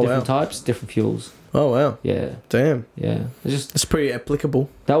engines. Oh Different wow. types, different fuels. Oh wow. Yeah, Damn. yeah. It's just It's pretty applicable.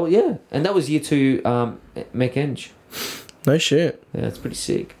 that. And that was year 2 mech eng. No shit. Yeah, it's pretty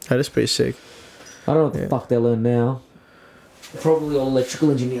sick. That is pretty sick. I don't know what the fuck they learn now. Probably all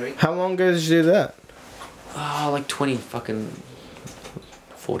electrical engineering. How long ago did you do that? Like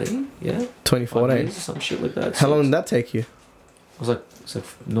 14, yeah? 2014. Some shit like that. How long did that take you? It's like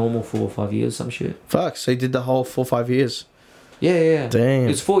normal 4 or 5 years, some shit. Fuck, so you did the whole 4 or 5 years? Yeah. Damn.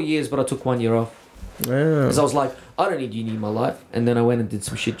 It's 4 years, but I took 1 year off. Yeah. Because I was like, I don't need uni in my life. And then I went and did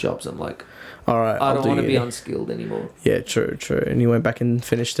some shit jobs. I'm like, Alright, I don't want to be unskilled anymore. Yeah, true. And you went back and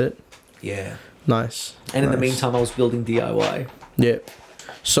finished it? Yeah. Nice. And in the meantime, I was building DIY. Yeah.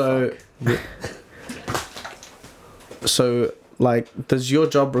 So... So, like, does your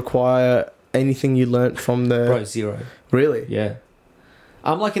job require anything you learnt from the... Bro, zero. Really? Yeah.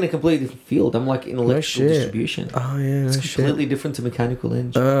 I'm like in a completely different field. I'm like in electrical distribution. Oh, yeah, it's completely different to mechanical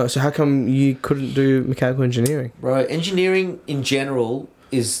engineering. So how come you couldn't do mechanical engineering? Bro, engineering in general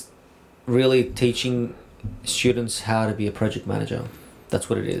is really teaching students how to be a project manager. That's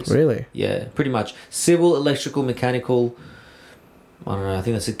what it is. Really? Yeah, pretty much. Civil, electrical, mechanical... I don't know, I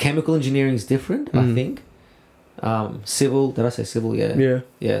think that's it. Chemical engineering is different, I think. Civil, did I say civil? Yeah.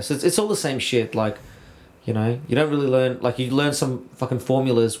 Yeah, so it's all the same shit. Like, you know, you don't really learn... Like, you learn some fucking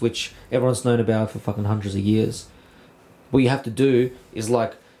formulas which everyone's known about for fucking hundreds of years. What you have to do is,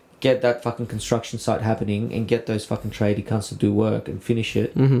 like, get that fucking construction site happening and get those fucking tradie cunts to do work and finish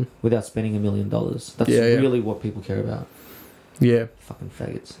it without spending $1 million. That's really what people care about. Yeah. Fucking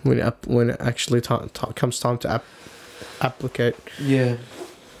faggots. When it actually comes time to applicate. Yeah.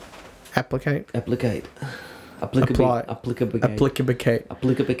 Applicate. Applicate. Apply. Applicabicate.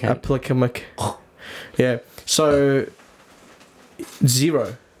 Yeah. So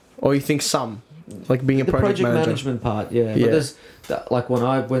 0, or you think some, like being a project manager. Management part, yeah. But there's like when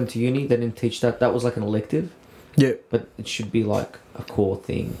I went to uni, they didn't teach that. That was like an elective. Yeah. But it should be like a core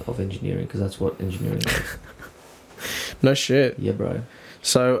thing of engineering because that's what engineering is. No shit. Yeah, bro.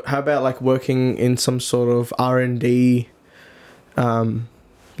 So how about like working in some sort of R&D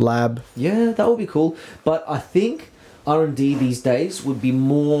lab? Yeah, that would be cool. But I think R&D these days would be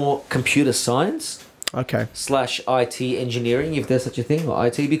more computer science. Okay. / IT engineering, if there's such a thing, or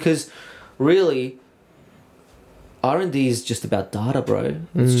IT, because really R&D is just about data, bro.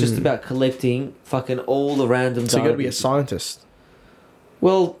 It's just about collecting fucking all the random data. So you got to be a scientist.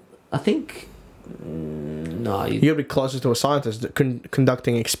 Well, I think no. You got to be closer to a scientist,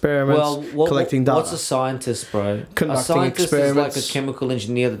 conducting experiments, collecting data. What's a scientist, bro? Conducting a scientist experiments. is like a chemical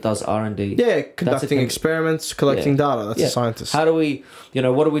engineer that does R&D. Yeah, conducting experiments, collecting data. That's a scientist. How do we,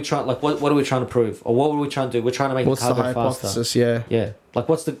 what are we trying? Like, what are we trying to prove, or what were we trying to do? We're trying to make the car go faster. What's the hypothesis? Yeah. Yeah. Like,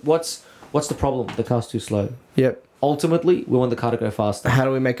 what's the problem? The car's too slow. Yep. Ultimately, we want the car to go faster. How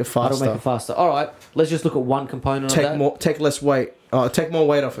do we make it faster? All right, let's just look at one component of that. Take less weight. Take more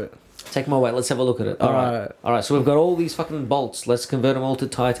weight off it. Take more weight. Let's have a look at it. All right. So we've got all these fucking bolts. Let's convert them all to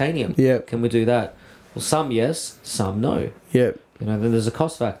titanium. Yeah. Can we do that? Well, some yes, some no. Yeah. Then there's a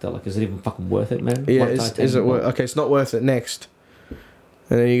cost factor. Like, is it even fucking worth it, man? Yeah. Is it worth? Okay, it's not worth it. Next.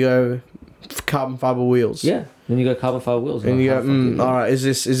 And then you go carbon fiber wheels. Yeah. Then you go carbon fiber wheels. And you go, all right, is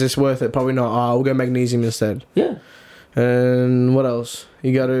this worth it? Probably not. We'll go magnesium instead. Yeah. And what else?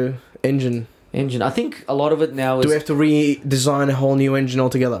 You go to engine. I think a lot of it now is... Do we have to redesign a whole new engine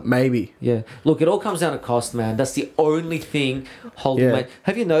altogether? Maybe. Yeah. Look, it all comes down to cost, man. That's the only thing holding... Yeah.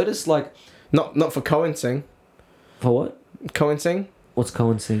 Have you noticed, like... Not for Coensing. For what? Coensing? What's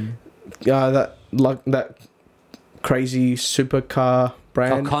Coensing? That crazy supercar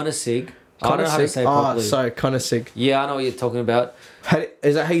brand. Oh, Koenigsegg. I don't know how to say it properly. Sorry, Koenigsegg. Yeah, I know what you're talking about.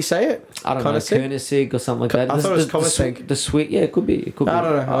 Is that how you say it? I don't know, Koenigsegg or something like that. I thought it was Koenigsegg. The sweet, yeah, it could be. I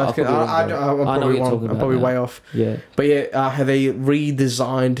don't know. I'm probably way off. Yeah. But yeah, have they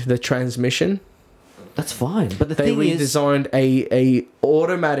redesigned the transmission? That's fine. But the thing is... They redesigned a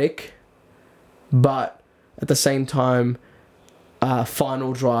automatic, but at the same time,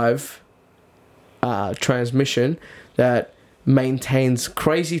 final drive transmission that maintains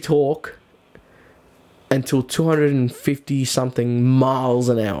crazy torque until 250 something miles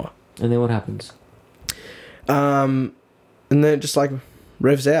an hour. And then what happens? And then it just like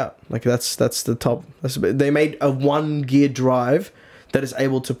revs out. Like that's the top. They made a 1-gear drive that is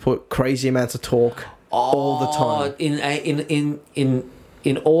able to put crazy amounts of torque all the time.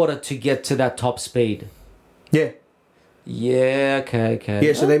 In order to get to that top speed. Yeah. Yeah. Okay.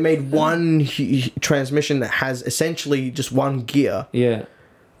 Yeah. So they made one transmission that has essentially just 1 gear. Yeah.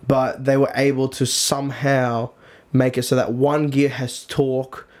 But they were able to somehow make it so that 1 gear has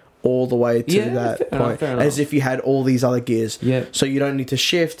torque all the way to that point. As if you had all these other gears. Yeah. So you don't need to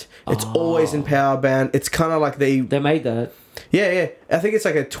shift. It's always in power band. It's kind of like they made that. Yeah. I think it's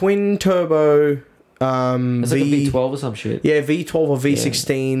like a twin turbo It's like a V12 or some shit. Yeah, V12 or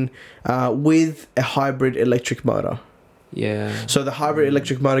V16 with a hybrid electric motor. Yeah. So the hybrid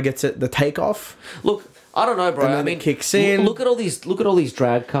electric motor gets it the takeoff. Look, I don't know, bro. And then I mean, it kicks in. Look at all these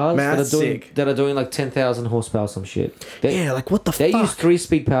drag cars Man, that that's are doing sick. that are doing like 10,000 horsepower, some shit. Yeah, like what the They fuck? use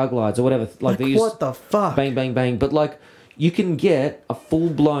 3-speed power glides or whatever. Like they use what the fuck? bang, bang, bang. But like, you can get a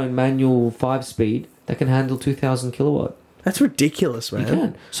full-blown manual 5-speed that can handle 2,000 kilowatt. That's ridiculous, man. You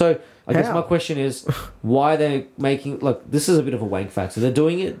can. So I guess How? my question is, why they're making... Look, this is a bit of a wank factor. They're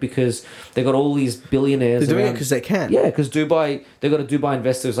doing it because they got all these billionaires They're doing it around- because they can. Yeah, because Dubai... They got a Dubai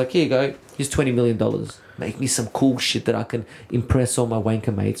investor who's like, here you go. Here's $20 million. Make me some cool shit that I can impress all my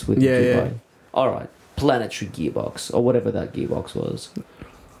wanker mates with in Dubai. Yeah. All right. Planetary gearbox. Or whatever that gearbox was.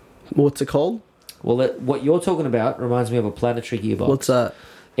 What's it called? Well, what you're talking about reminds me of a planetary gearbox. What's that?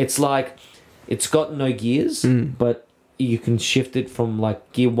 It's like... It's got no gears, but... You can shift it from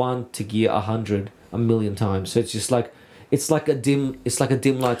like gear 1 to gear 100 a million times. So it's just like it's like a dim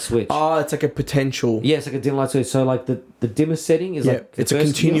light switch. Oh, it's like a potential. Yeah, it's like a dim light switch. So like the dimmest setting is like the it's a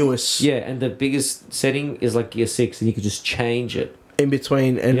first continuous. gear. Yeah, and the biggest setting is like gear 6, and you can just change it In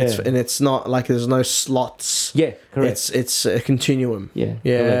between, and Yeah. it's not like there's no slots. Yeah, correct. It's a continuum. Yeah,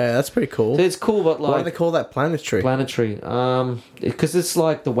 Yeah, correct. that's pretty cool. So it's cool, but Why do they like call that planetary? planetary, because it's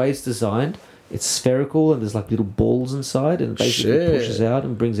like the way it's designed. It's spherical and there's like little balls inside, and it basically Shit. pushes out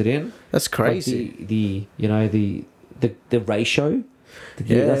and brings it in. That's crazy. Like the ratio.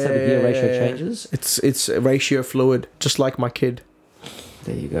 That's how the gear ratio changes. It's a ratio fluid, just like my kid.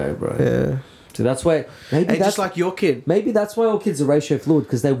 There you go, bro. Yeah, So that's why maybe and that's just like your kid. maybe that's why all kids are ratio fluid,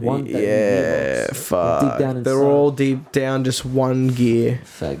 because they want that. Yeah, gearbox. fuck. Deep down They're inside. all deep down, just one gear.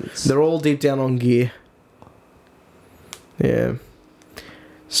 Faggots. They're all deep down on gear. Yeah.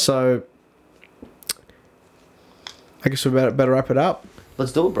 So, I guess we better wrap it up.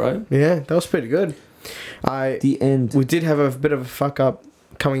 Let's do it, bro. Yeah, that was pretty good. The end. We did have a bit of a fuck up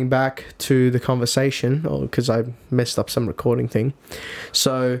coming back to the conversation, because I messed up some recording thing.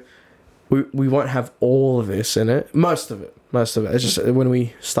 So we won't have all of this in it. Most of it. It's just when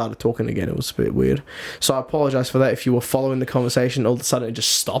we started talking again, it was a bit weird. So I apologize for that. If you were following the conversation, all of a sudden it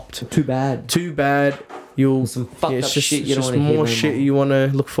just stopped. Too bad. Too bad. You'll Some fucked it's up just, shit you it's don't just want to hear. more no shit more. you want to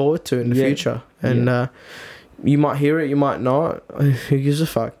look forward to in the Yeah. future, and you might hear it, you might not. Who gives a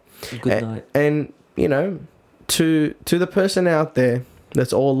fuck? Good night. And you know, to the person out there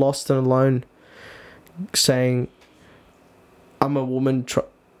that's all lost and alone, saying, "I'm a woman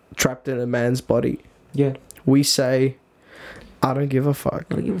trapped in a man's body," Yeah. we say, "I don't give a fuck."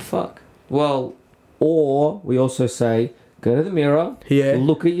 I don't give a fuck. Well, or we also say, go to the mirror, Yeah.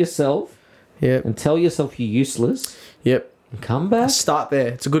 look at yourself, Yep. and tell yourself you're useless, Yep. and come back. Start there.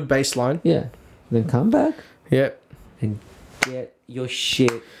 It's a good baseline. Yeah. Then come back Yep. and get your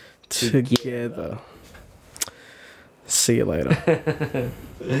shit Together. See you later.